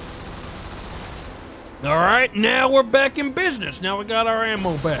 All right, now we're back in business. Now we got our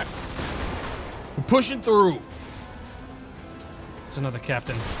ammo back. We're pushing through. It's another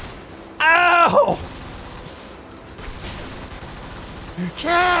captain. Ow!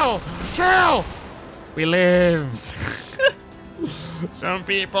 Chill, chill. We lived. Some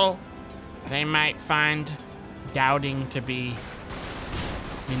people, they might find doubting to be,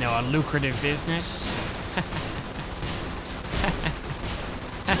 you know, a lucrative business.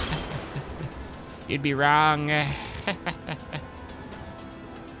 You'd be wrong.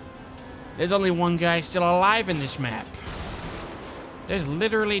 There's only one guy still alive in this map. There's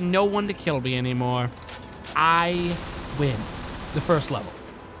literally no one to kill me anymore. I win. The first level.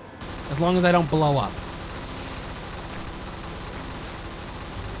 As long as I don't blow up.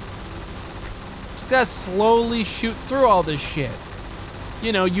 Just gotta slowly shoot through all this shit.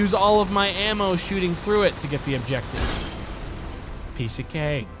 You know, use all of my ammo shooting through it to get the objectives. Piece of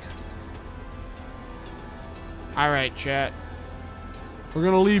cake. All right, chat. We're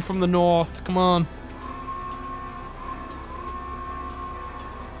gonna leave from the north. Come on.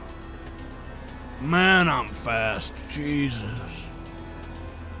 Man, I'm fast. Jesus.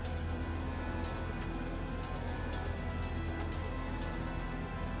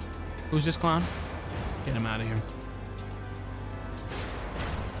 Who's this clown? Get him out of here.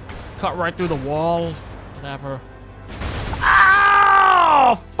 Cut right through the wall. Whatever.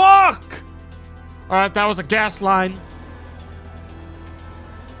 Ow! Fuck! All right, that was a gas line.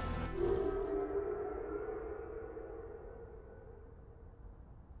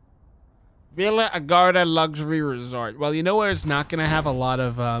 Villa Agarda Luxury Resort. Well, you know where it's not gonna have a lot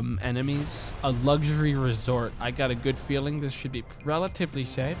of enemies? A luxury resort. I got a good feeling this should be relatively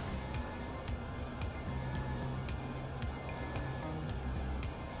safe.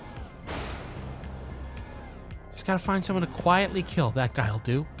 Just gotta find someone to quietly kill. That guy'll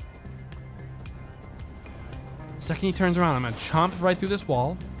do. The second he turns around, I'm gonna chomp right through this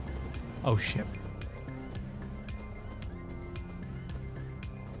wall. Oh shit.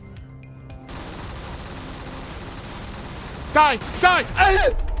 Die! Die! Ah!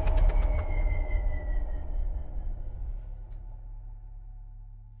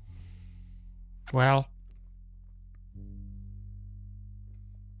 Well.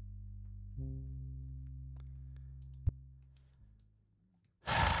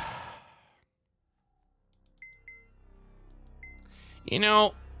 You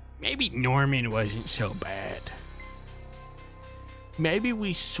know, maybe Norman wasn't so bad. Maybe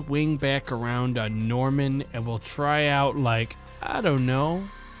we swing back around on Norman and we'll try out, like, I don't know.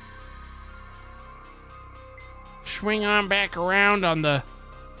 Swing on back around on the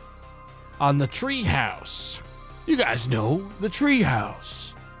tree house. You guys know the tree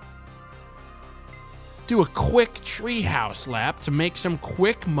house. Do a quick tree house lap to make some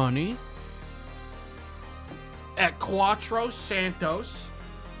quick money at Cuatro Santos.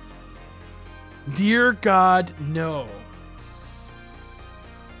 Dear God, no.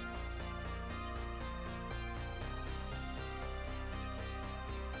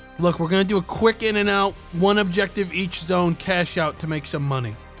 Look, we're gonna do a quick in and out, one objective each zone cash out to make some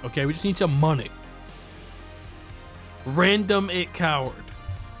money. Okay, we just need some money. Random it coward.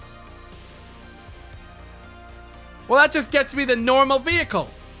 Well, that just gets me the normal vehicle.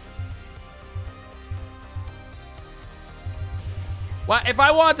 Well, if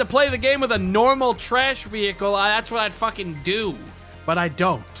I wanted to play the game with a normal trash vehicle, that's what I'd fucking do. But I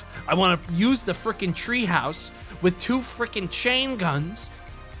don't. I want to use the frickin' treehouse with 2 frickin' chain guns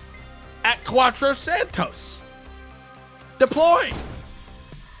at Cuatro Santos. Deploy!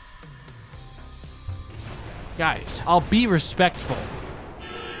 Guys, I'll be respectful.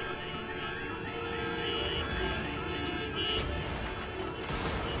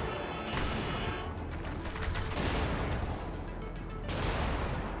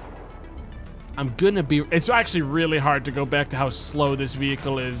 I'm gonna be... It's actually really hard to go back to how slow this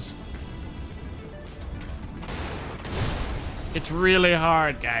vehicle is. It's really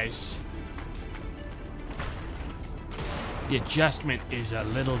hard, guys. The adjustment is a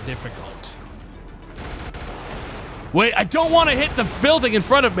little difficult. Wait, I don't want to hit the building in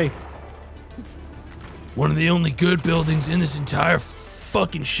front of me. One of the only good buildings in this entire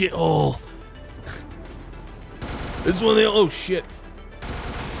fucking shithole. This is one of the... Oh, shit.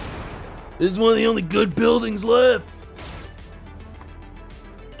 This is one of the only good buildings left.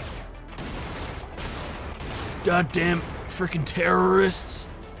 Goddamn freaking terrorists.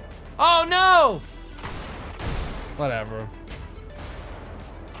 Oh no! Whatever.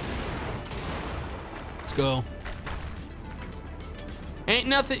 Let's go. Ain't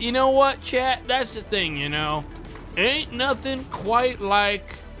nothing, you know what, chat? That's the thing, you know. Ain't nothing quite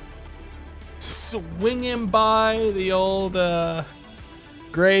like swinging by the old,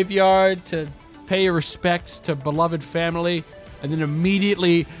 graveyard to pay your respects to beloved family, and then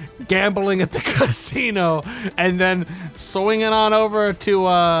immediately gambling at the casino, and then swinging on over to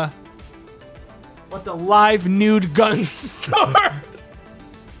what, the live nude gun store.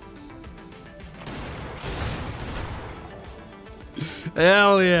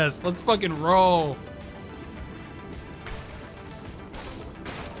 Hell yes, let's fucking roll.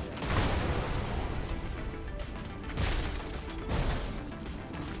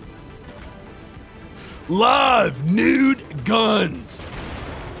 Live nude guns.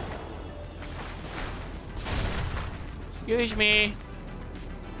 Excuse me.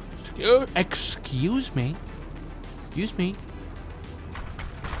 Excuse me. Excuse me.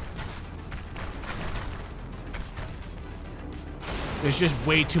 There's just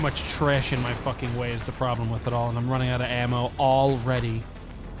way too much trash in my fucking way is the problem with it all, and I'm running out of ammo already.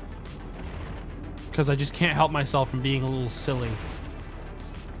 Because I just can't help myself from being a little silly.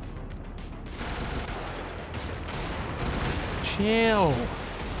 Chill.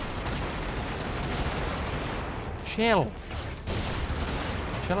 Chill.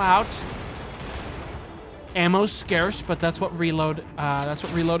 Chill out. Ammo's scarce, but that's what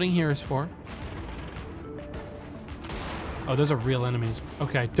reloading here is for. Oh, those are real enemies.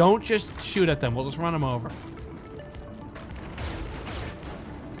 Okay, don't just shoot at them. We'll just run them over.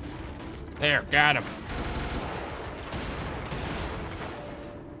 There, got him.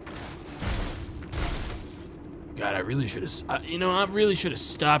 God, I really should have, you know, I really should have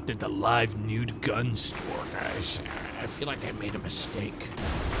stopped at the live nude gun store, guys. I feel like I made a mistake.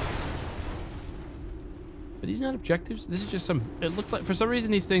 Are these not objectives? This is just some, it looked like, for some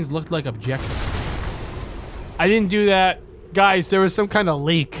reason these things looked like objectives. I didn't do that. Guys, there was some kind of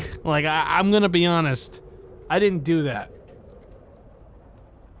leak. Like, I'm gonna be honest. I didn't do that.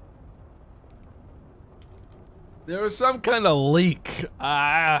 There was some kind of leak.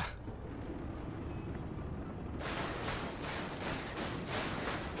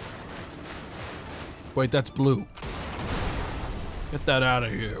 Wait, that's blue. Get that out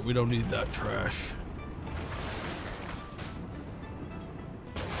of here. We don't need that trash.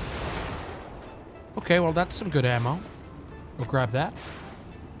 Okay, well, that's some good ammo. We'll grab that.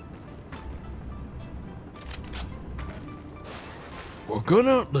 We're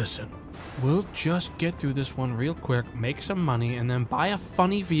gonna, listen, we'll just get through this one real quick, make some money, and then buy a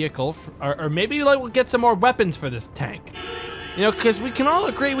funny vehicle, or maybe like we'll get some more weapons for this tank. You know, because we can all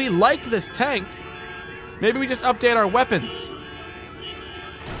agree we like this tank. Maybe we just update our weapons.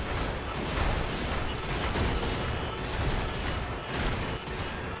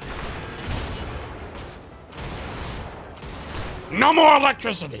 No more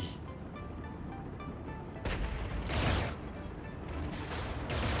electricity!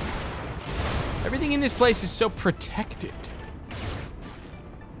 Everything in this place is so protected.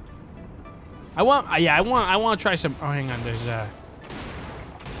 I want to try some, oh, hang on, there's,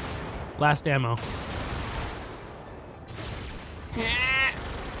 last ammo.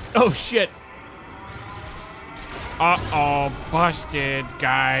 Oh, shit. Uh-oh, busted,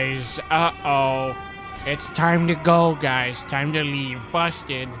 guys. Uh-oh. It's time to go, guys. Time to leave.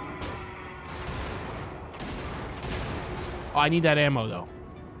 Busted. Oh, I need that ammo, though.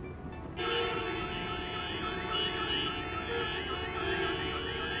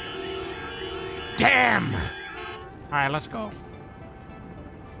 Damn! All right, let's go.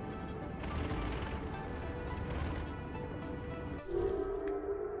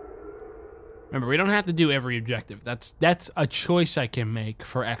 Remember, we don't have to do every objective. That's a choice I can make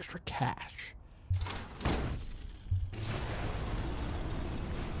for extra cash.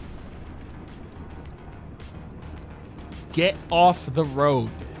 Get off the road.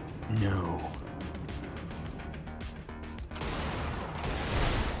 No.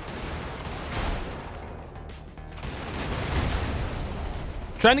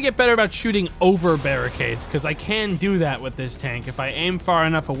 Trying to get better about shooting over barricades, because I can do that with this tank. If I aim far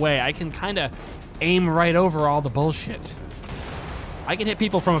enough away, I can kind of aim right over all the bullshit. I can hit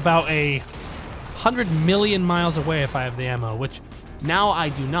people from about 100 million miles away if I have the ammo, which now I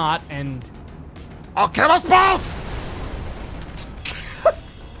do not, and I'll kill us both!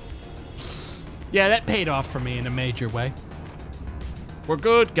 yeah, that paid off for me in a major way. We're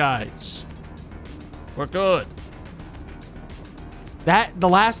good, guys. We're good. The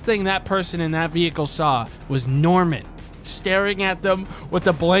last thing that person in that vehicle saw was Norman staring at them with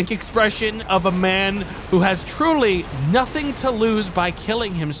the blank expression of a man who has truly nothing to lose by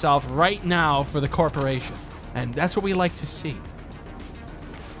killing himself right now for the corporation. And that's what we like to see.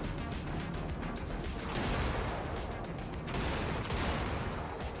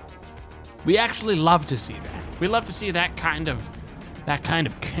 We actually love to see that. We love to see that kind of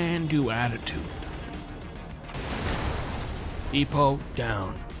can-do attitude. Depot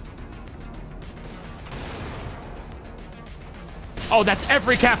down. Oh, that's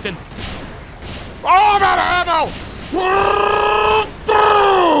every captain. Oh, I'm out of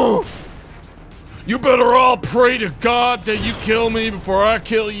ammo! You better all pray to God that you kill me before I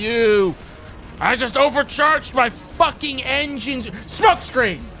kill you. I just overcharged my fucking engine's smoke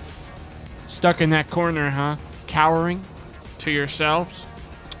screen. Stuck in that corner, huh? Cowering to yourselves?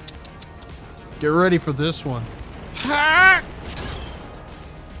 Get ready for this one. Ha!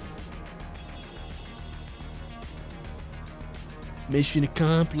 Mission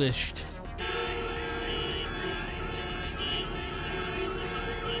accomplished.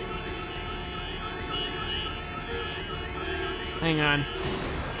 Hang on.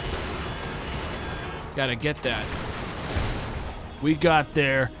 Gotta get that. We got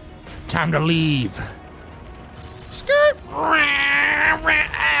there. Time to leave. Skirt.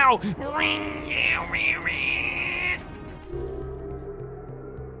 Ow.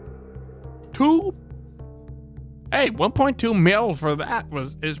 Hey, 1.2 mil for that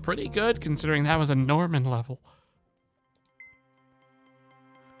is pretty good considering that was a Norman level.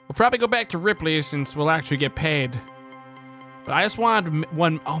 We'll probably go back to Ripley since we'll actually get paid. But I just wanted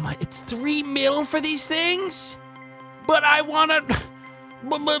one. Oh my, it's 3 mil for these things? But I want a,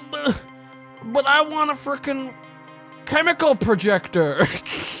 but I want a freaking chemical projector.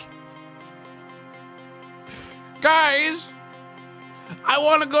 Guys, I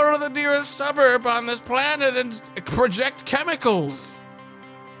want to go to the nearest suburb on this planet and project chemicals.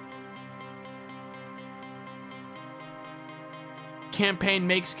 Campaign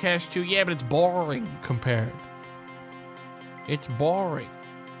makes cash too. Yeah, but it's boring compared. It's boring.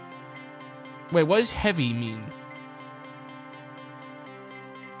 Wait, what does heavy mean?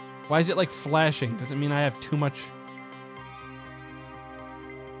 Why is it like flashing? Does it mean I have too much?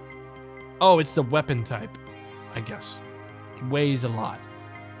 Oh, it's the weapon type, I guess. Weighs a lot.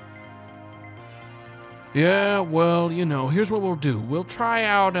 Yeah, well, you know, here's what we'll do. We'll try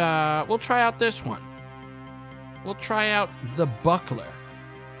out this one. We'll try out the buckler.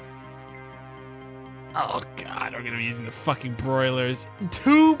 Oh God, we're gonna be using the fucking broilers.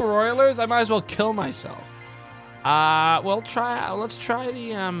 2 broilers? I might as well kill myself. Let's try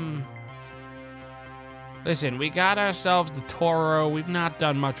the, listen, we got ourselves the Toro. We've not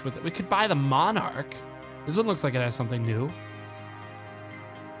done much with it. We could buy the Monarch. This one looks like it has something new.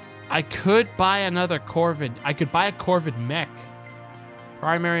 I could buy another Corvid. I could buy a Corvid mech.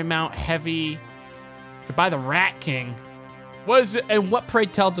 Primary mount, heavy. Could buy the Rat King. What is it? And what, pray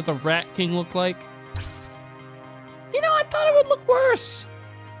tell, does a Rat King look like? You know, I thought it would look worse.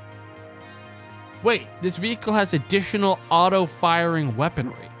 Wait, this vehicle has additional auto-firing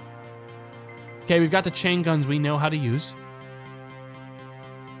weaponry. Okay, we've got the chain guns we know how to use.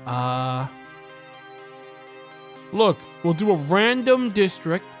 Look, we'll do a random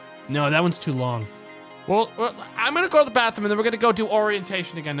district. No, that one's too long. Well, I'm gonna go to the bathroom and then we're gonna go do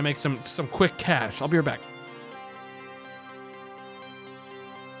orientation again to make some quick cash. I'll be right back.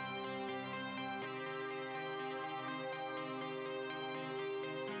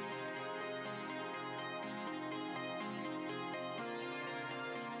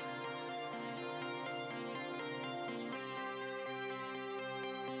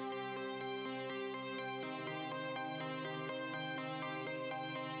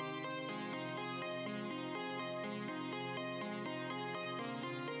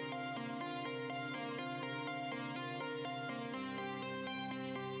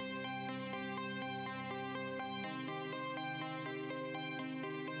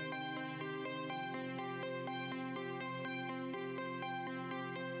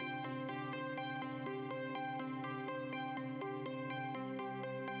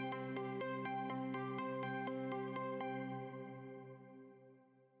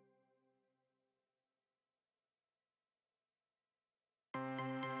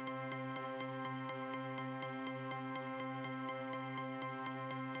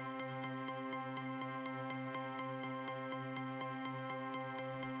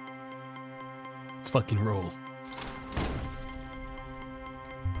 Let's fucking roll.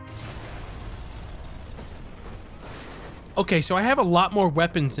 Okay, so I have a lot more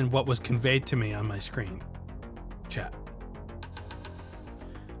weapons than what was conveyed to me on my screen. Chat.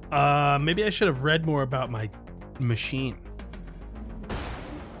 Maybe I should have read more about my machine.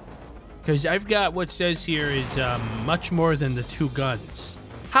 Because I've got what says here is much more than the 2 guns.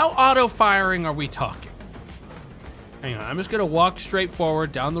 How auto-firing are we talking? Hang on, I'm just gonna walk straight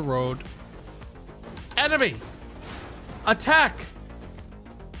forward down the road. Enemy! Attack!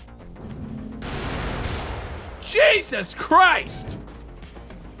 Jesus Christ!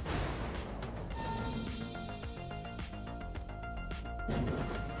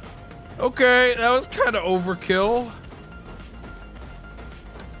 Okay, that was kind of overkill.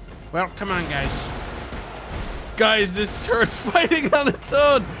 Well, come on, guys. Guys, this turret's fighting on its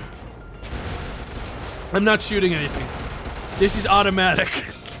own. I'm not shooting anything. This is automatic.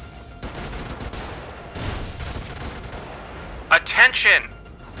 Attention!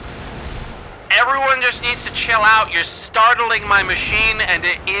 Everyone just needs to chill out. You're startling my machine, and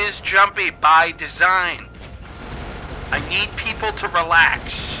it is jumpy by design. I need people to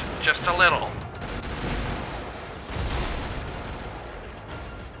relax, just a little.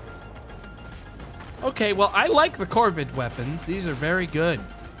 Okay, well, I like the Corvid weapons. These are very good.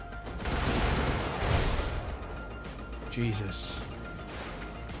 Jesus.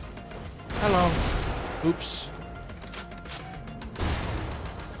 Hello. Oops.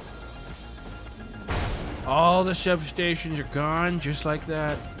 All the substations are gone, just like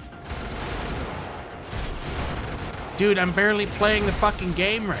that. Dude, I'm barely playing the fucking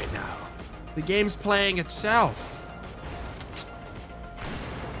game right now. The game's playing itself.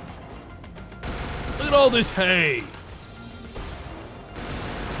 Look at all this hay.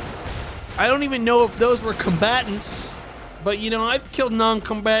 I don't even know if those were combatants, but you know, I've killed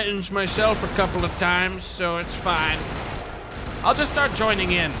non-combatants myself a couple of times, so it's fine. I'll just start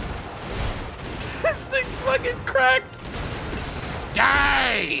joining in. This thing's fucking cracked.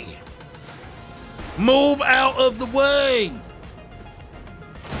 Die! Move out of the way!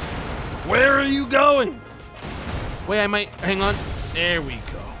 Where are you going? Wait, I might, hang on. There we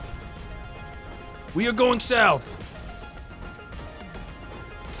go. We are going south.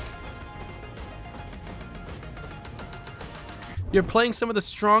 You're playing some of the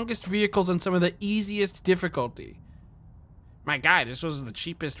strongest vehicles on some of the easiest difficulty. My guy, this was the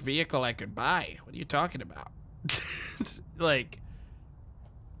cheapest vehicle I could buy. What are you talking about? Like...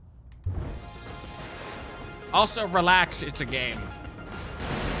 Also, relax, it's a game.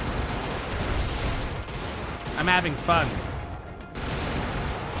 I'm having fun.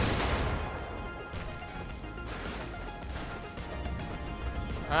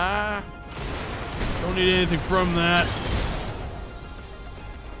 Don't need anything from that.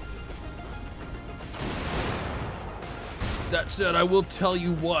 That said, I will tell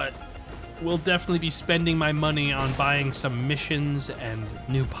you what. We'll definitely be spending my money on buying some missions and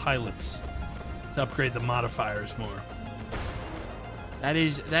new pilots to upgrade the modifiers more. That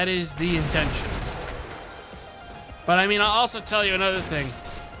is the intention. But I mean, I'll also tell you another thing.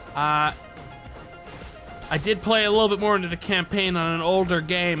 I did play a little bit more into the campaign on an older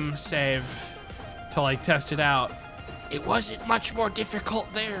game save to like test it out. It wasn't much more difficult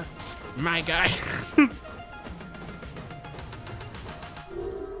there, my guy.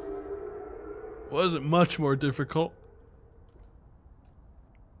 Wasn't much more difficult.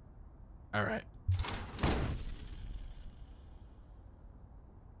 All right.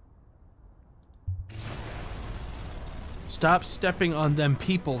 Stop stepping on them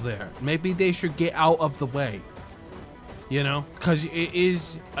people there. Maybe they should get out of the way. You know? Because it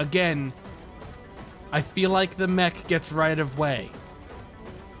is, again, I feel like the mech gets right of way.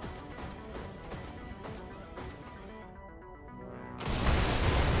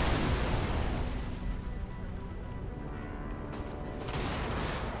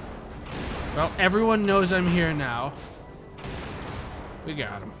 Well, everyone knows I'm here now. We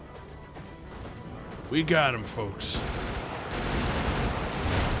got him. We got him, folks.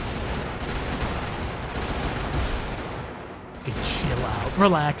 Okay, chill out.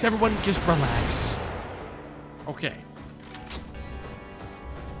 Relax. Everyone just relax. Okay.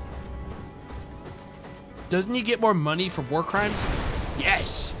 Doesn't he get more money for war crimes?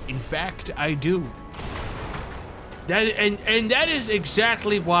 Yes, in fact, I do. And that is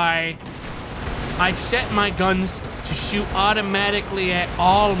exactly why I set my guns to shoot automatically at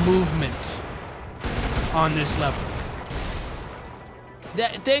all movement on this level.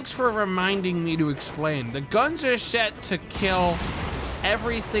 Thanks for reminding me to explain. The guns are set to kill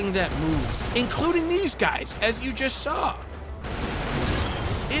everything that moves, including these guys, as you just saw.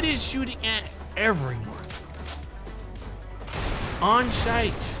 It is shooting at everyone. On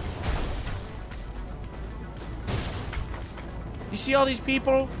sight. You see all these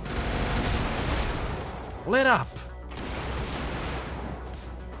people? Lit up.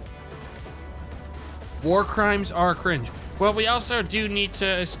 War crimes are cringe. Well, we also do need to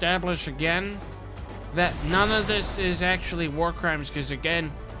establish again that none of this is actually war crimes, because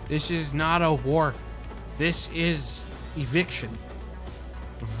again, This is not a war. This is eviction.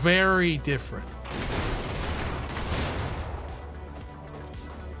 Very different.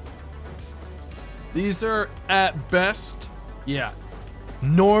 These are, at best, yeah,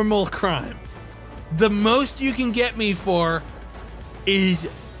 normal crime. The most you can get me for is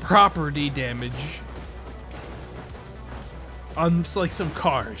property damage on like some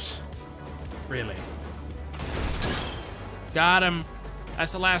cars. Really. got him.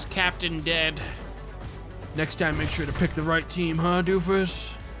 That's the last captain dead. Next time, make sure to pick the right team, huh,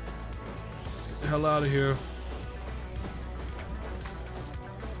 doofus? Let's get the hell out of here.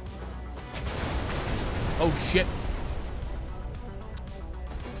 Oh, shit.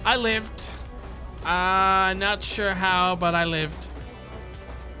 I lived. Not sure how, but I lived.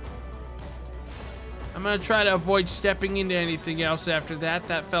 I'm gonna try to avoid stepping into anything else after that.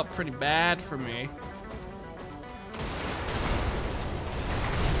 That felt pretty bad for me.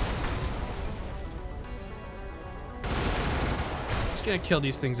 Just gonna kill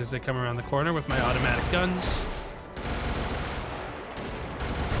these things as they come around the corner with my automatic guns.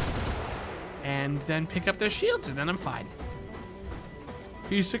 And then pick up their shields, and then I'm fine.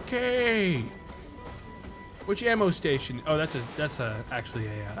 Piece of cake. Which ammo station? Oh, that's actually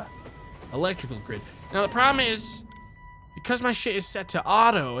a electrical grid. Now the problem is, because my shit is set to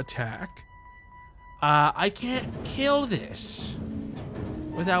auto attack, I can't kill this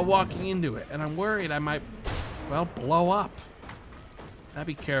without walking into it, and I'm worried I might, well, blow up. Gotta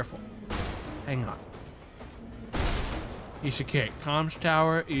be careful. Hang on. Piece of cake. Comms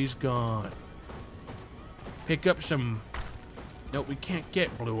tower is gone. Pick up some... Nope, we can't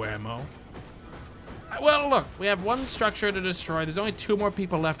get blue ammo. Well, look, we have one structure to destroy. There's only 2 more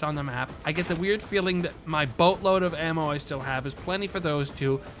people left on the map. I get the weird feeling that my boatload of ammo I still have is plenty for those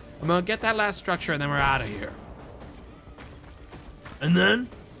 2. I'm gonna get that last structure and then we're out of here. And then,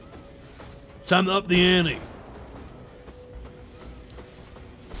 it's time to up the ante.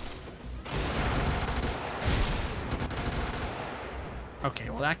 Okay,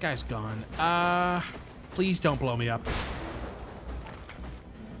 well that guy's gone. Please don't blow me up.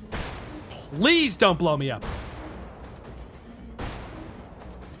 Please don't blow me up.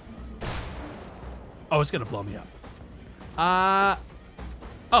 Oh, it's gonna blow me up.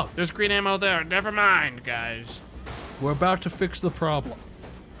 Oh, there's green ammo there. Never mind, guys. We're about to fix the problem.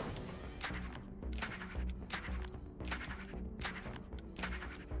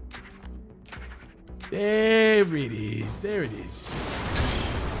 There it is. There it is.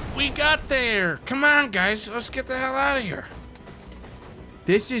 We got there. Come on, guys. Let's get the hell out of here.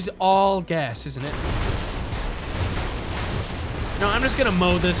 This is all gas, isn't it? No, I'm just gonna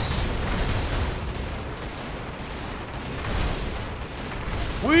mow this.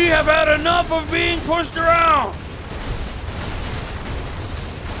 We have had enough of being pushed around.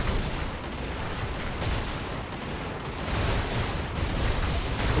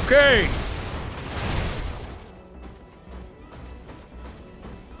 Okay.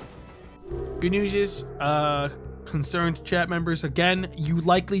 Good news is, concerned chat members, again, you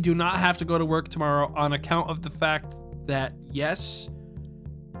likely do not have to go to work tomorrow on account of the fact that, yes,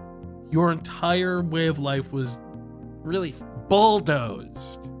 your entire way of life was really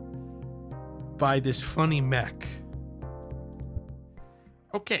bulldozed by this funny mech.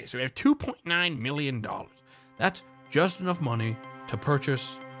 Okay, so we have $2.9 million. That's just enough money to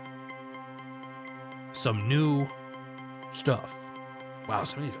purchase some new stuff. Wow,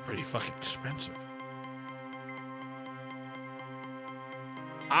 some of these are pretty fucking expensive.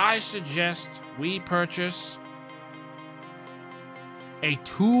 I suggest we purchase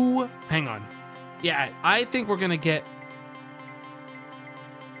Hang on. Yeah, I think we're gonna get.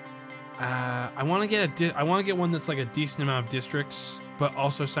 I want to get one that's like a decent amount of districts, but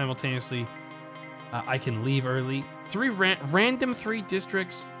also simultaneously, I can leave early. Random 3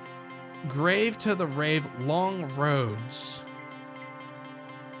 districts. Grave to the Rave, long roads.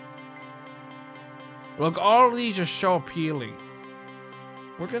 Look, all of these are so appealing.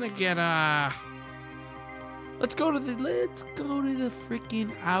 We're gonna get let's go to the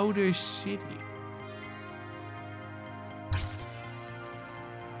freaking outer city.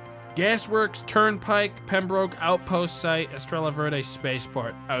 Gasworks, Turnpike, Pembroke, Outpost Site, Estrella Verde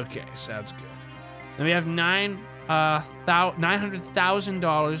Spaceport. Okay, sounds good. Then we have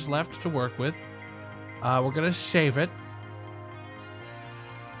 $900,000 left to work with. We're gonna save it.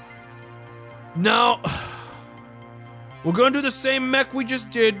 No, we're gonna do the same mech we just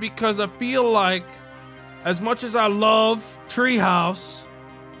did because I feel like, as much as I love Treehouse,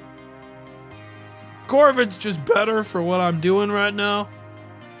 Corvid's just better for what I'm doing right now.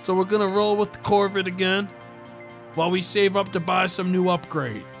 So we're gonna roll with the Corvid again while we save up to buy some new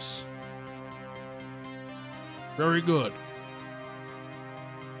upgrades. Very good.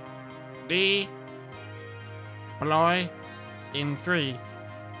 deploy in 3,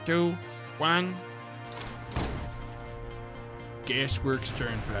 2, 1. Gasworks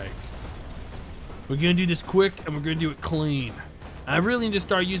Turnpike. We're gonna do this quick and we're gonna do it clean. I really need to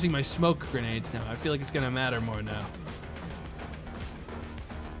start using my smoke grenades now. I feel like it's gonna matter more now.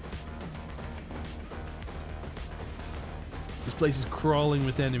 This place is crawling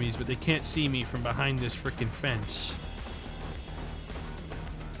with enemies, but they can't see me from behind this freaking fence.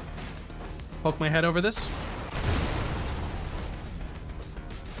 Poke my head over this.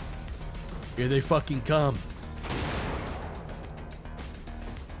 Here they fucking come.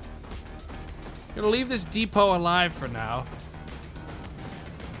 Gonna leave this depot alive for now.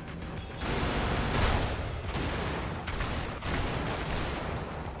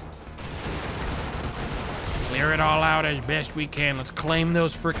 Clear it all out as best we can. Let's claim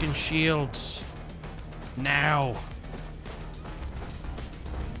those frickin' shields. Now.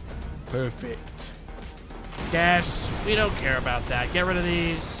 Perfect. Gas, we don't care about that. Get rid of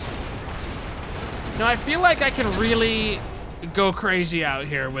these. No, I feel like I can really go crazy out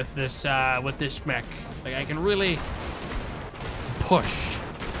here with this mech. Like, I can really push.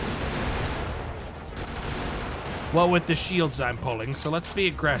 Well, with the shields I'm pulling, so let's be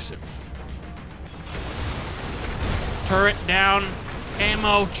aggressive. Turret down.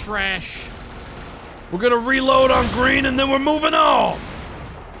 Ammo trash. We're gonna reload on green and then we're moving on.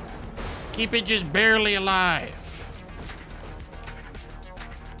 Keep it just barely alive.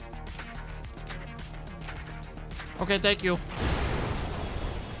 Okay, thank you.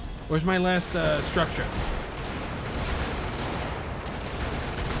 Where's my last structure?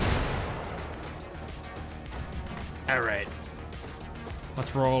 All right.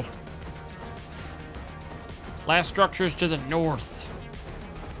 Let's roll. Last structure's to the north.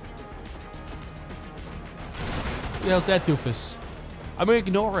 Who the hell's that doofus? I'm gonna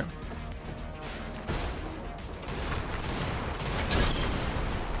ignore him.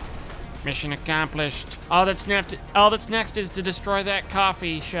 Mission accomplished. All that's next is to destroy that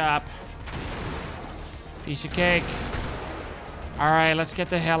coffee shop. Piece of cake. All right, let's get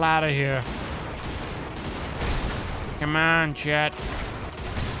the hell out of here. Come on, Chet.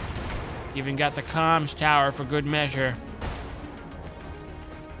 Even got the comms tower for good measure.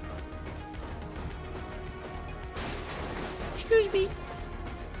 Excuse me.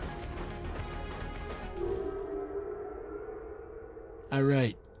 All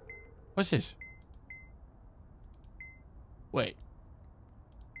right. What's this? Wait.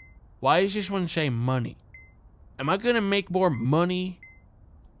 Why does this one say money? Am I gonna make more money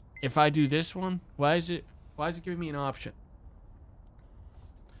if I do this one? Why is it giving me an option?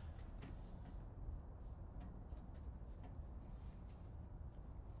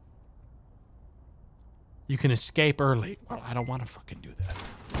 You can escape early. Well, I don't want to fucking do that.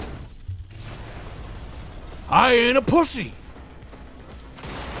 I ain't a pussy.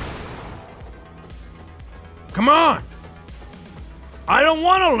 Come on. I don't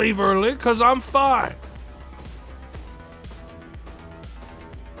want to leave early because I'm fine.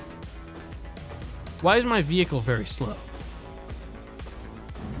 Why is my vehicle very slow?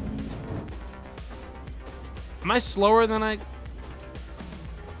 Am I slower than I...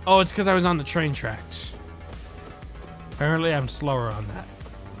 Oh, it's because I was on the train tracks. Apparently, I'm slower on that.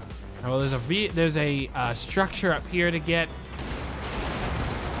 Oh, well, there's a structure up here to get.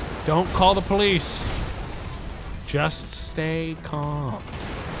 Don't call the police. Just stay calm.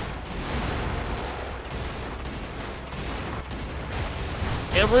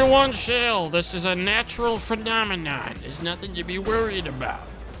 Everyone chill. This is a natural phenomenon. There's nothing to be worried about.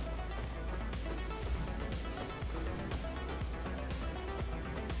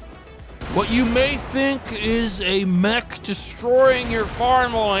 What you may think is a mech destroying your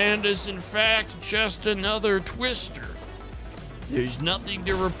farmland is in fact just another twister. There's nothing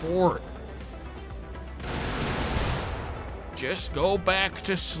to report. Just go back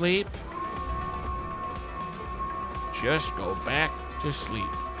to sleep. Just go back to sleep.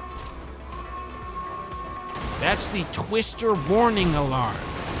 That's the twister warning alarm.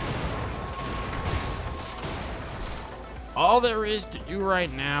 All there is to do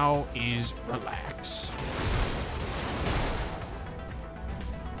right now is relax.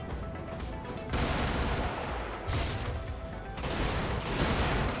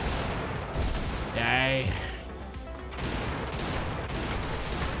 Die.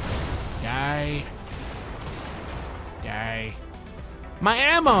 Die. Die. My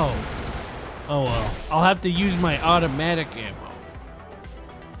ammo! Oh well, I'll have to use my automatic ammo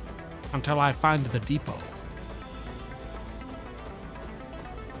until I find the depot.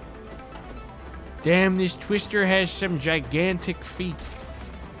 Damn, this twister has some gigantic feet.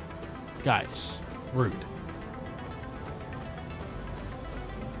 Guys, rude.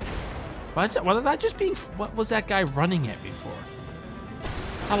 What was that just being... What was that guy running at me for?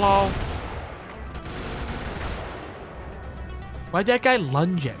 Hello? Why'd that guy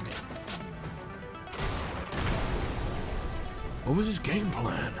lunge at me? What was his game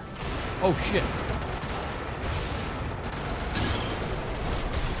plan? Oh, shit.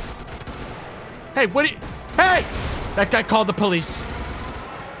 Hey, what do you... Hey! That guy called the police.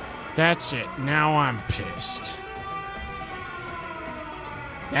 That's it. Now I'm pissed.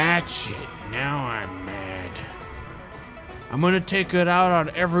 That's it. Now I'm mad. I'm gonna take it out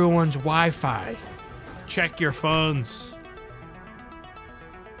on everyone's Wi-Fi. Check your phones.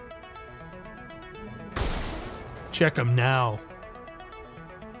 Check them now.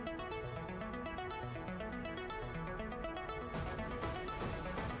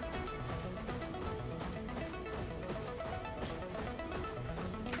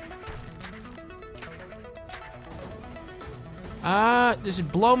 This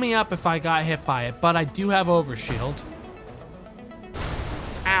would blow me up if I got hit by it, but I do have overshield.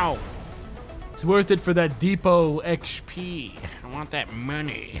 Ow. It's worth it for that depot XP. I want that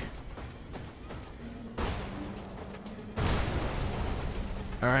money.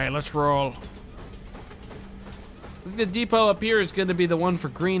 All right, let's roll. I think the depot up here is going to be the one for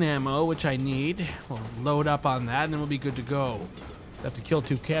green ammo, which I need. We'll load up on that, and then we'll be good to go. Just have to kill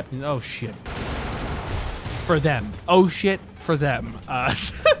 2 captains. Oh, shit. For them. Oh, shit. For them.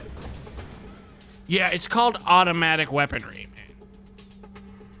 Yeah, it's called automatic weaponry, man.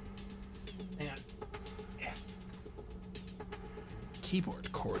 Hang on. Yeah.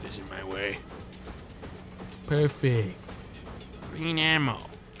 Keyboard cord is in my way. Perfect. Green ammo.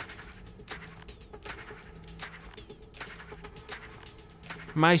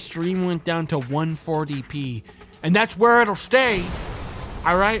 My stream went down to 140p, and that's where it'll stay,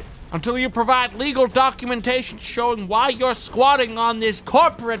 all right? Until you provide legal documentation showing why you're squatting on this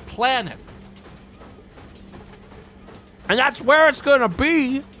corporate planet. And that's where it's gonna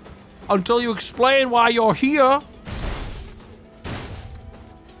be until you explain why you're here.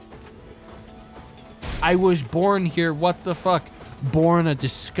 I was born here, what the fuck? Born a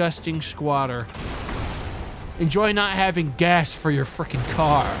disgusting squatter. Enjoy not having gas for your frickin'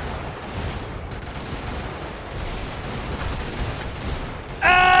 car.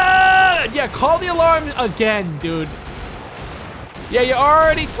 Yeah, call the alarm again, dude. Yeah, you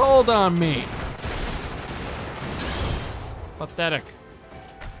already told on me. Pathetic.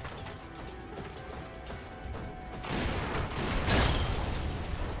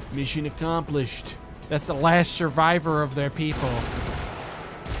 Mission accomplished. That's the last survivor of their people.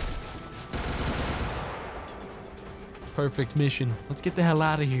 Perfect mission. Let's get the hell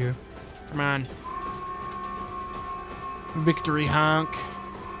out of here. Come on. Victory honk.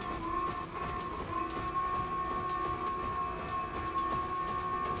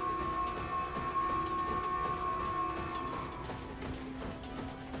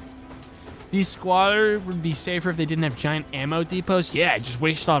 These squatter would be safer if they didn't have giant ammo depots. Yeah, just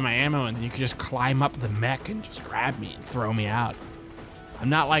waste all my ammo and then you could just climb up the mech and just grab me and throw me out. I'm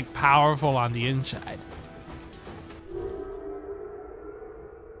not like powerful on the inside.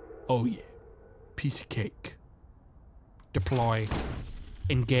 Oh yeah, piece of cake. Deploy,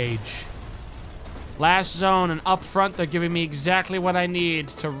 engage. Last zone, and up front they're giving me exactly what I need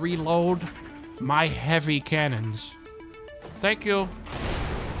to reload my heavy cannons. Thank you.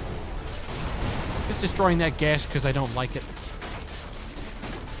 Just destroying that gas because I don't like it.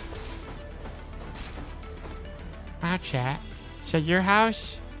 Wow, chat. So your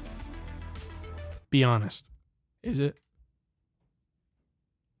house? Be honest. Is it?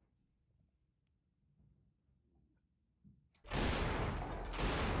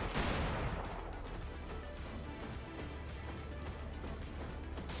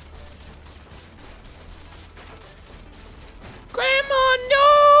 Grandma,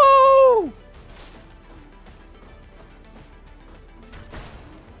 no!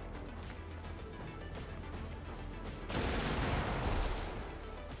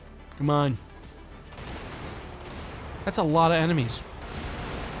 Come on. That's a lot of enemies.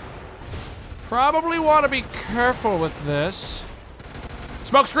 Probably want to be careful with this.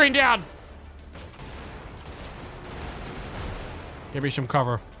 Smoke screen down! Give me some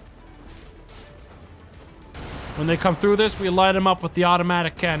cover. When they come through this, we light them up with the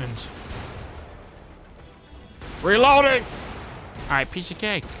automatic cannons. Reloading! Alright, piece of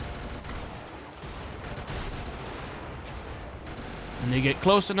cake. When they get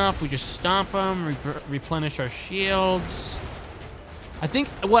close enough, we just stomp them, replenish our shields. I think,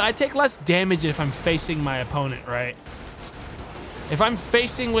 well, I take less damage if I'm facing my opponent, right? If I'm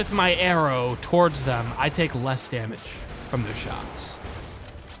facing with my arrow towards them, I take less damage from their shots.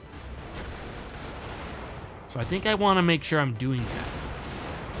 So I think I want to make sure I'm doing that.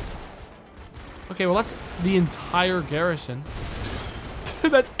 Okay, well, that's the entire garrison.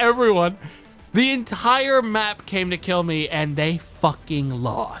 That's everyone. The entire map came to kill me, and they fucking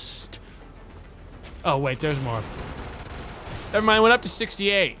lost. Oh, wait, there's more. Never mind, it went up to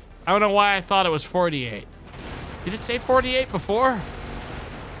 68. I don't know why I thought it was 48. Did it say 48 before?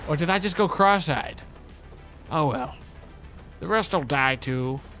 Or did I just go cross-eyed? Oh, well. The rest will die,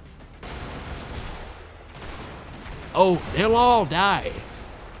 too. Oh, they'll all die.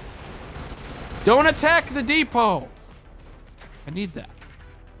 Don't attack the depot. I need that.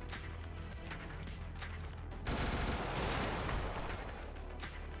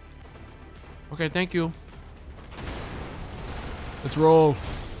 Okay, thank you. Let's roll.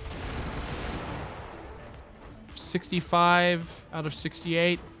 65 out of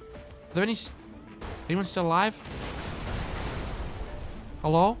 68. Are there anyone still alive?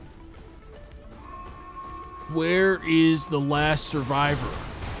 Hello? Where is the last survivor?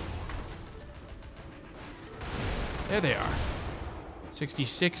 There they are.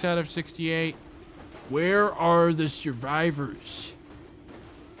 66 out of 68. Where are the survivors?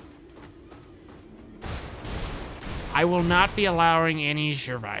 I will not be allowing any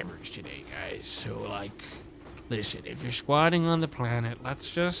survivors today, guys. So, like, listen, if you're squatting on the planet,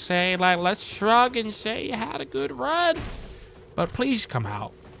 let's just say, like, let's shrug and say you had a good run. But please come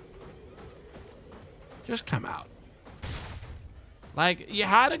out. Just come out. Like, you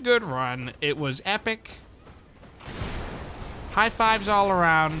had a good run. It was epic. High fives all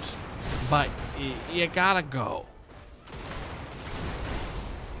around. But you gotta go.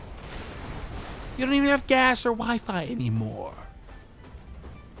 You don't even have gas or Wi-Fi anymore.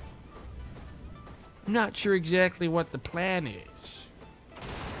 I'm not sure exactly what the plan is.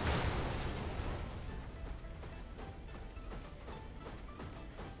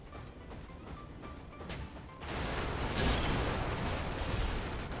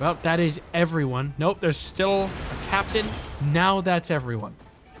 Well, that is everyone. Nope, there's still a captain. Now that's everyone.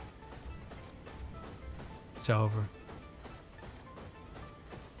 It's over.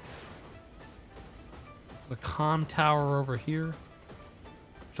 The comm tower over here,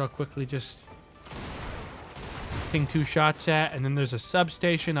 which I'll quickly just ping 2 shots at, and then there's a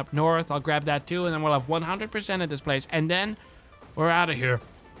substation up north. I'll grab that too, and then we'll have 100% of this place, and then we're out of here.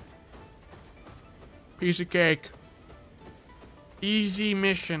 Piece of cake. Easy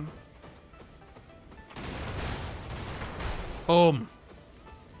mission. Boom.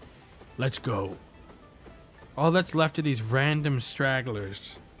 Let's go. All that's left are these random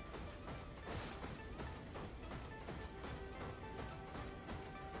stragglers.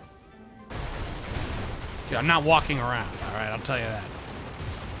 Dude, I'm not walking around, all right? I'll tell you that.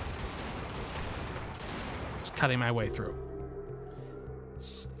 Just cutting my way through.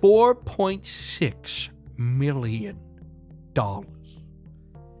 It's $4.6 million.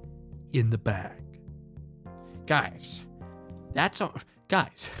 in the bag. Guys, that's all.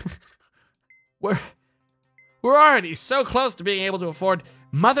 Guys, we're already so close to being able to afford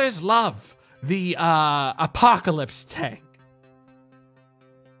Mother's Love, the apocalypse tank.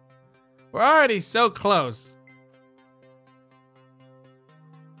 We're already so close.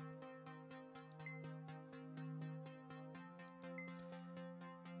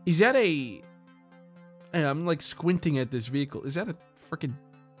 Is that a... Hey, I'm like squinting at this vehicle. Is that a freaking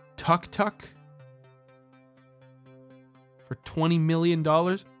tuk-tuk? For $20 million?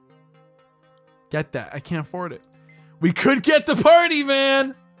 Get that. I can't afford it. We could get the party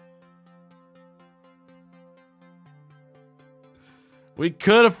van! We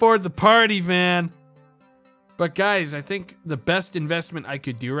could afford the party van. But guys, I think the best investment I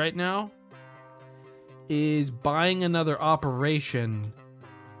could do right now is buying another operation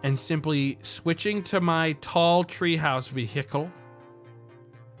and simply switching to my tall treehouse vehicle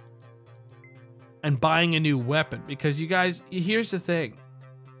and buying a new weapon. Because you guys, here's the thing.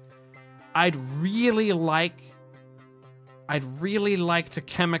 I'd really like to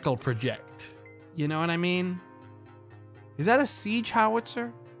chemical project. You know what I mean? Is that a siege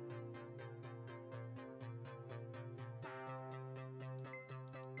howitzer?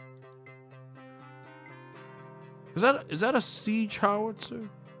 Is that a siege howitzer?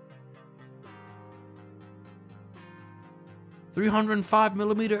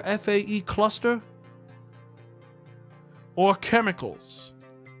 305mm FAE cluster? Or chemicals?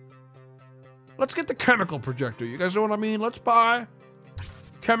 Let's get the chemical projector. You guys know what I mean? Let's buy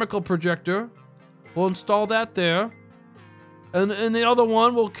chemical projector. We'll install that there. And the other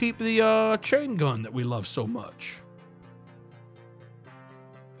one, we'll keep the chain gun that we love so much.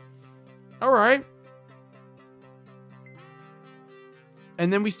 All right.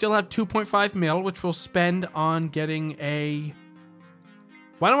 And then we still have 2.5 mil, which we'll spend on getting a...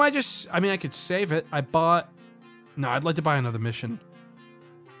 Why don't I just... I mean, I could save it. I bought... No, I'd like to buy another mission.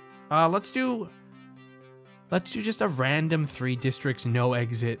 Let's do just a random 3 districts, no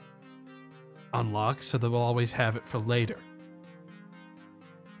exit unlock, so that we'll always have it for later.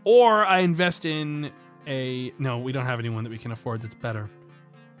 Or I invest in a... No, we don't have anyone that we can afford that's better.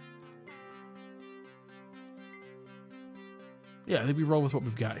 Yeah, I think we roll with what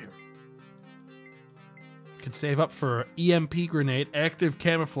we've got here. Could save up for EMP grenade, active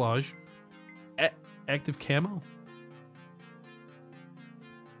camouflage. Active camo?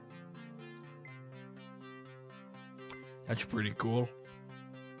 That's pretty cool.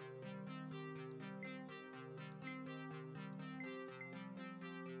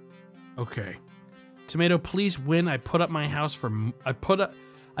 Okay. Tomato, please win. I put my house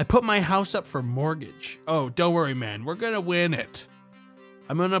up for mortgage. Oh, don't worry, man. We're gonna win it.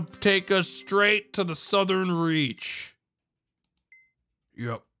 I'm gonna take us straight to the Southern Reach.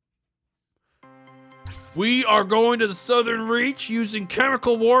 Yep. We are going to the Southern Reach using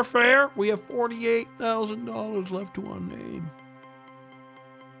chemical warfare. We have $48,000 left to our name.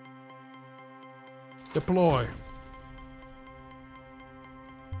 Deploy.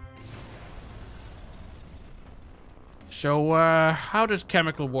 So, how does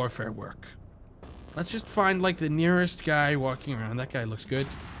chemical warfare work? Let's just find, like, the nearest guy walking around. That guy looks good.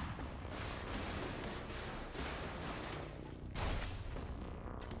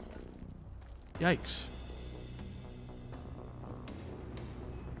 Yikes.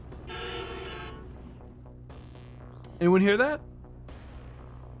 Anyone hear that?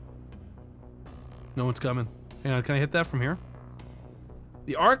 No one's coming. Hang on, can I hit that from here?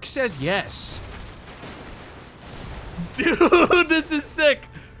 The arc says yes. Dude, this is sick.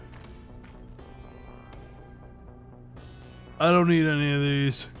 I don't need any of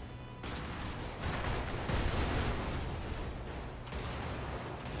these.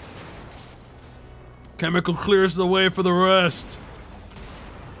 Chemical clears the way for the rest.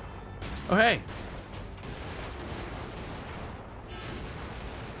 Oh, hey.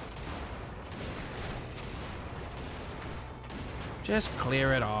 Just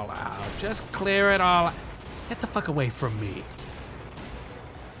clear it all out. Just clear it all out. Get the fuck away from me.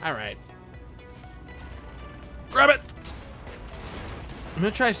 All right. Grab it. I'm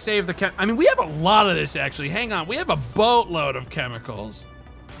gonna try to save the I mean, we have a lot of this, actually. Hang on. We have a boatload of chemicals.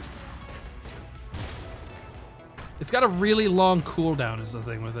 It's got a really long cooldown is the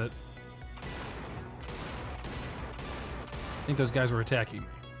thing with it. I think those guys were attacking me.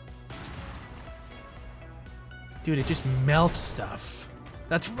 Dude, it just melts stuff.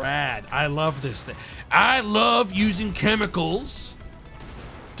 That's rad. I love this thing. I love using chemicals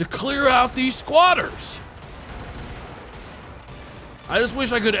to clear out these squatters. I just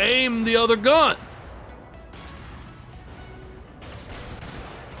wish I could aim the other gun.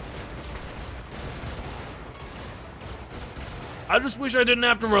 I just wish I didn't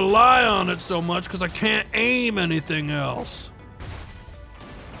have to rely on it so much because I can't aim anything else.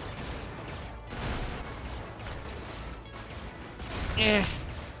 At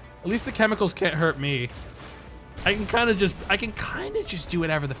least the chemicals can't hurt me. I can kind of just do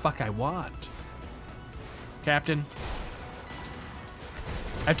whatever the fuck I want. Captain.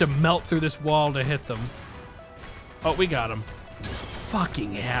 I have to melt through this wall to hit them. Oh, we got him.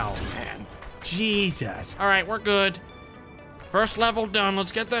 Fucking hell, man. Jesus. All right, we're good. First level done.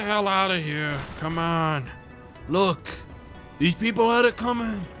 Let's get the hell out of here. Come on. Look, these people had it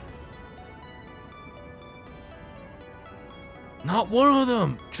coming. Not one of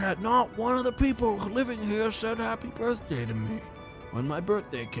them, Chat, not one of the people living here said happy birthday to me when my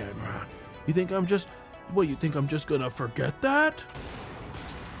birthday came around. You think I'm just gonna forget that?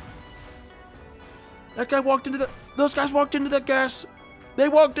 That guy walked into those guys walked into the gas. They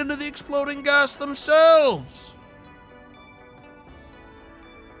walked into the exploding gas themselves.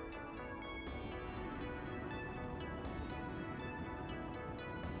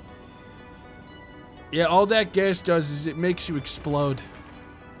 Yeah, all that gas does is it makes you explode.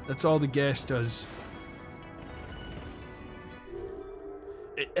 That's all the gas does.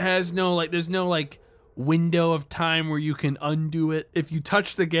 It has no, like, there's no, like, window of time where you can undo it. If you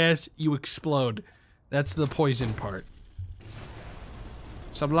touch the gas, you explode. That's the poison part.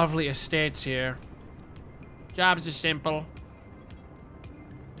 Some lovely estates here. Jobs are simple.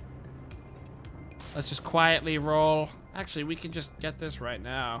 Let's just quietly roll. Actually, we can just get this right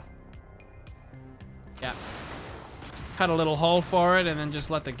now. Yeah. Cut a little hole for it and then just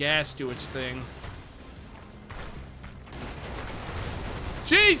let the gas do its thing.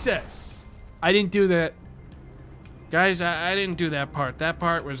 Jesus! I didn't do that. Guys, I didn't do that part. That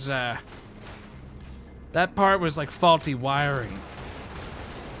part was like faulty wiring.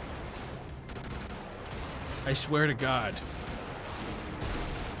 I swear to God.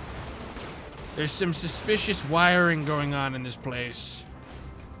 There's some suspicious wiring going on in this place.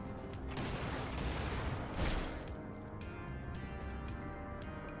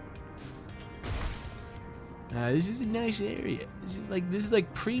 This is a nice area. This is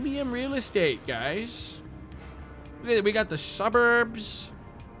like premium real estate, guys. Look at it, we got the suburbs.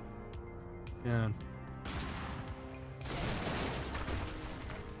 Yeah.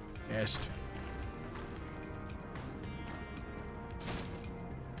 Guest.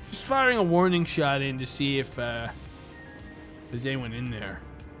 Just firing a warning shot in to see if there's anyone in there.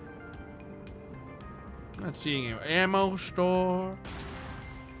 Not seeing an ammo store.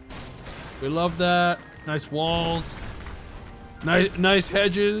 We love that. Nice walls. Nice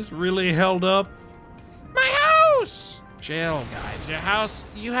hedges, really held up. My house! Chill, guys. Your house,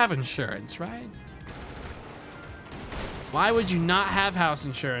 you have insurance, right? Why would you not have house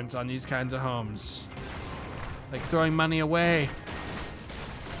insurance on these kinds of homes? It's like throwing money away.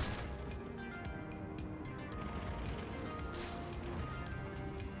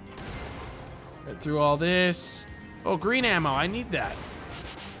 Get through all this. Oh, green ammo. I need that.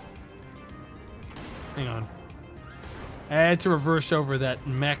 Hang on. I had to reverse over that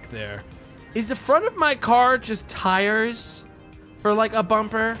mech there. Is the front of my car just tires for like a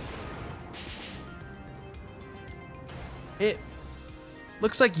bumper? It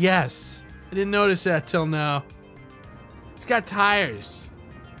looks like yes. I didn't notice that till now. It's got tires.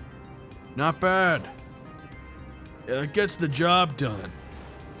 Not bad. Yeah, it gets the job done.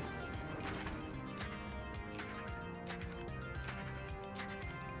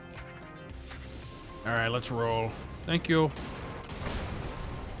 All right, let's roll. Thank you.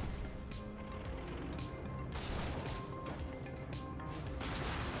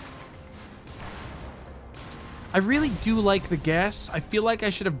 I really do like the gas. I feel like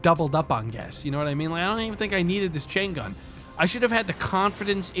I should have doubled up on gas. You know what I mean? Like, I don't even think I needed this chain gun. I should have had the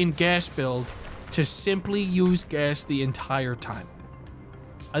confidence in gas build to simply use gas the entire time.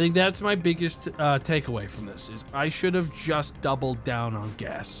 I think that's my biggest takeaway from this is I should have just doubled down on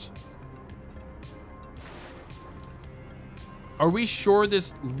gas. Are we sure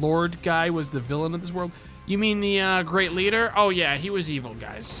this Lord guy was the villain of this world? You mean the great leader? Oh yeah, he was evil,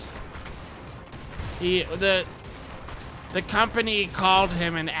 guys. The company called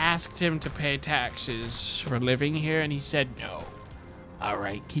him and asked him to pay taxes for living here, and he said no. All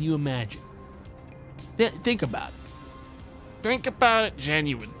right, can you imagine? Think about it. Think about it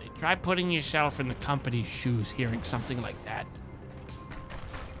genuinely. Try putting yourself in the company's shoes hearing something like that.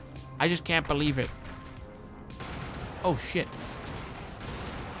 I just can't believe it. Oh shit.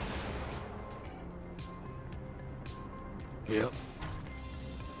 Yep.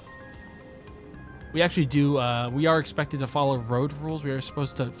 We actually do, we are expected to follow road rules. We are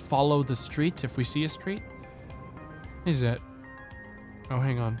supposed to follow the streets if we see a street. Is it? Oh,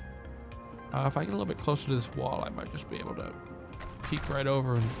 hang on. If I get a little bit closer to this wall, I might just be able to peek right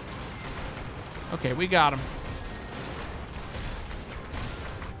over and... Okay, we got him.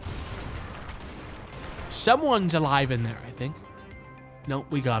 Someone's alive in there, I think. Nope,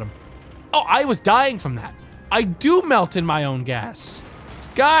 we got him. Oh, I was dying from that. I do melt in my own gas.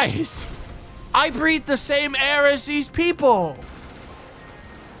 Guys, I breathe the same air as these people.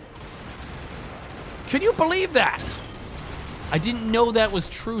 Can you believe that? I didn't know that was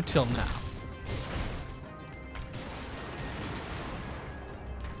true till now.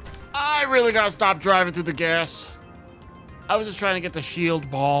 I really gotta stop driving through the gas. I was just trying to get the shield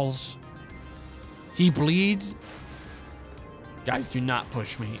balls. He bleeds. Guys, do not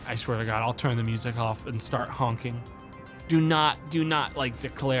push me. I swear to God, I'll turn the music off and start honking. Do not like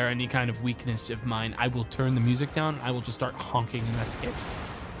declare any kind of weakness of mine. I will turn the music down. I will just start honking and that's it.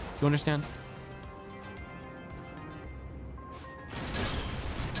 You understand?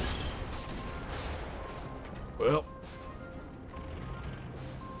 Well.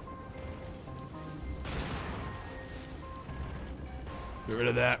 Get rid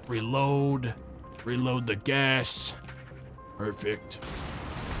of that. Reload. Reload the gas. Perfect.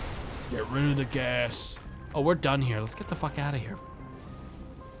 Get rid of the gas. Oh, we're done here. Let's get the fuck out of here.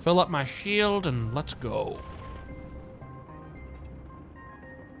 Fill up my shield and let's go.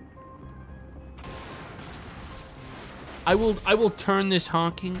 I will turn this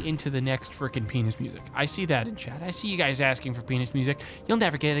honking into the next frickin' penis music. I see that in chat. I see you guys asking for penis music. You'll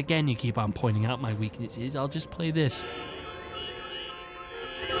never get it again. You keep on pointing out my weaknesses. I'll just play this.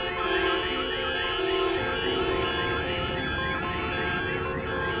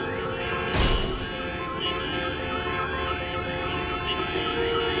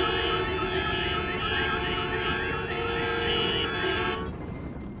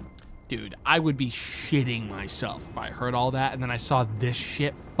 Dude, I would be shitting myself if I heard all that and then I saw this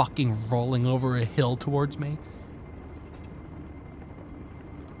shit fucking rolling over a hill towards me.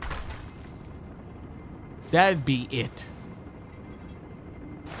 That'd be it.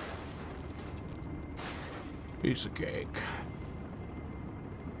 Piece of cake.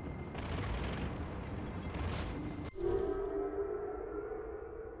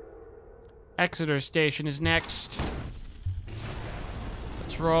 Exeter Station is next.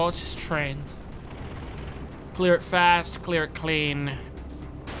 Let's roll. It's just train. Clear it fast, clear it clean.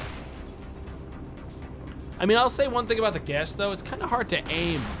 I mean, I'll say one thing about the gas, though. It's kind of hard to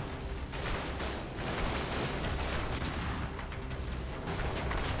aim.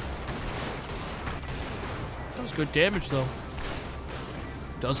 Does good damage, though.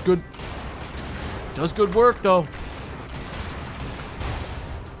 Does good work, though.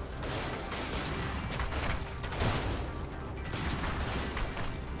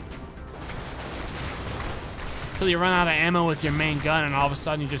 Until you run out of ammo with your main gun and all of a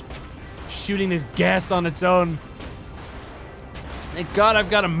sudden you're just shooting this gas on its own. Thank God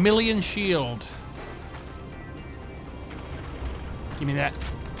I've got a million shield. Give me that.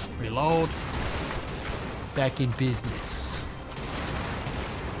 Reload. Back in business.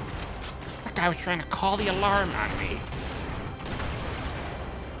 That guy was trying to call the alarm on me.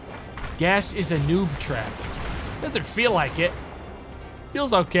 Gas is a noob trap. Doesn't feel like it.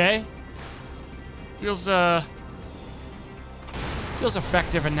 Feels okay. Feels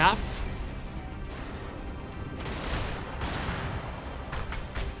effective enough.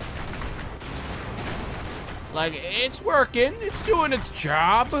 Like, it's working. It's doing its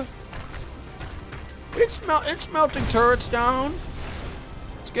job. It's melting turrets down.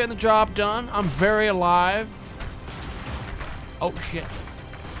 It's getting the job done. I'm very alive. Oh, shit.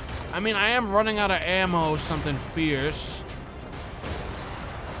 I mean, I am running out of ammo, something fierce.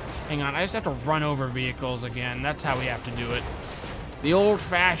 Hang on, I just have to run over vehicles again. That's how we have to do it. The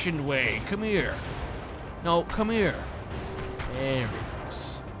old-fashioned way. Come here. No, come here. There it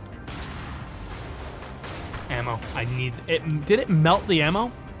goes. Ammo. I need it. Did it melt the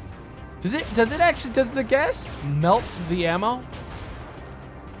ammo? Does the gas melt the ammo?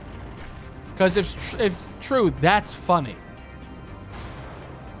 Because if true, that's funny.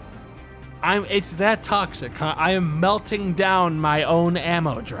 It's that toxic, huh? I am melting down my own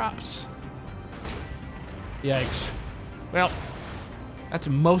ammo drops. Yikes. Well, that's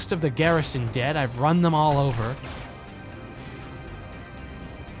most of the garrison dead. I've run them all over.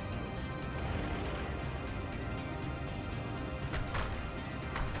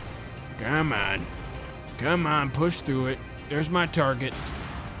 Come on. Come on, push through it. There's my target.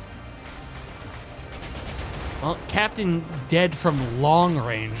 Well, Captain dead from long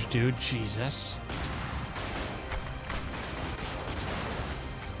range, dude. Jesus.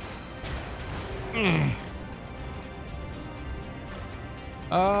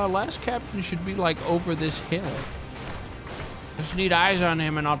 Last captain should be like over this hill. Just need eyes on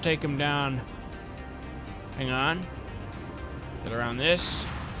him and I'll take him down. Hang on. Get around this.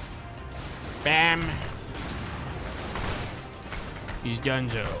 Bam. He's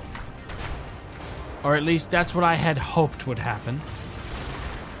donezo. Or at least that's what I had hoped would happen.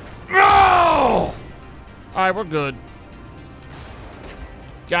 No! Alright, we're good.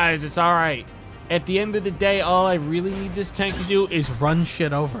 Guys, it's alright. At the end of the day, all I really need this tank to do is run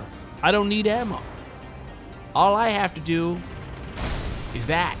shit over. I don't need ammo. All I have to do is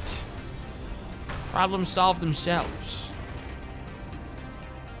that. Problems solve themselves.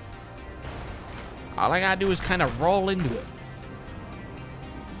 All I gotta do is kind of roll into it.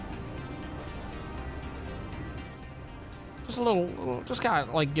 Just a little, just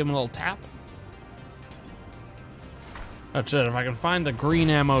gotta like give him a little tap. That's it. If I can find the green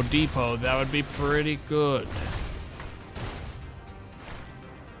ammo depot, that would be pretty good.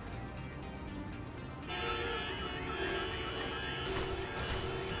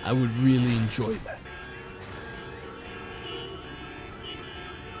 I would really enjoy that.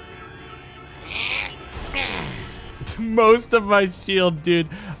 Most of my shield, dude.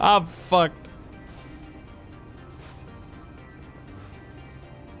 I'm fucked.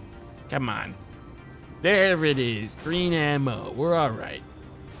 Come on. There it is. Green ammo. We're all right.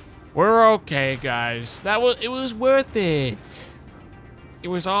 We're okay, guys. It was worth it. It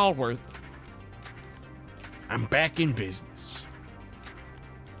was all worth it. I'm back in business.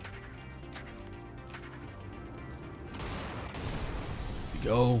 We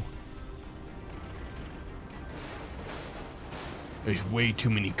go. There's way too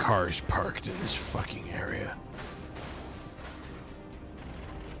many cars parked in this fucking area.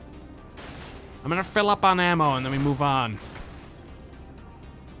 I'm gonna fill up on ammo and then we move on.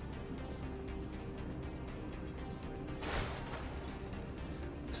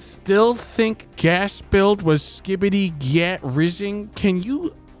 Still think gas build was skibbity get rizzing? Can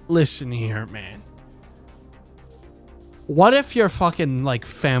you listen here, man? What if your fucking like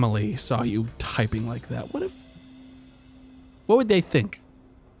family saw you typing like that? What would they think?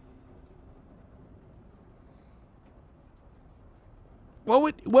 What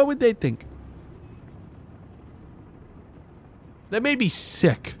would they think? That made me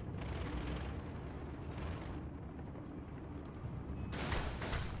sick.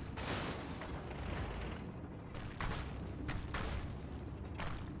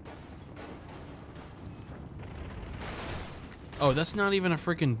 Oh, that's not even a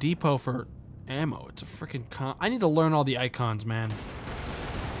freaking depot for ammo. It's a freaking I need to learn all the icons, man.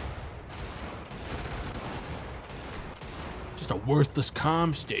 Just a worthless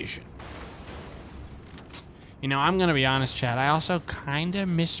comm station. You know, I'm gonna be honest, Chad. I also kinda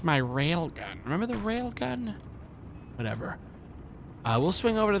miss my railgun. Remember the railgun? Whatever. We'll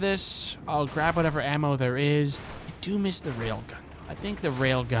swing over to this. I'll grab whatever ammo there is. I do miss the railgun. I think the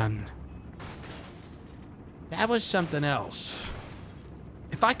railgun. That was something else.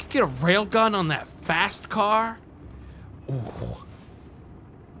 If I could get a railgun on that fast car. Ooh.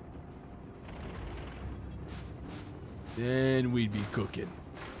 Then we'd be cooking.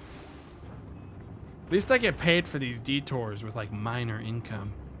 At least I get paid for these detours with like minor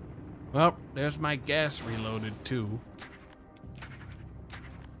income. Well, there's my gas reloaded too.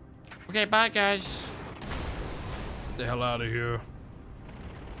 Okay, bye guys. Get the hell out of here.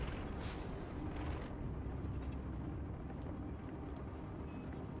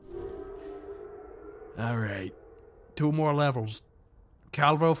 All right, 2 more levels.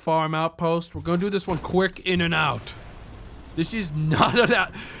 Calvo Farm Outpost. We're gonna do this one quick, in and out. This is not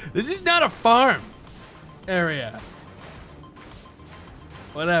a farm area.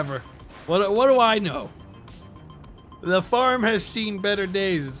 Whatever. What do I know? The farm has seen better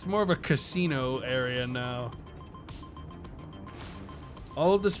days. It's more of a casino area now.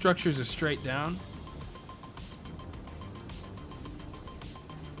 All of the structures are straight down.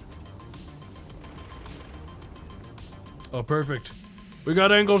 Oh, perfect. We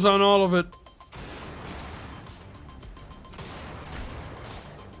got angles on all of it.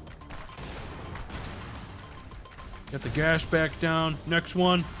 Get the gas back down. Next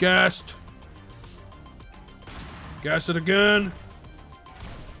one, gassed. Gas it again.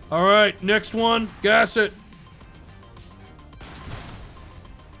 All right, next one, gas it.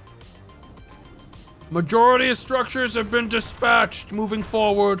 Majority of structures have been dispatched. Moving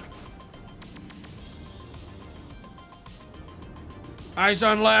forward. Eyes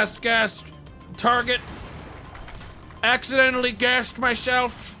on last gas target. Accidentally gassed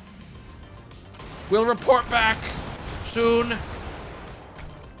myself. We'll report back soon.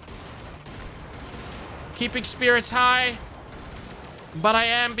 Keeping spirits high. But I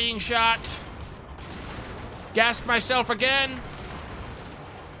am being shot. Gassed myself again.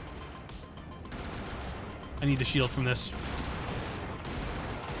 I need the shield from this.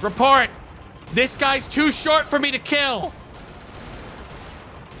 Report! This guy's too short for me to kill!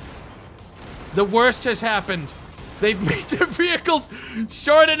 The worst has happened. They've made their vehicles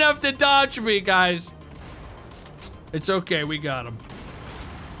short enough to dodge me, guys. It's okay, we got him.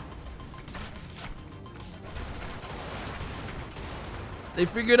 They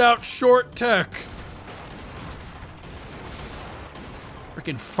figured out short tech.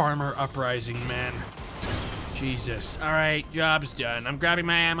 Freaking farmer uprising, man. Jesus. All right, job's done. I'm grabbing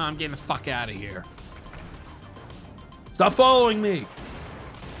my ammo. I'm getting the fuck out of here. Stop following me.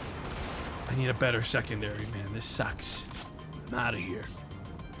 I need a better secondary, man. This sucks. I'm out of here.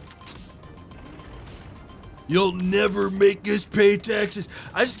 You'll never make us pay taxes.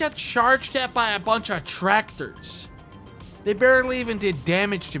 I just got charged at by a bunch of tractors. They barely even did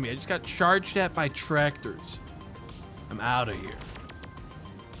damage to me. I just got charged at by tractors. I'm out of here.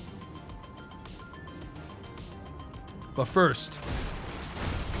 But first,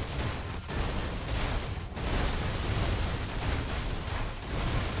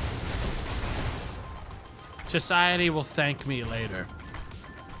 society will thank me later.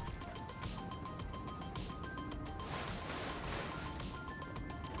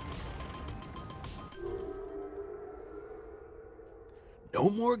 No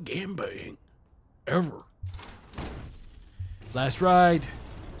more gambling. Ever. Last ride.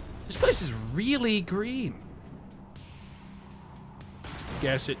 This place is really green.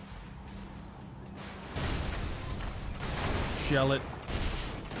 Gas it. Shell it.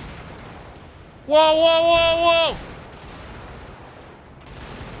 Whoa, whoa, whoa, whoa!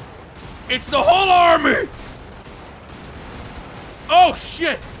 It's the whole army! Oh,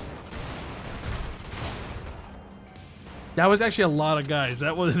 shit! That was actually a lot of guys.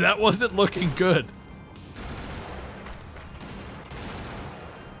 That wasn't looking good.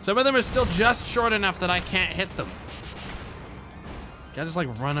 Some of them are still just short enough that I can't hit them. Gotta just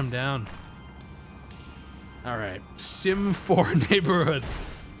like run them down. All right, Sim 4 neighborhood.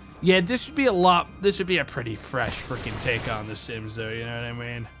 Yeah, this would be a pretty fresh freaking take on the Sims though, you know what I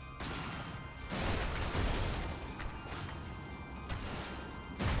mean?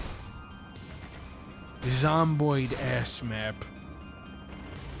 Zomboid ass map.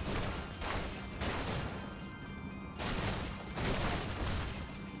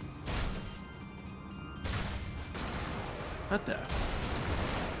 What the?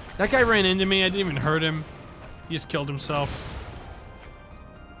 That guy ran into me. I didn't even hurt him. He just killed himself.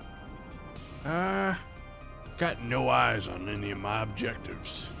 Got no eyes on any of my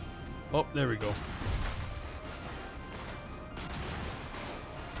objectives. Oh, there we go.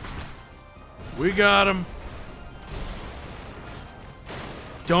 We got him.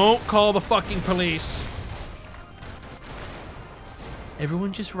 Don't call the fucking police.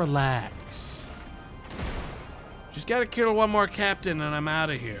 Everyone just relax. Just gotta kill one more captain and I'm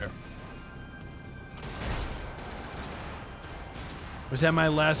out of here. Was that my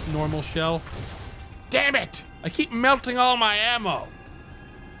last normal shell? Damn it! I keep melting all my ammo.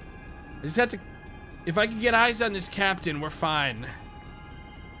 I just have to... If I could get eyes on this captain, we're fine.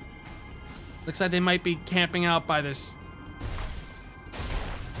 Looks like they might be camping out by this...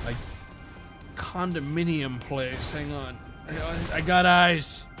 like... condominium place. Hang on. I got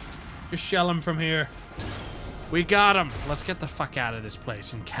eyes. Just shell them from here. We got them. Let's get the fuck out of this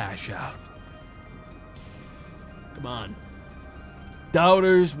place and cash out. Come on.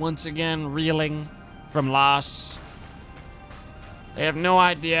 Doubters once again reeling from loss. They have no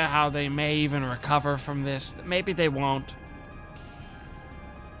idea how they may even recover from this. Maybe they won't.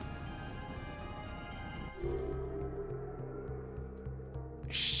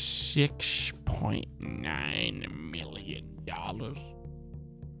 $6.9 million.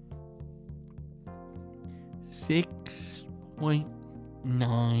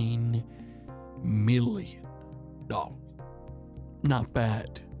 $6.9 million. Not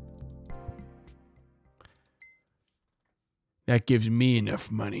bad. That gives me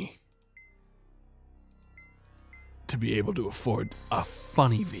enough money to be able to afford a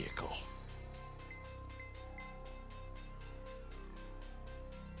funny vehicle.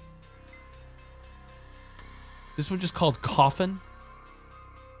 This one just called Coffin?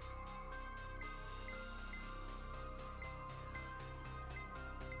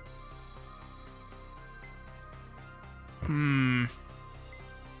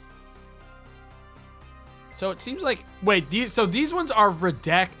 So it seems like, wait, so these ones are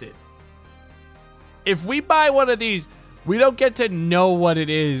redacted. If we buy one of these, we don't get to know what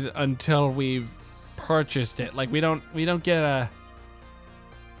it is until we've purchased it. Like we don't get a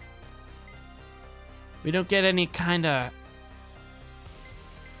We don't get any kind of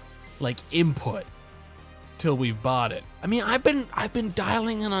like input till we've bought it. I mean, I've been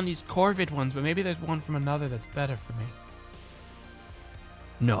dialing in on these Corvid ones, but maybe there's one from another that's better for me.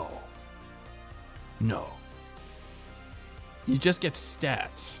 No. No. You just get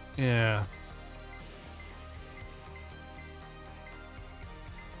stats. Yeah.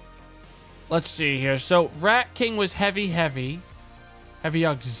 Let's see here. So Rat King was heavy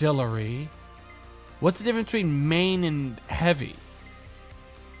auxiliary. What's the difference between main and heavy?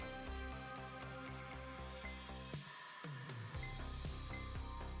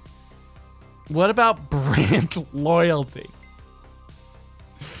 What about brand loyalty?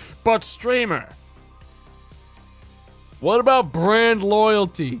 But streamer. What about brand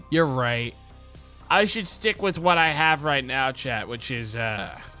loyalty? You're right. I should stick with what I have right now, chat, which is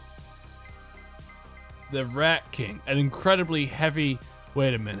the Rat King. An incredibly heavy...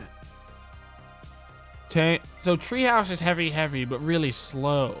 Wait a minute. So Treehouse is heavy, but really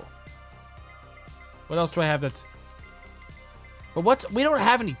slow. What else do I have that's... But we don't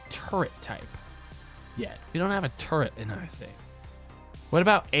have any turret type yet. We don't have a turret in our thing. What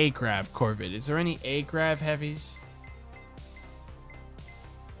about Agrav Corvid? Is there any Agrav heavies?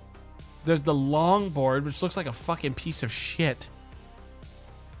 There's the longboard, which looks like a fucking piece of shit.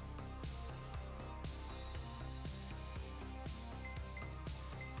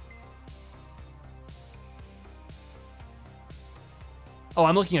 Oh,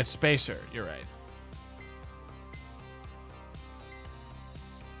 I'm looking at Spacer. You're right.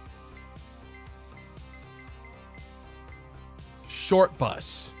 Short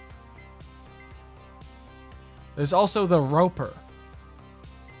bus. There's also the Roper.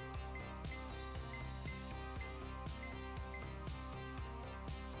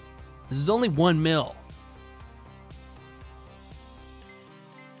 This is only 1 mil.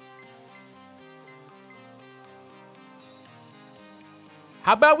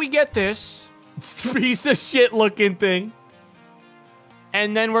 How about we get this piece of shit looking thing,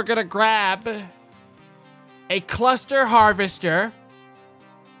 and then we're gonna grab a cluster harvester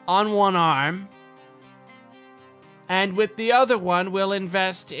on one arm, and with the other one we'll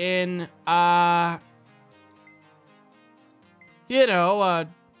invest in you know,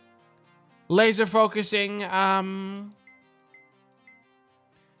 laser focusing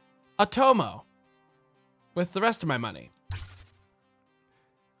Atomo with the rest of my money.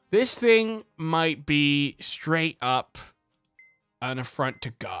 This thing might be straight up an affront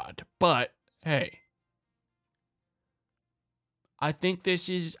to God, but hey, I think this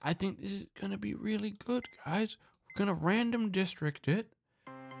is gonna be really good, guys. We're gonna random district it.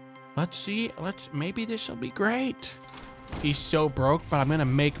 Let's see. Maybe this will be great. He's so broke, but I'm gonna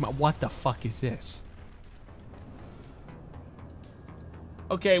make my. What the fuck is this?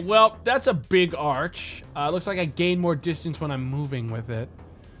 Okay, well, that's a big arch. Looks like I gain more distance when I'm moving with it.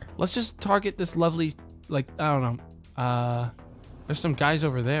 Let's just target this lovely, like, I don't know. There's some guys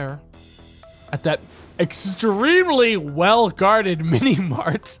over there at that extremely well-guarded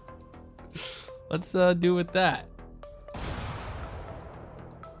mini-mart. Let's do with that.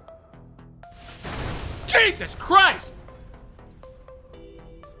 Jesus Christ!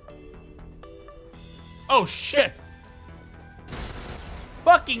 Oh, shit.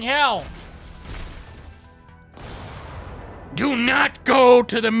 Fucking hell. Do not go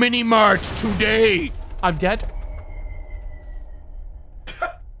to the mini-mart today. I'm dead.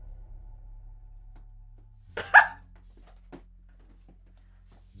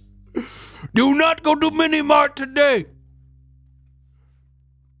 Do not go to mini-mart today.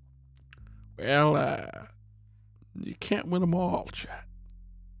 Well, you can't win them all, chat.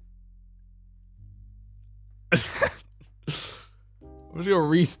 I'm just gonna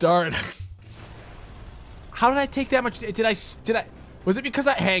restart. How did I take that much? Did I? Was it because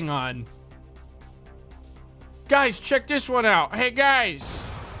hang on. Guys, check this one out. Hey guys.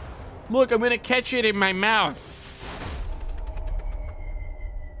 Look, I'm gonna catch it in my mouth.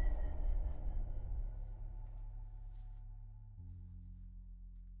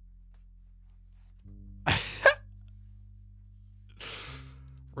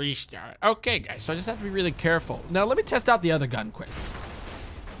 Restart. Okay, guys, so I just have to be really careful. Now, let me test out the other gun quick.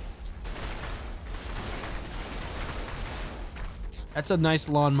 That's a nice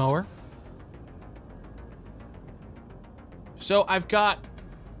lawnmower. So I've got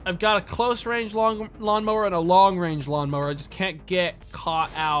a close range lawnmower and a long range lawnmower. I just can't get caught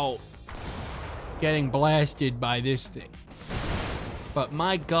out getting blasted by this thing. But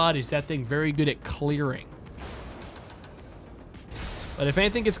my God, is that thing very good at clearing. But if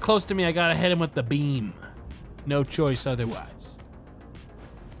anything gets close to me, I gotta hit him with the beam. No choice otherwise.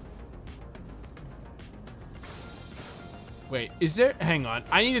 Wait, is there, hang on.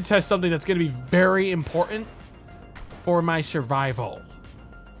 I need to test something that's gonna be very important for my survival.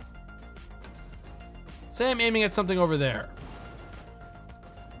 Say I'm aiming at something over there.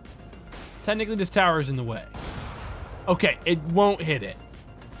 Technically this tower is in the way. Okay, it won't hit it.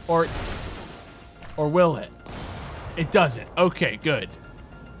 Or will it? It doesn't. Okay, good.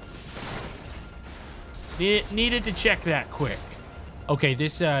 Needed to check that quick. Okay,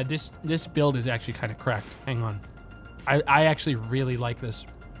 this build is actually kind of cracked. Hang on. I actually really like this.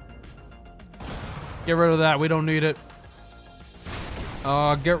 Get rid of that. We don't need it.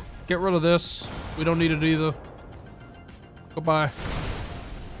 Get rid of this. We don't need it either. Goodbye.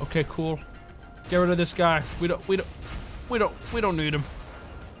 Okay, cool. Get rid of this guy. We don't need him.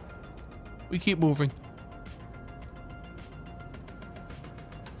 We keep moving.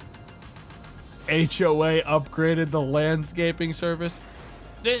 HOA upgraded the landscaping service.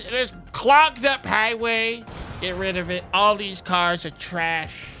 This clogged up highway. Get rid of it. All these cars are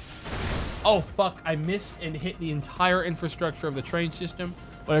trash. Oh, fuck. I missed and hit the entire infrastructure of the train system,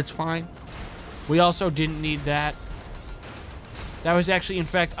 but it's fine. We also didn't need that. That was actually, in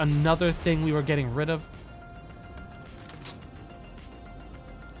fact, another thing we were getting rid of.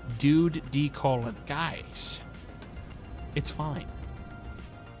 Dude, D:. Guys, it's fine.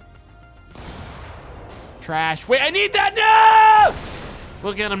 Trash. Wait, I need that now!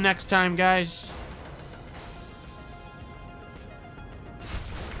 We'll get him next time, guys.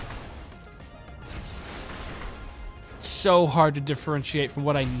 So hard to differentiate from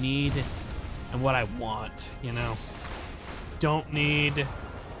what I need and what I want, you know? Don't need.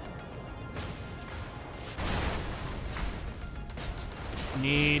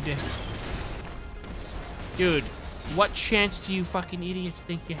 Need. Dude, what chance do you fucking idiots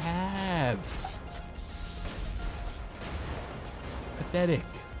think you have? Pathetic.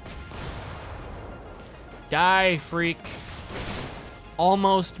 Die, freak.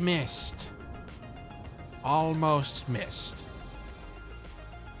 Almost missed. Almost missed.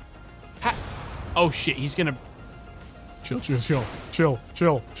 Ha! Oh shit, he's gonna... Chill, chill, chill, chill,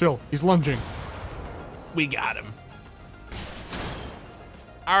 chill, chill. He's lunging. We got him.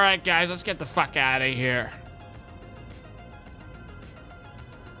 All right, guys, let's get the fuck out of here.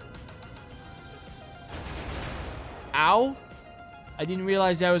 Ow! I didn't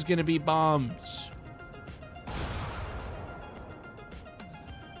realize that was gonna be bombs.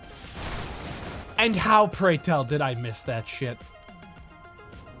 And how, pray tell, did I miss that shit?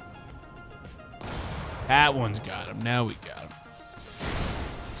 That one's got him. Now we got him.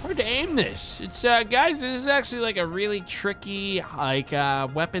 It's hard to aim this. It's, guys, this is actually like a really tricky, like,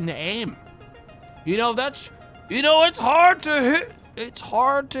 weapon to aim. You know, it's hard to hit. It's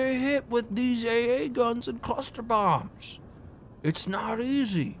hard to hit with these AA guns and cluster bombs. It's not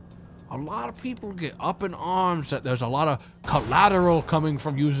easy. A lot of people get up in arms that there's a lot of collateral coming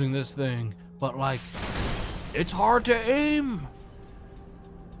from using this thing. But, like, it's hard to aim.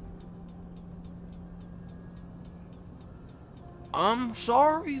 I'm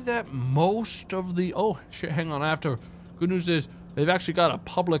sorry that most of the... Oh, shit, hang on. Good news is they've actually got a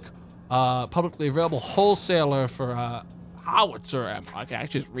publicly available wholesaler for howitzer ammo. I can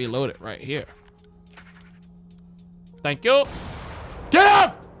actually just reload it right here. Thank you. Get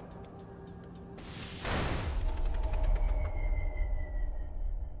up!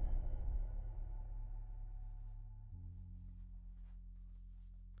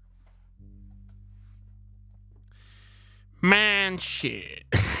 Man, shit.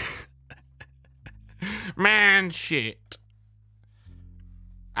 Man, shit.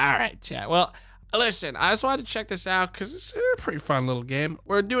 All right, chat. Well, listen, I just wanted to check this out because it's a pretty fun little game.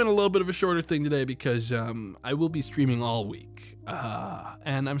 We're doing a little bit of a shorter thing today because I will be streaming all week.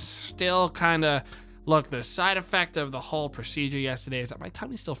 And I'm still kind of... Look, the side effect of the whole procedure yesterday is that my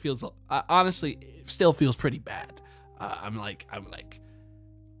tummy still feels... honestly, it still feels pretty bad. I'm like...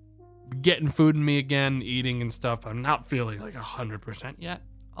 getting food in me again, eating and stuff. I'm not feeling like 100% yet.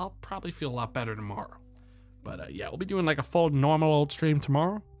 I'll probably feel a lot better tomorrow. But yeah, we'll be doing like a full normal old stream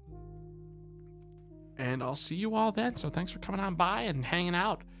tomorrow. And I'll see you all then. So thanks for coming on by and hanging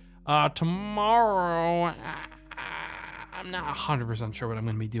out. Tomorrow, I'm not 100% sure what I'm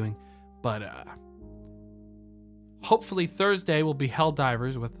going to be doing. But hopefully Thursday will be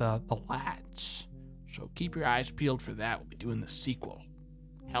Helldivers with the lads. So keep your eyes peeled for that. We'll be doing the sequel.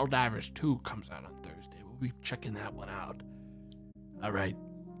 Helldivers 2 comes out on Thursday. We'll be checking that one out. All right.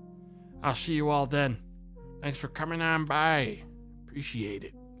 I'll see you all then. Thanks for coming on by. Appreciate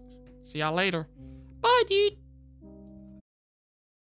it. See y'all later. Bye, dude.